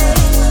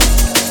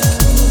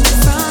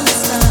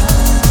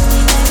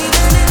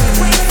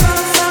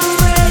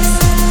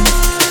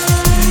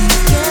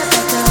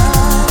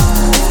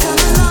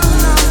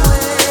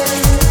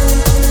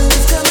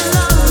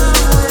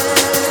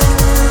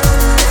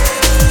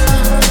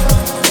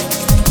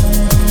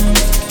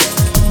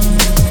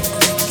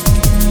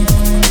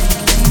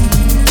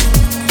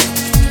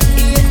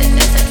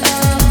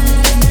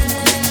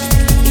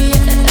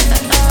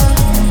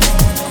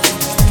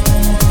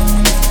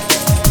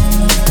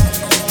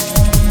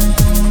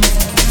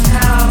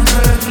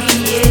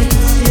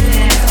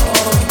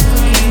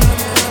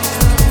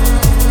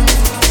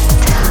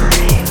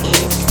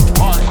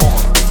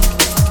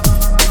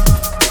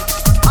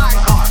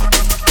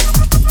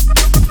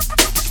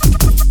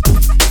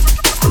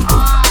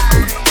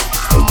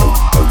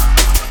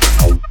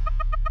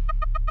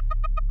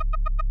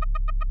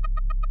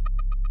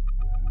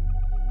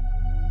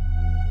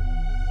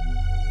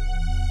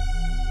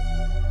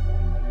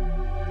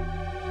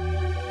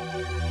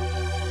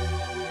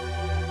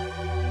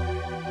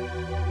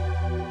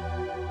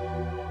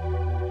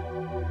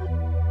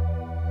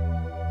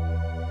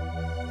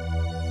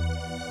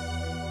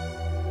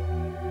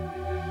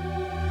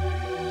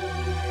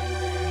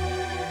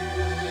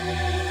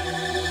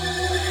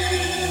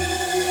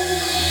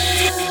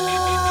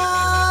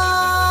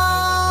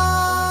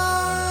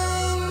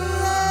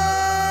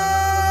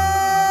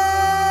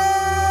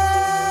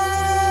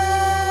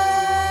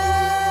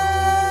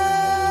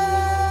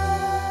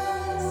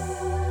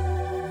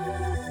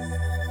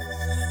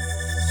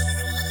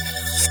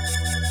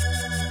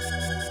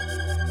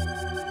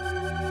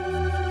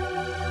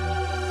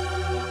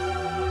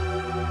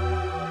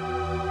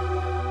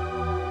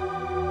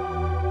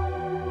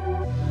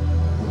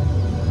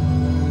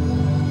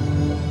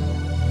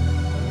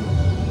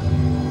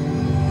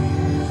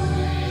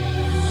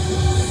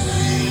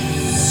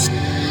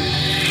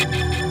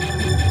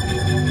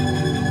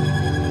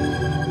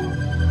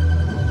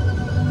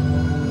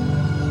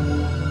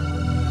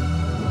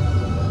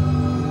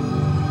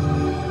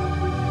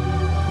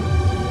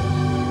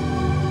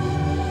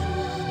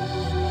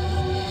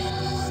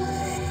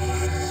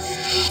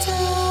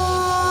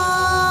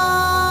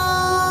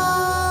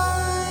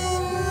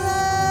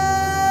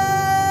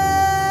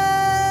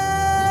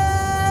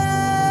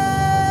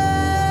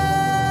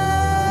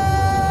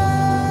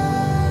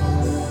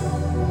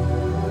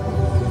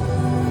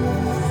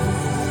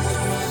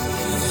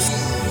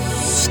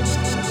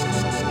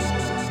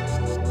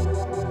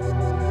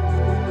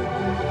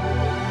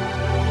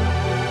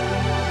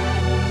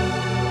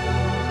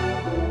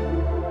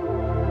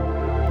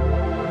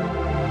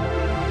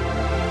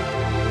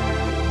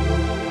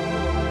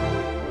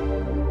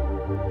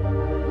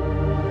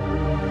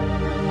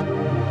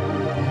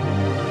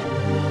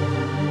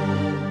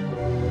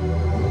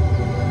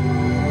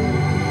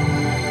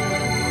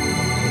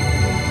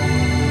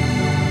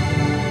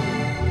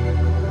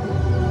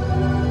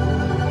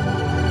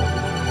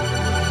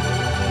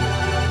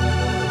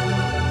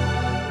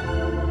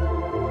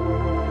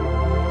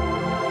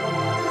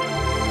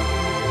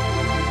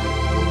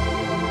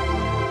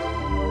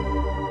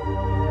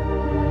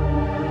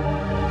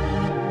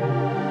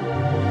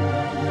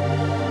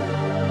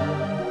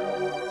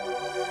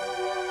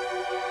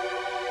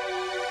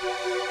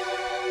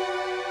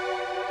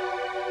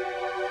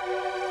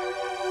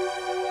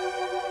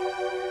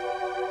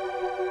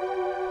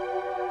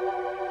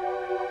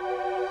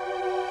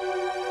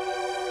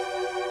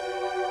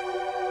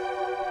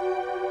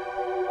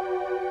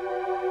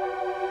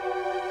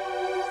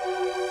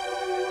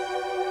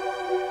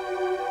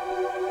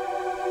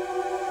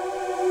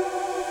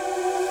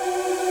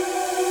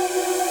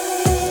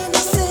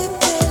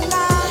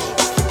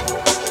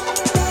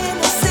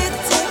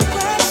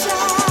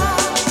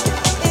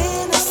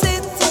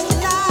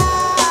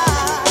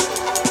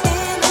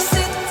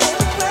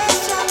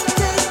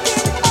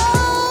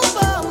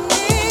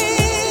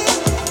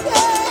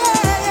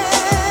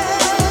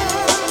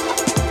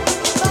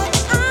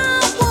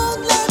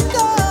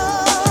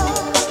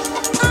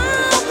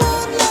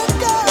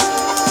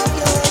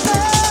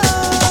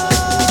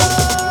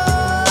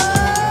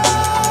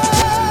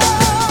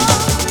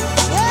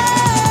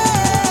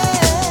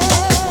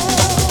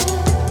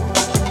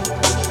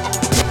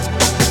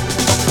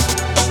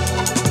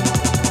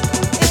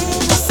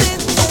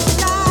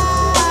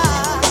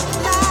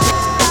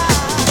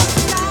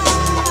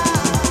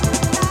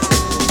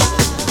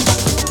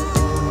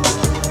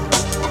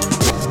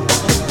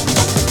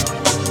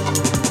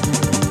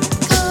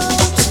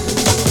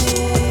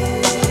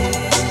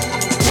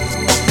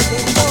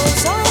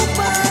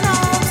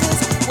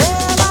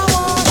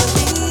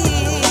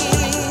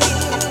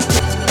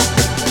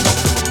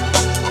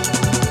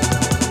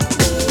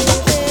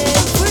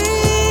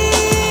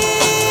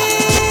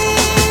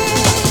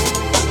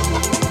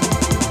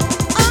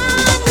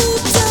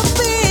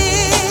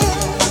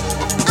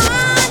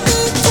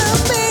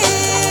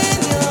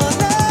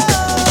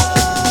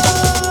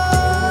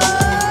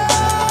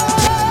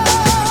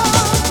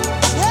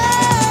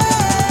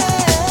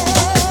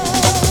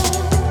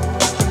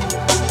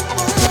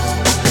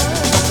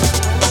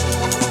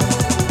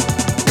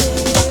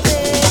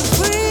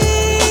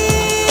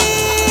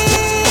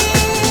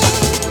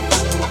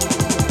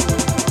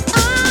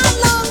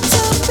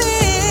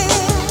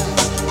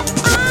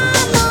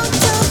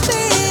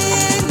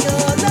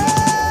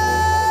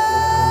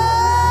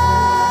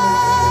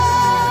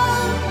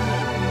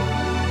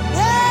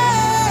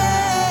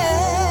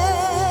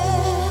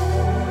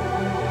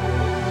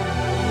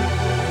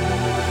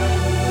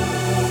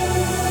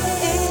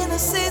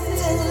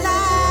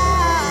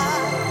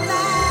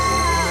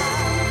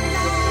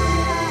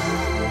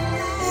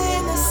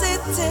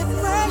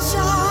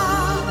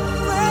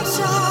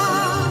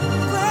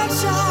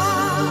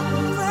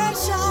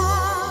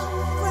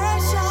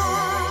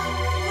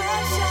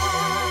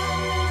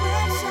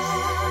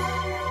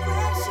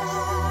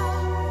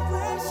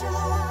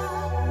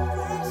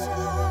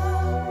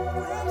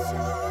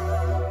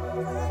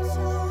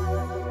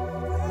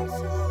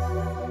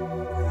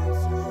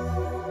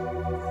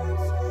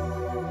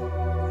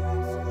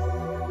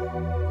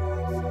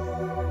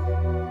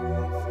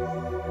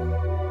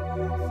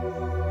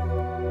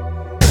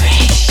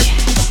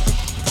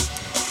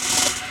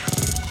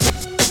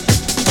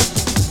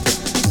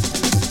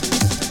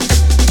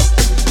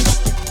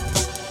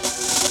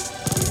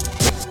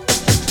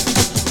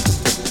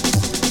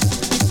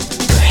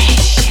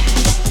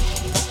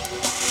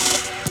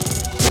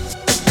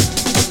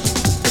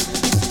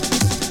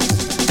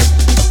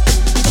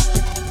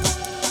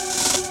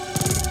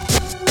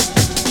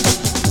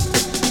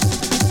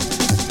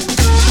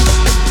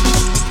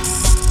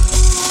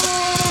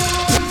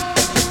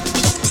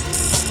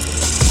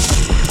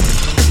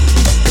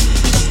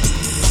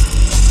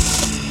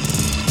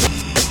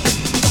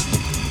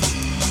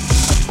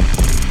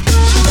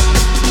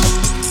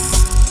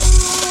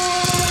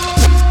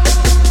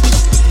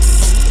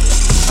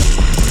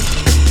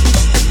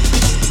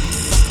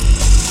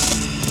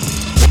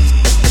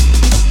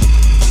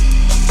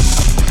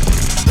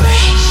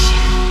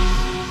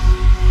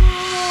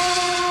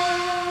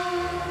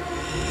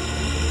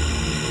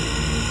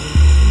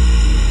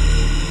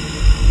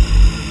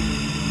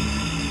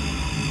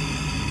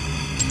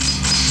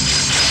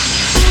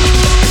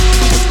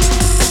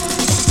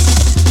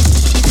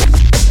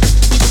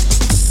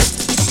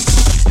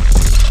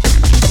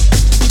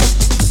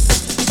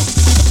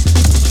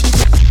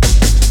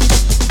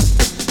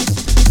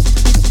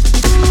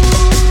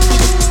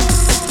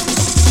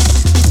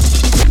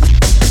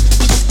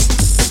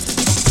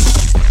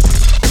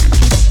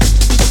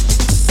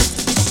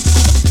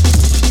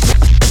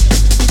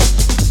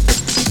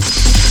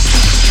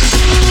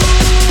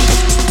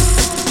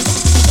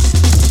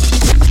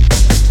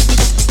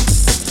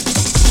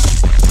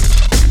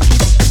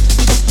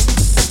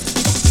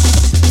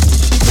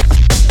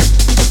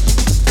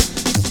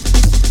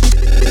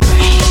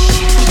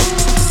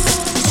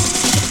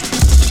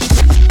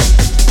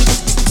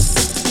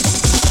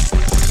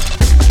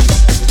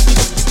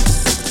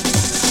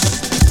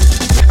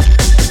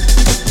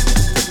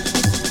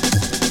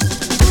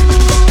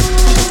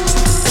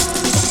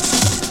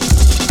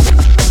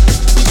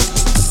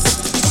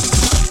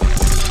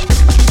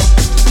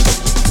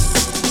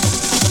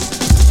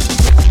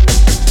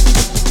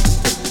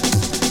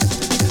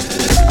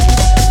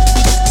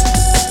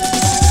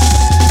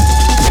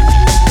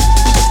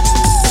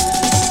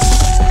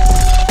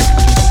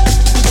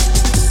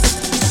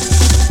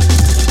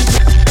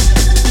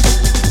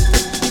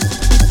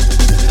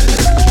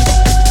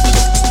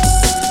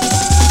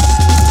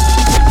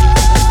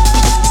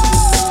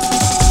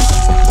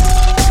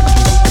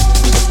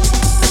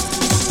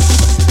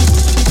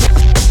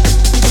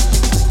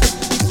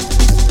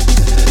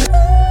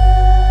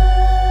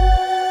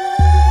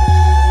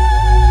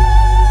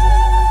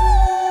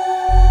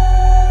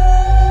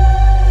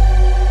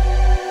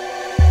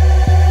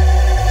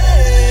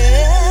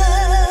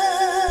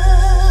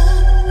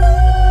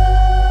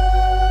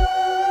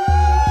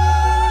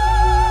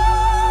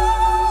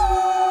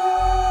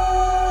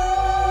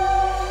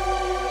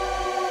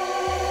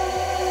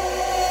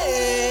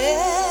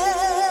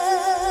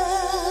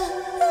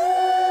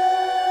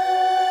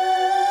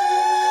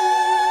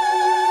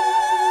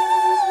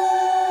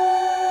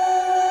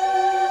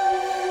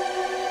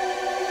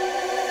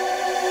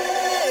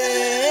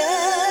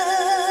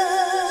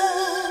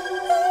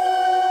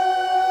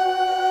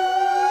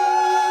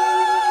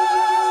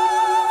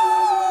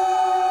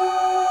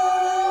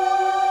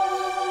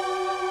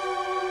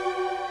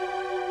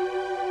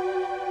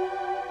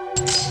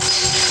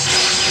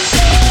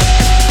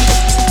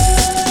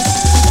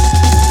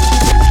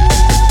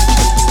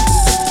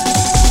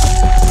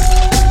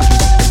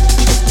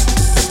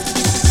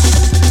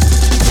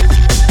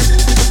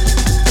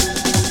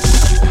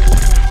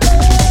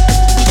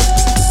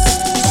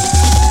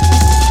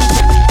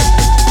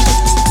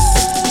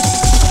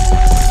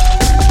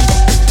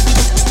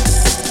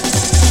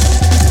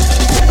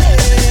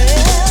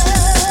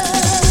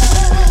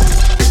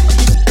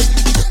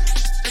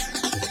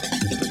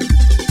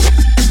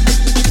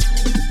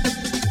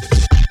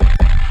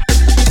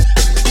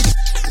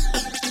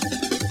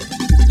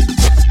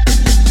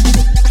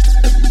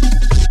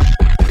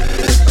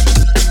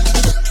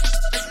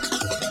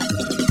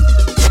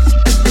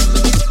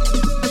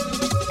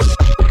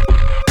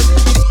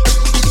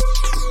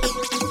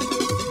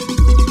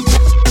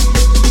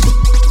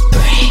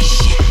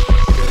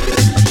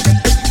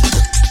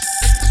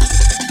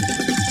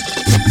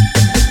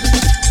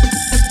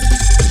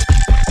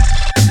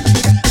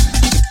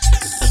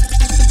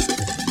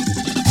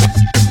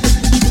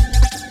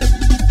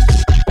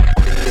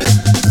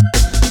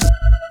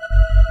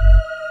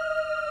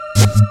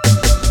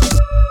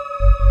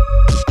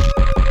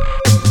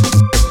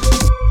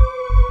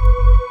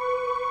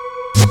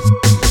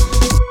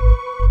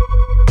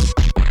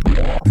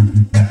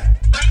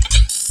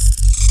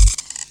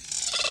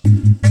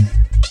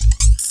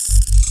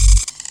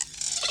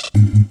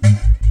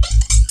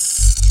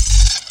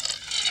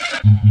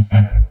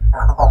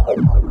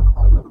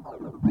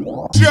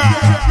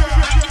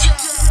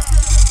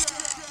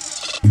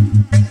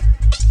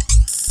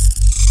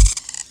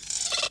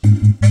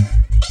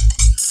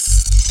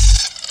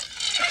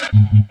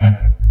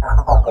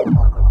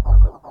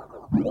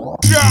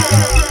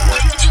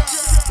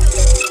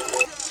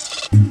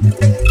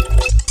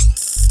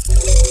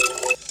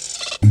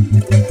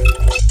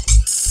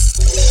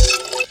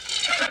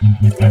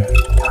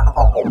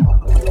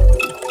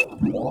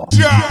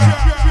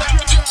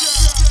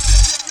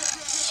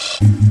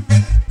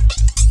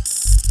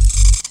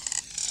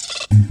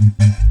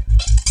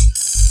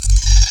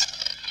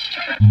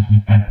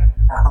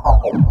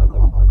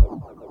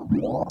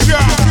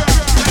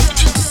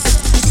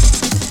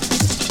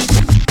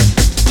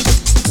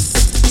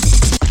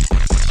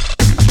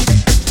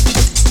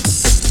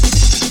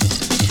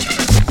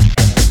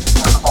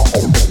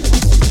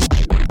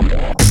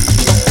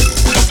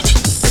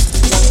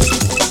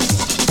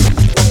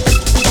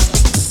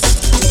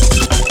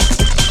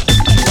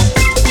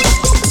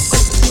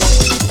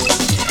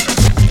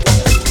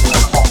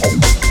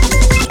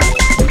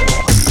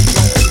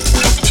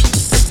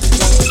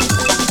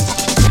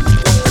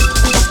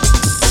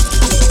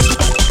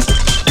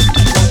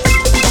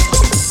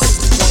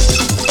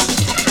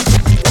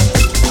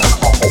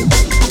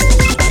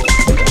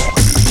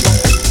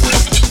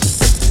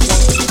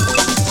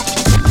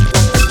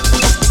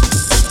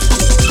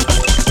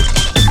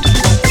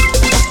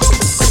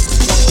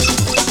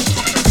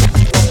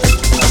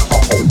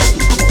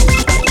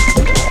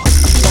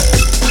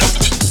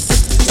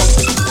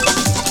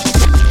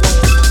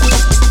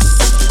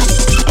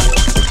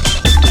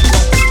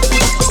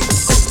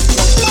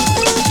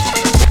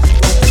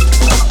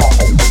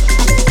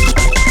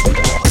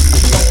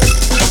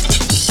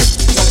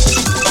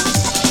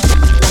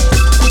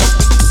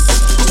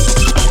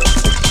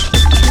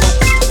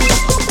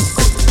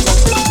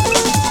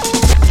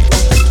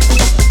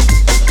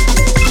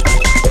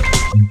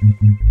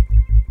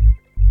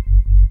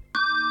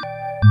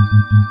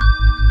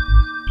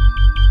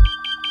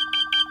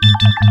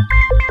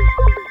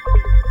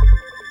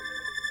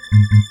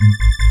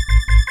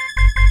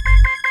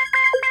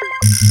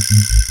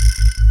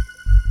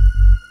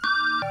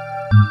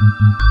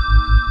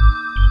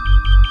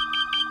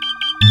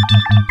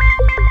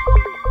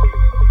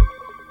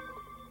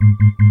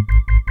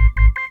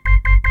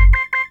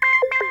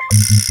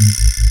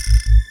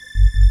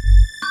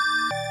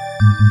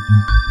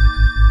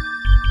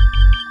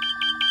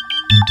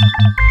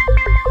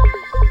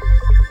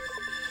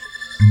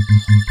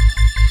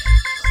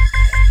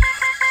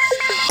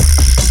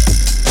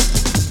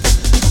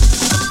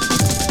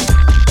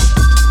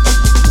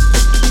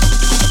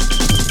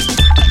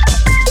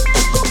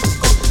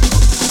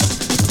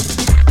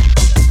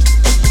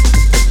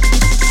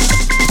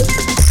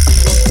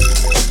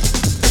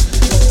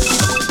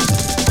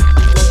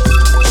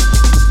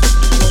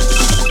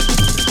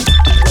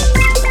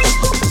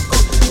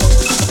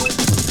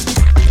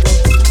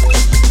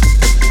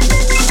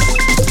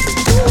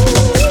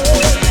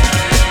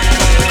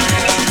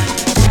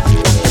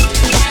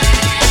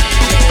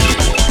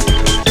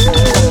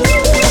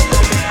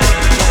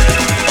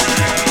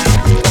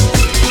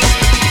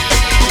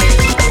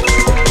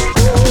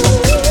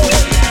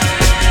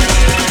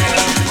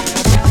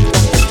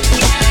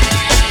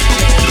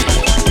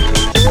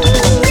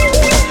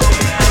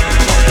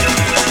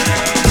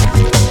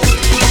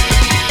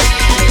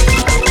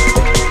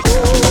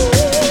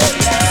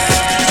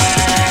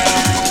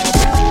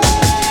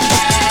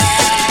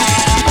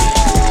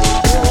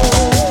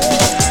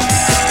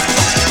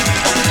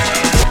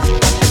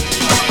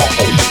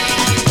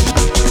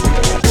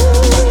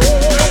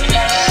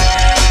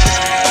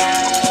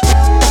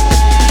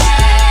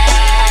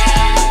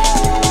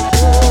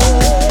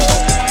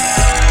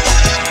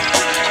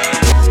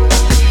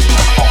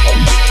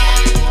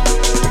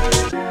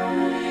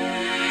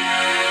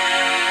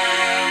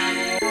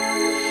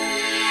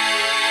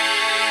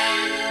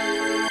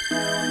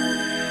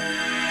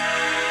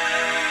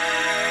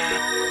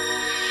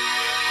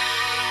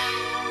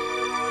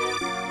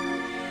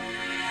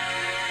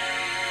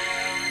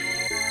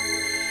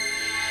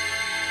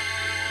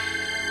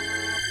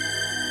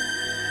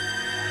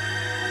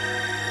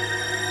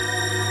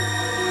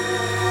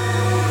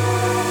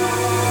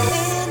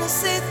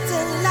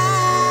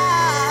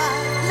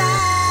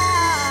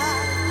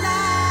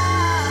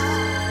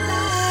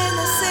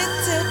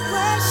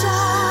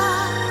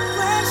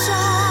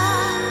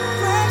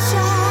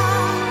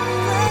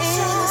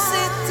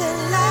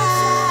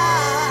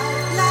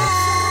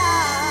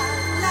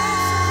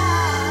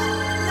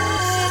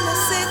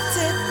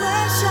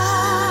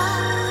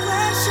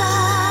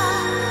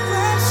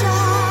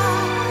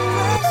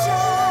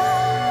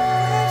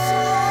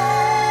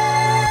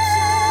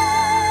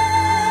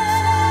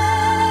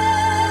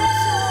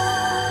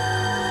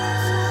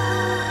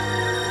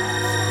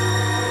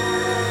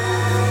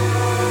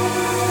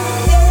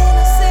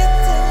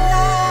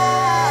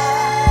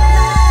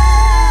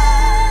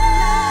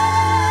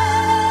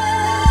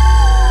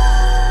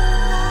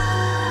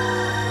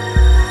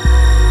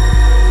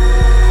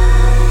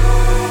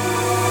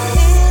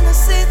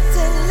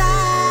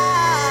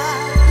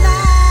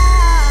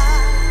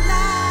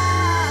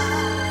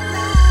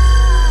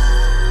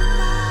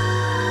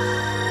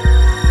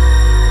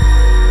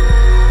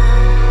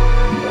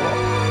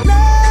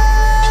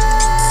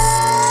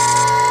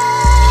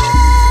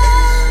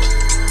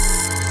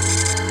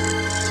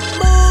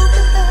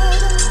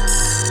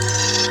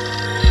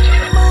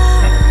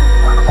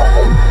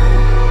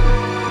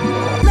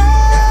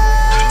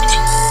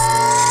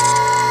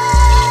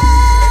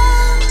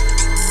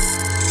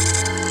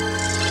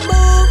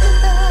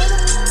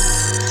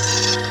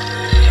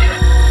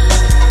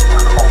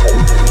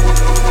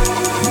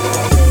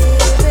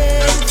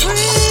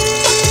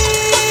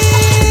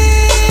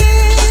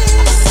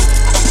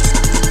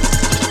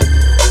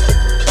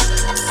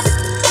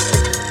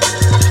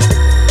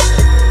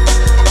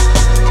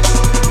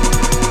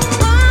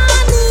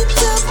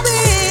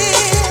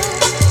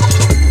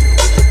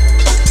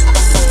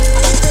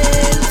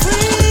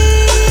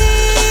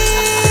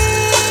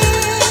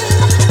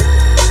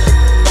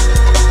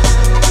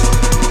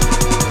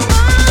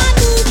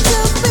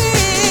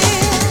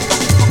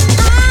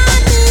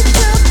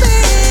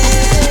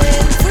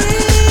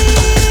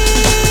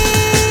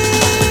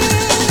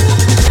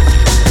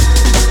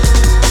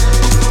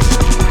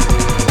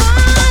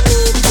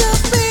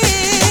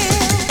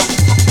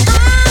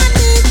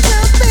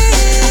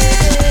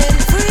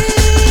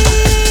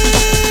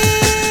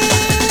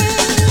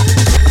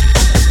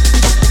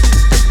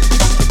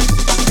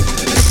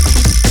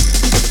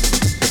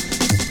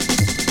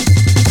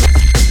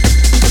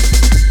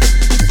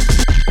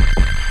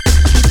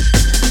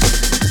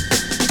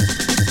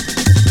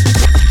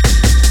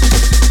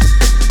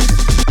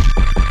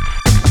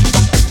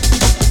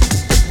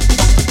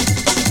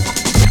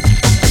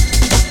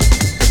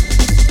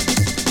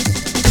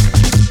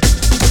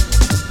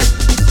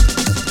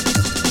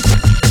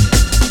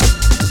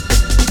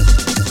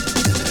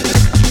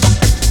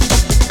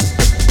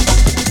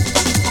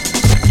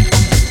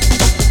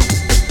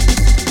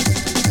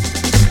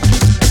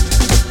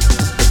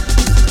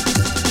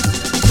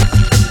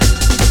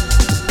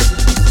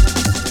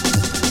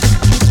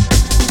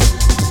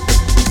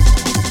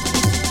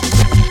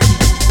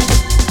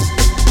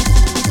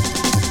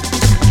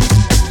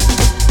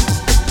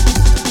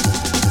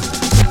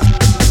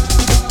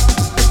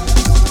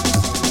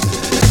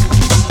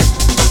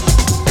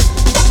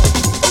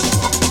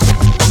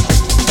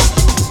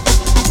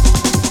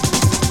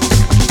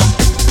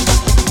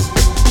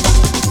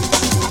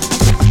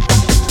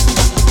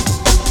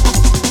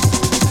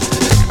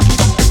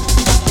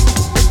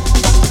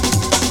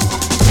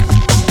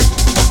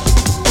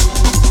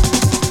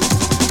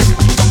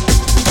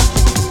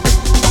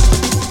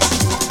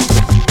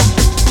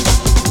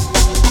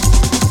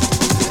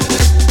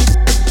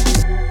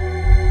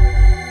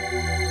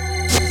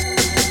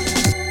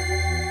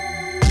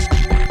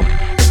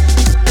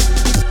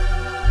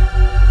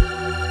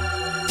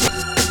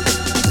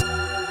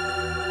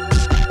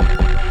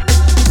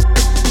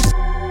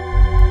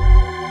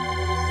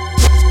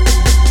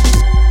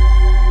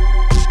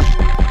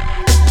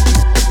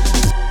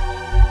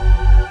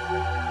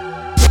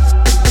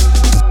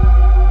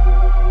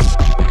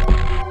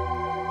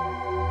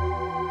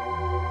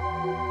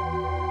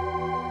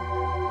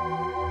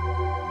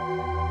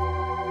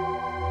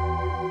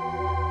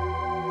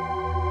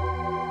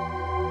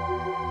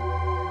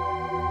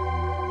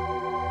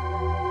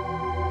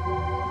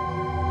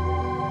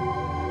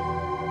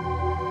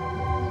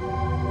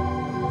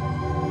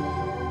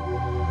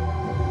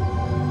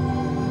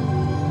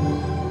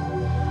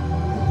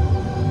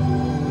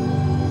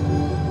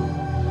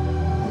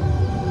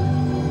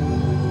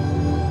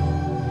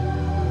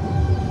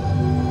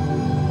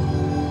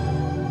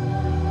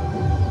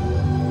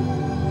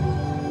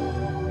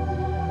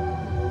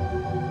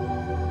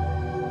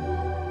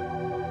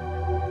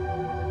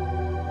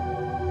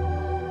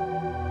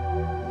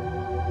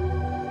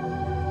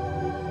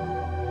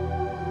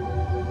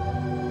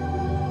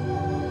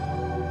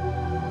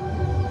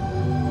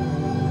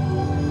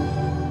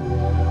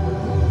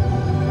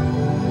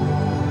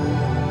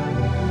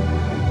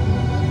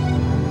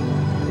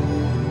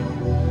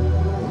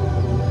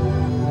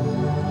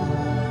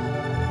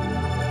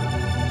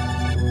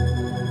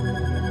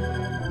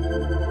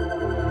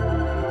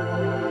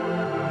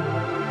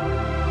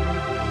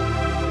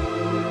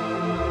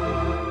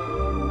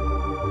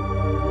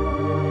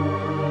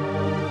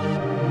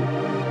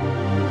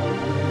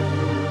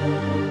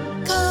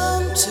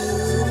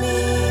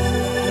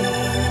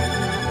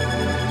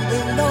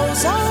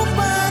 those are